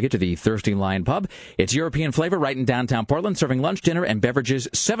 gift certificate to the Thirsty Lion Pub. It's European flavor right in downtown Portland, serving lunch, dinner, and beverages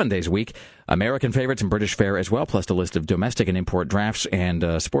 7 days a week. American favorites and British fare as well, plus a list of domestic and import drafts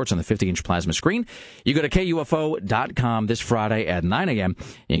and sports on the 50-inch plasma screen. You go to KUFO.com this Friday at 9 a.m.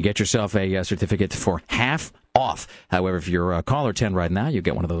 and get yourself a certificate for half off. However, if you're a caller 10 right now, you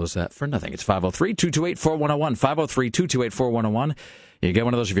get one of those for nothing. It's 503-228-4101, 503-228-4101. You get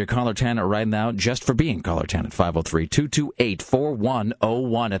one of those if you're caller 10 right now, just for being caller 10 at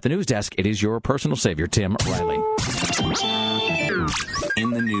 503-228-4101. At the news desk, it is your personal savior, Tim Riley.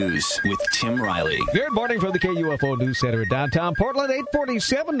 In the news with Tim Riley. Good morning from the KUFO News Center in downtown Portland.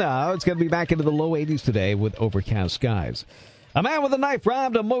 8:47 now. It's going to be back into the low 80s today with overcast skies. A man with a knife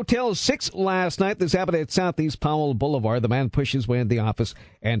robbed a Motel 6 last night. This happened at Southeast Powell Boulevard. The man pushed his way into the office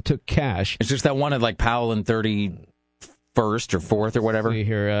and took cash. It's just that one at like Powell and 31st or 4th or whatever. See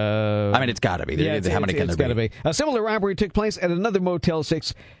here, I mean, it's got to be. Yeah, how many can there be? It's got to be. A similar robbery took place at another Motel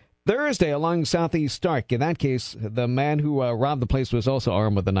 6 Thursday along Southeast Stark. In that case, the man who robbed the place was also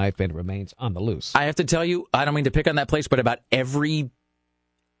armed with a knife and remains on the loose. I have to tell you, I don't mean to pick on that place, but about every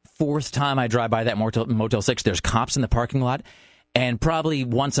fourth time I drive by that Motel 6, there's cops in the parking lot. And probably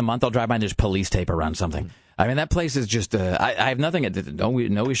once a month I'll drive by and there's police tape around something. I mean, that place is just, I have nothing,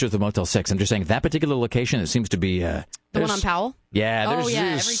 no issues with Motel 6. I'm just saying that particular location, it seems to be... the one on Powell? Yeah.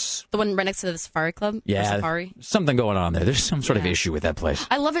 The one right next to the Safari Club? Yeah, Safari. Something going on there. There's some sort of issue with that place.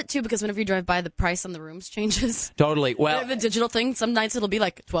 I love it, too, because whenever you drive by, the price on the rooms changes. Totally. Well, the digital thing, some nights it'll be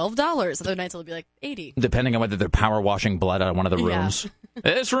like $12. Other nights it'll be like $80. Depending on whether they're power washing blood out of one of the rooms. Yeah.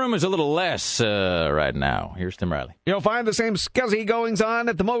 This room is a little less right now. Here's Tim Riley. You'll find the same scuzzy goings on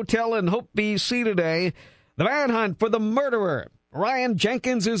at the motel in Hope, BC today. The manhunt for the murderer, Ryan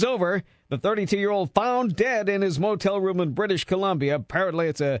Jenkins, is over. The 32-year-old found dead in his motel room in British Columbia. Apparently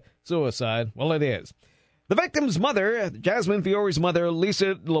it's a suicide. Well, it is. The victim's mother, Jasmine Fiore's mother,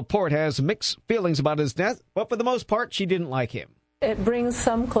 Lisa Laporte, has mixed feelings about his death, but for the most part, she didn't like him. It brings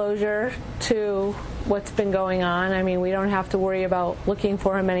some closure to what's been going on. I mean, we don't have to worry about looking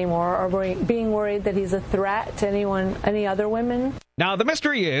for him anymore or being worried that he's a threat to any other women. Now, the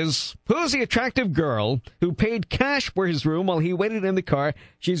mystery is, who's the attractive girl who paid cash for his room while he waited in the car?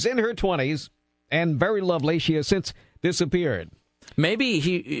 She's in her 20s and very lovely. She has since disappeared. Maybe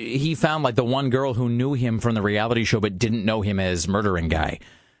he found like the one girl who knew him from the reality show but didn't know him as murdering guy.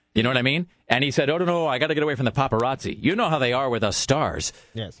 You know what I mean? And he said, oh, no, I got to get away from the paparazzi. You know how they are with us stars.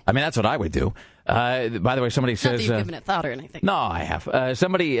 Yes. I mean, that's what I would do. By the way, somebody says... Not that you've given it thought or anything. No, I have.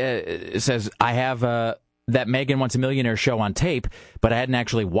 Somebody says, I have that Megan Wants a Millionaire show on tape, but I hadn't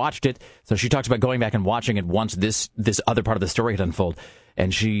actually watched it. So she talks about going back and watching it once this other part of the story had unfolded.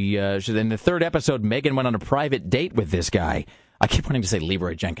 And she in the third episode, Megan went on a private date with this guy. I keep wanting to say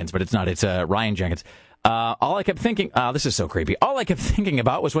Leroy Jenkins, but it's not. It's Ryan Jenkins. All I kept thinking, this is so creepy. All I kept thinking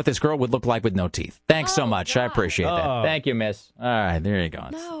about was what this girl would look like with no teeth. Thanks so much. God. I appreciate that. Thank you, miss. All right, there you go.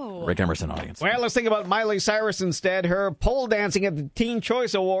 No. Rick Emerson audience. Well, let's think about Miley Cyrus instead. Her pole dancing at the Teen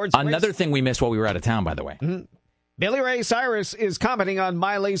Choice Awards. Another thing we missed while we were out of town, by the way. Mm-hmm. Billy Ray Cyrus is commenting on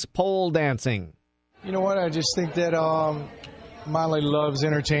Miley's pole dancing. You know what? I just think that Miley loves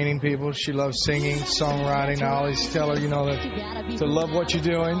entertaining people. She loves singing, songwriting. I always tell her, that to love what you're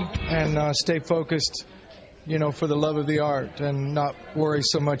doing and stay focused, for the love of the art and not worry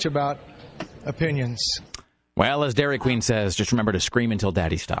so much about opinions. Well, as Dairy Queen says, just remember to scream until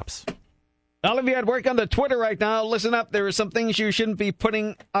Daddy stops. All of you at work on the Twitter right now, listen up. There are some things you shouldn't be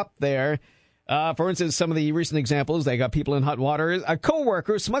putting up there. For instance, some of the recent examples, they got people in hot water. A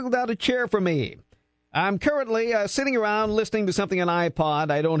coworker smuggled out a chair for me. I'm currently sitting around listening to something on iPod.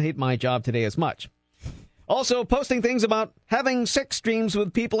 I don't hate my job today as much. Also, posting things about having sex dreams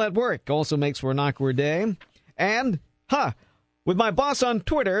with people at work also makes for an awkward day. And With my boss on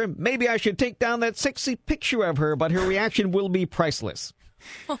Twitter, maybe I should take down that sexy picture of her, but her reaction will be priceless.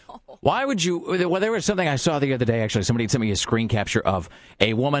 Why would you? Well, there was something I saw the other day, actually. Somebody sent me a screen capture of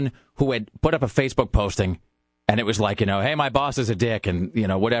a woman who had put up a Facebook posting, and it was like, hey, my boss is a dick, and,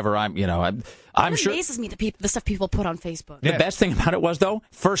 whatever. I'm sure. It amazes me, the stuff people put on Facebook. The best thing about it was, though,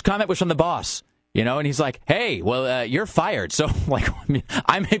 first comment was from the boss. And he's like, hey, well, you're fired. So,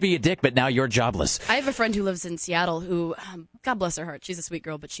 I may be a dick, but now you're jobless. I have a friend who lives in Seattle who, God bless her heart, she's a sweet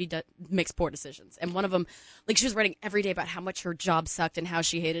girl, but she makes poor decisions. And one of them, she was writing every day about how much her job sucked and how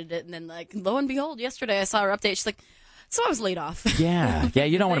she hated it. And then, lo and behold, yesterday I saw her update. She's like, so I was laid off. Yeah,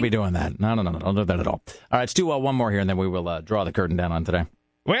 you don't want to be doing that. No, don't do that at all. All right, let's do one more here, and then we will draw the curtain down on today.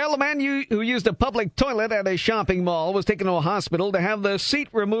 Well, a man who used a public toilet at a shopping mall was taken to a hospital to have the seat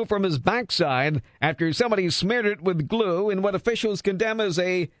removed from his backside after somebody smeared it with glue in what officials condemn as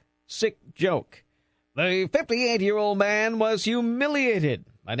a sick joke. The 58-year-old man was humiliated.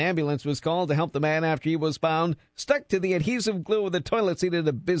 An ambulance was called to help the man after he was found stuck to the adhesive glue of the toilet seat at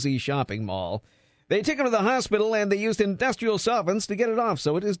a busy shopping mall. They took him to the hospital, and they used industrial solvents to get it off,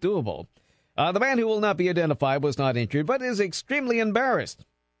 so it is doable. The man, who will not be identified, was not injured, but is extremely embarrassed,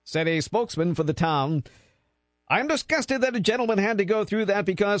 said a spokesman for the town. I'm disgusted that a gentleman had to go through that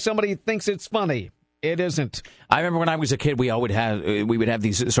because somebody thinks it's funny. It isn't. I remember when I was a kid, we would have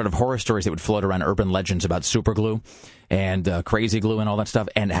these sort of horror stories that would float around, urban legends about super glue and crazy glue and all that stuff,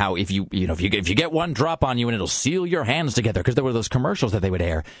 and how if you get one drop on you and it'll seal your hands together, because there were those commercials that they would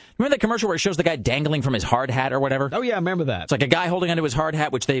air. Remember that commercial where it shows the guy dangling from his hard hat or whatever? Oh yeah, I remember that. It's like a guy holding onto his hard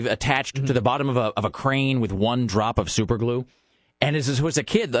hat, which they've attached to the bottom of a crane with one drop of super glue. And as a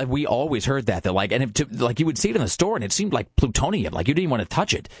kid, we always heard that you would see it in the store, and it seemed like plutonium. Like you didn't even want to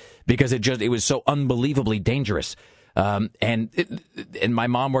touch it because it was so unbelievably dangerous. And my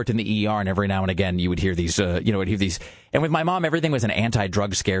mom worked in the ER, and every now and again you would hear these, And with my mom, everything was an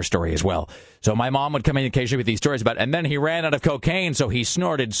anti-drug scare story as well. So my mom would come in occasionally with these stories about, and then he ran out of cocaine, so he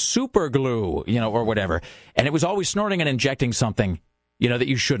snorted super glue, or whatever. And it was always snorting and injecting something, that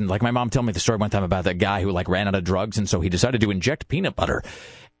you shouldn't. Like my mom told me the story one time about that guy who ran out of drugs, and so he decided to inject peanut butter.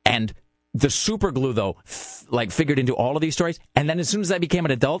 And the super glue, though, figured into all of these stories. And then as soon as I became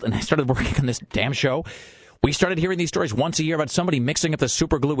an adult and I started working on this damn show, we started hearing these stories once a year about somebody mixing up the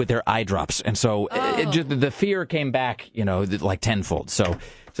super glue with their eye drops. And so the fear came back, tenfold. So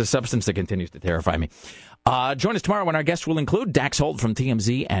it's a substance that continues to terrify me. Join us tomorrow when our guests will include Dax Holt from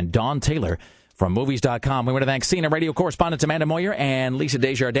TMZ and Dawn Taylor from Movies.com. We want to thank CNN radio correspondents Amanda Moyer and Lisa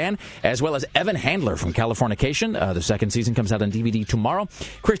Desjardins, as well as Evan Handler from Californication. The second season comes out on DVD tomorrow.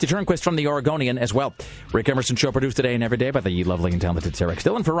 Christy Turnquist from The Oregonian as well. Rick Emerson Show produced today and every day by the lovely and talented Sarah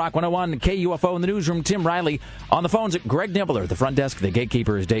Dillon. For Rock 101, KUFO in the newsroom, Tim Riley. On the phones, Greg Nibbler. The front desk, the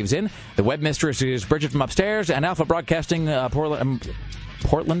gatekeeper is Dave Zinn. The web mistress is Bridget from upstairs. And Alpha Broadcasting Alpha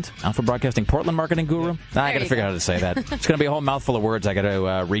Broadcasting Portland marketing guru. I got to figure out how to say that. It's going to be a whole mouthful of words I got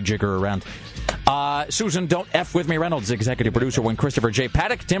to rejigger around. Susan Don't F With Me Reynolds, executive producer, when Christopher J.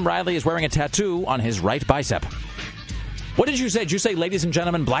 Paddock. Tim Riley is wearing a tattoo on his right bicep. What did you say? Did you say, ladies and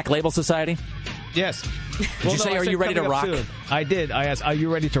gentlemen, Black Label Society? Yes. Did you say, are you ready to rock? Soon. I did. I asked, are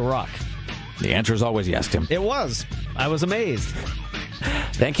you ready to rock? The answer is always yes, Tim. It was. I was amazed.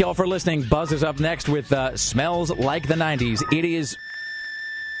 Thank you all for listening. Buzz is up next with Smells Like the 90s. It is...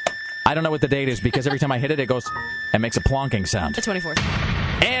 I don't know what the date is because every time I hit it, it goes and makes a plonking sound. The 24th.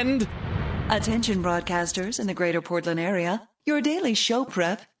 And... Attention broadcasters in the greater Portland area. Your daily show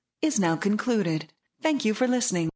prep is now concluded. Thank you for listening.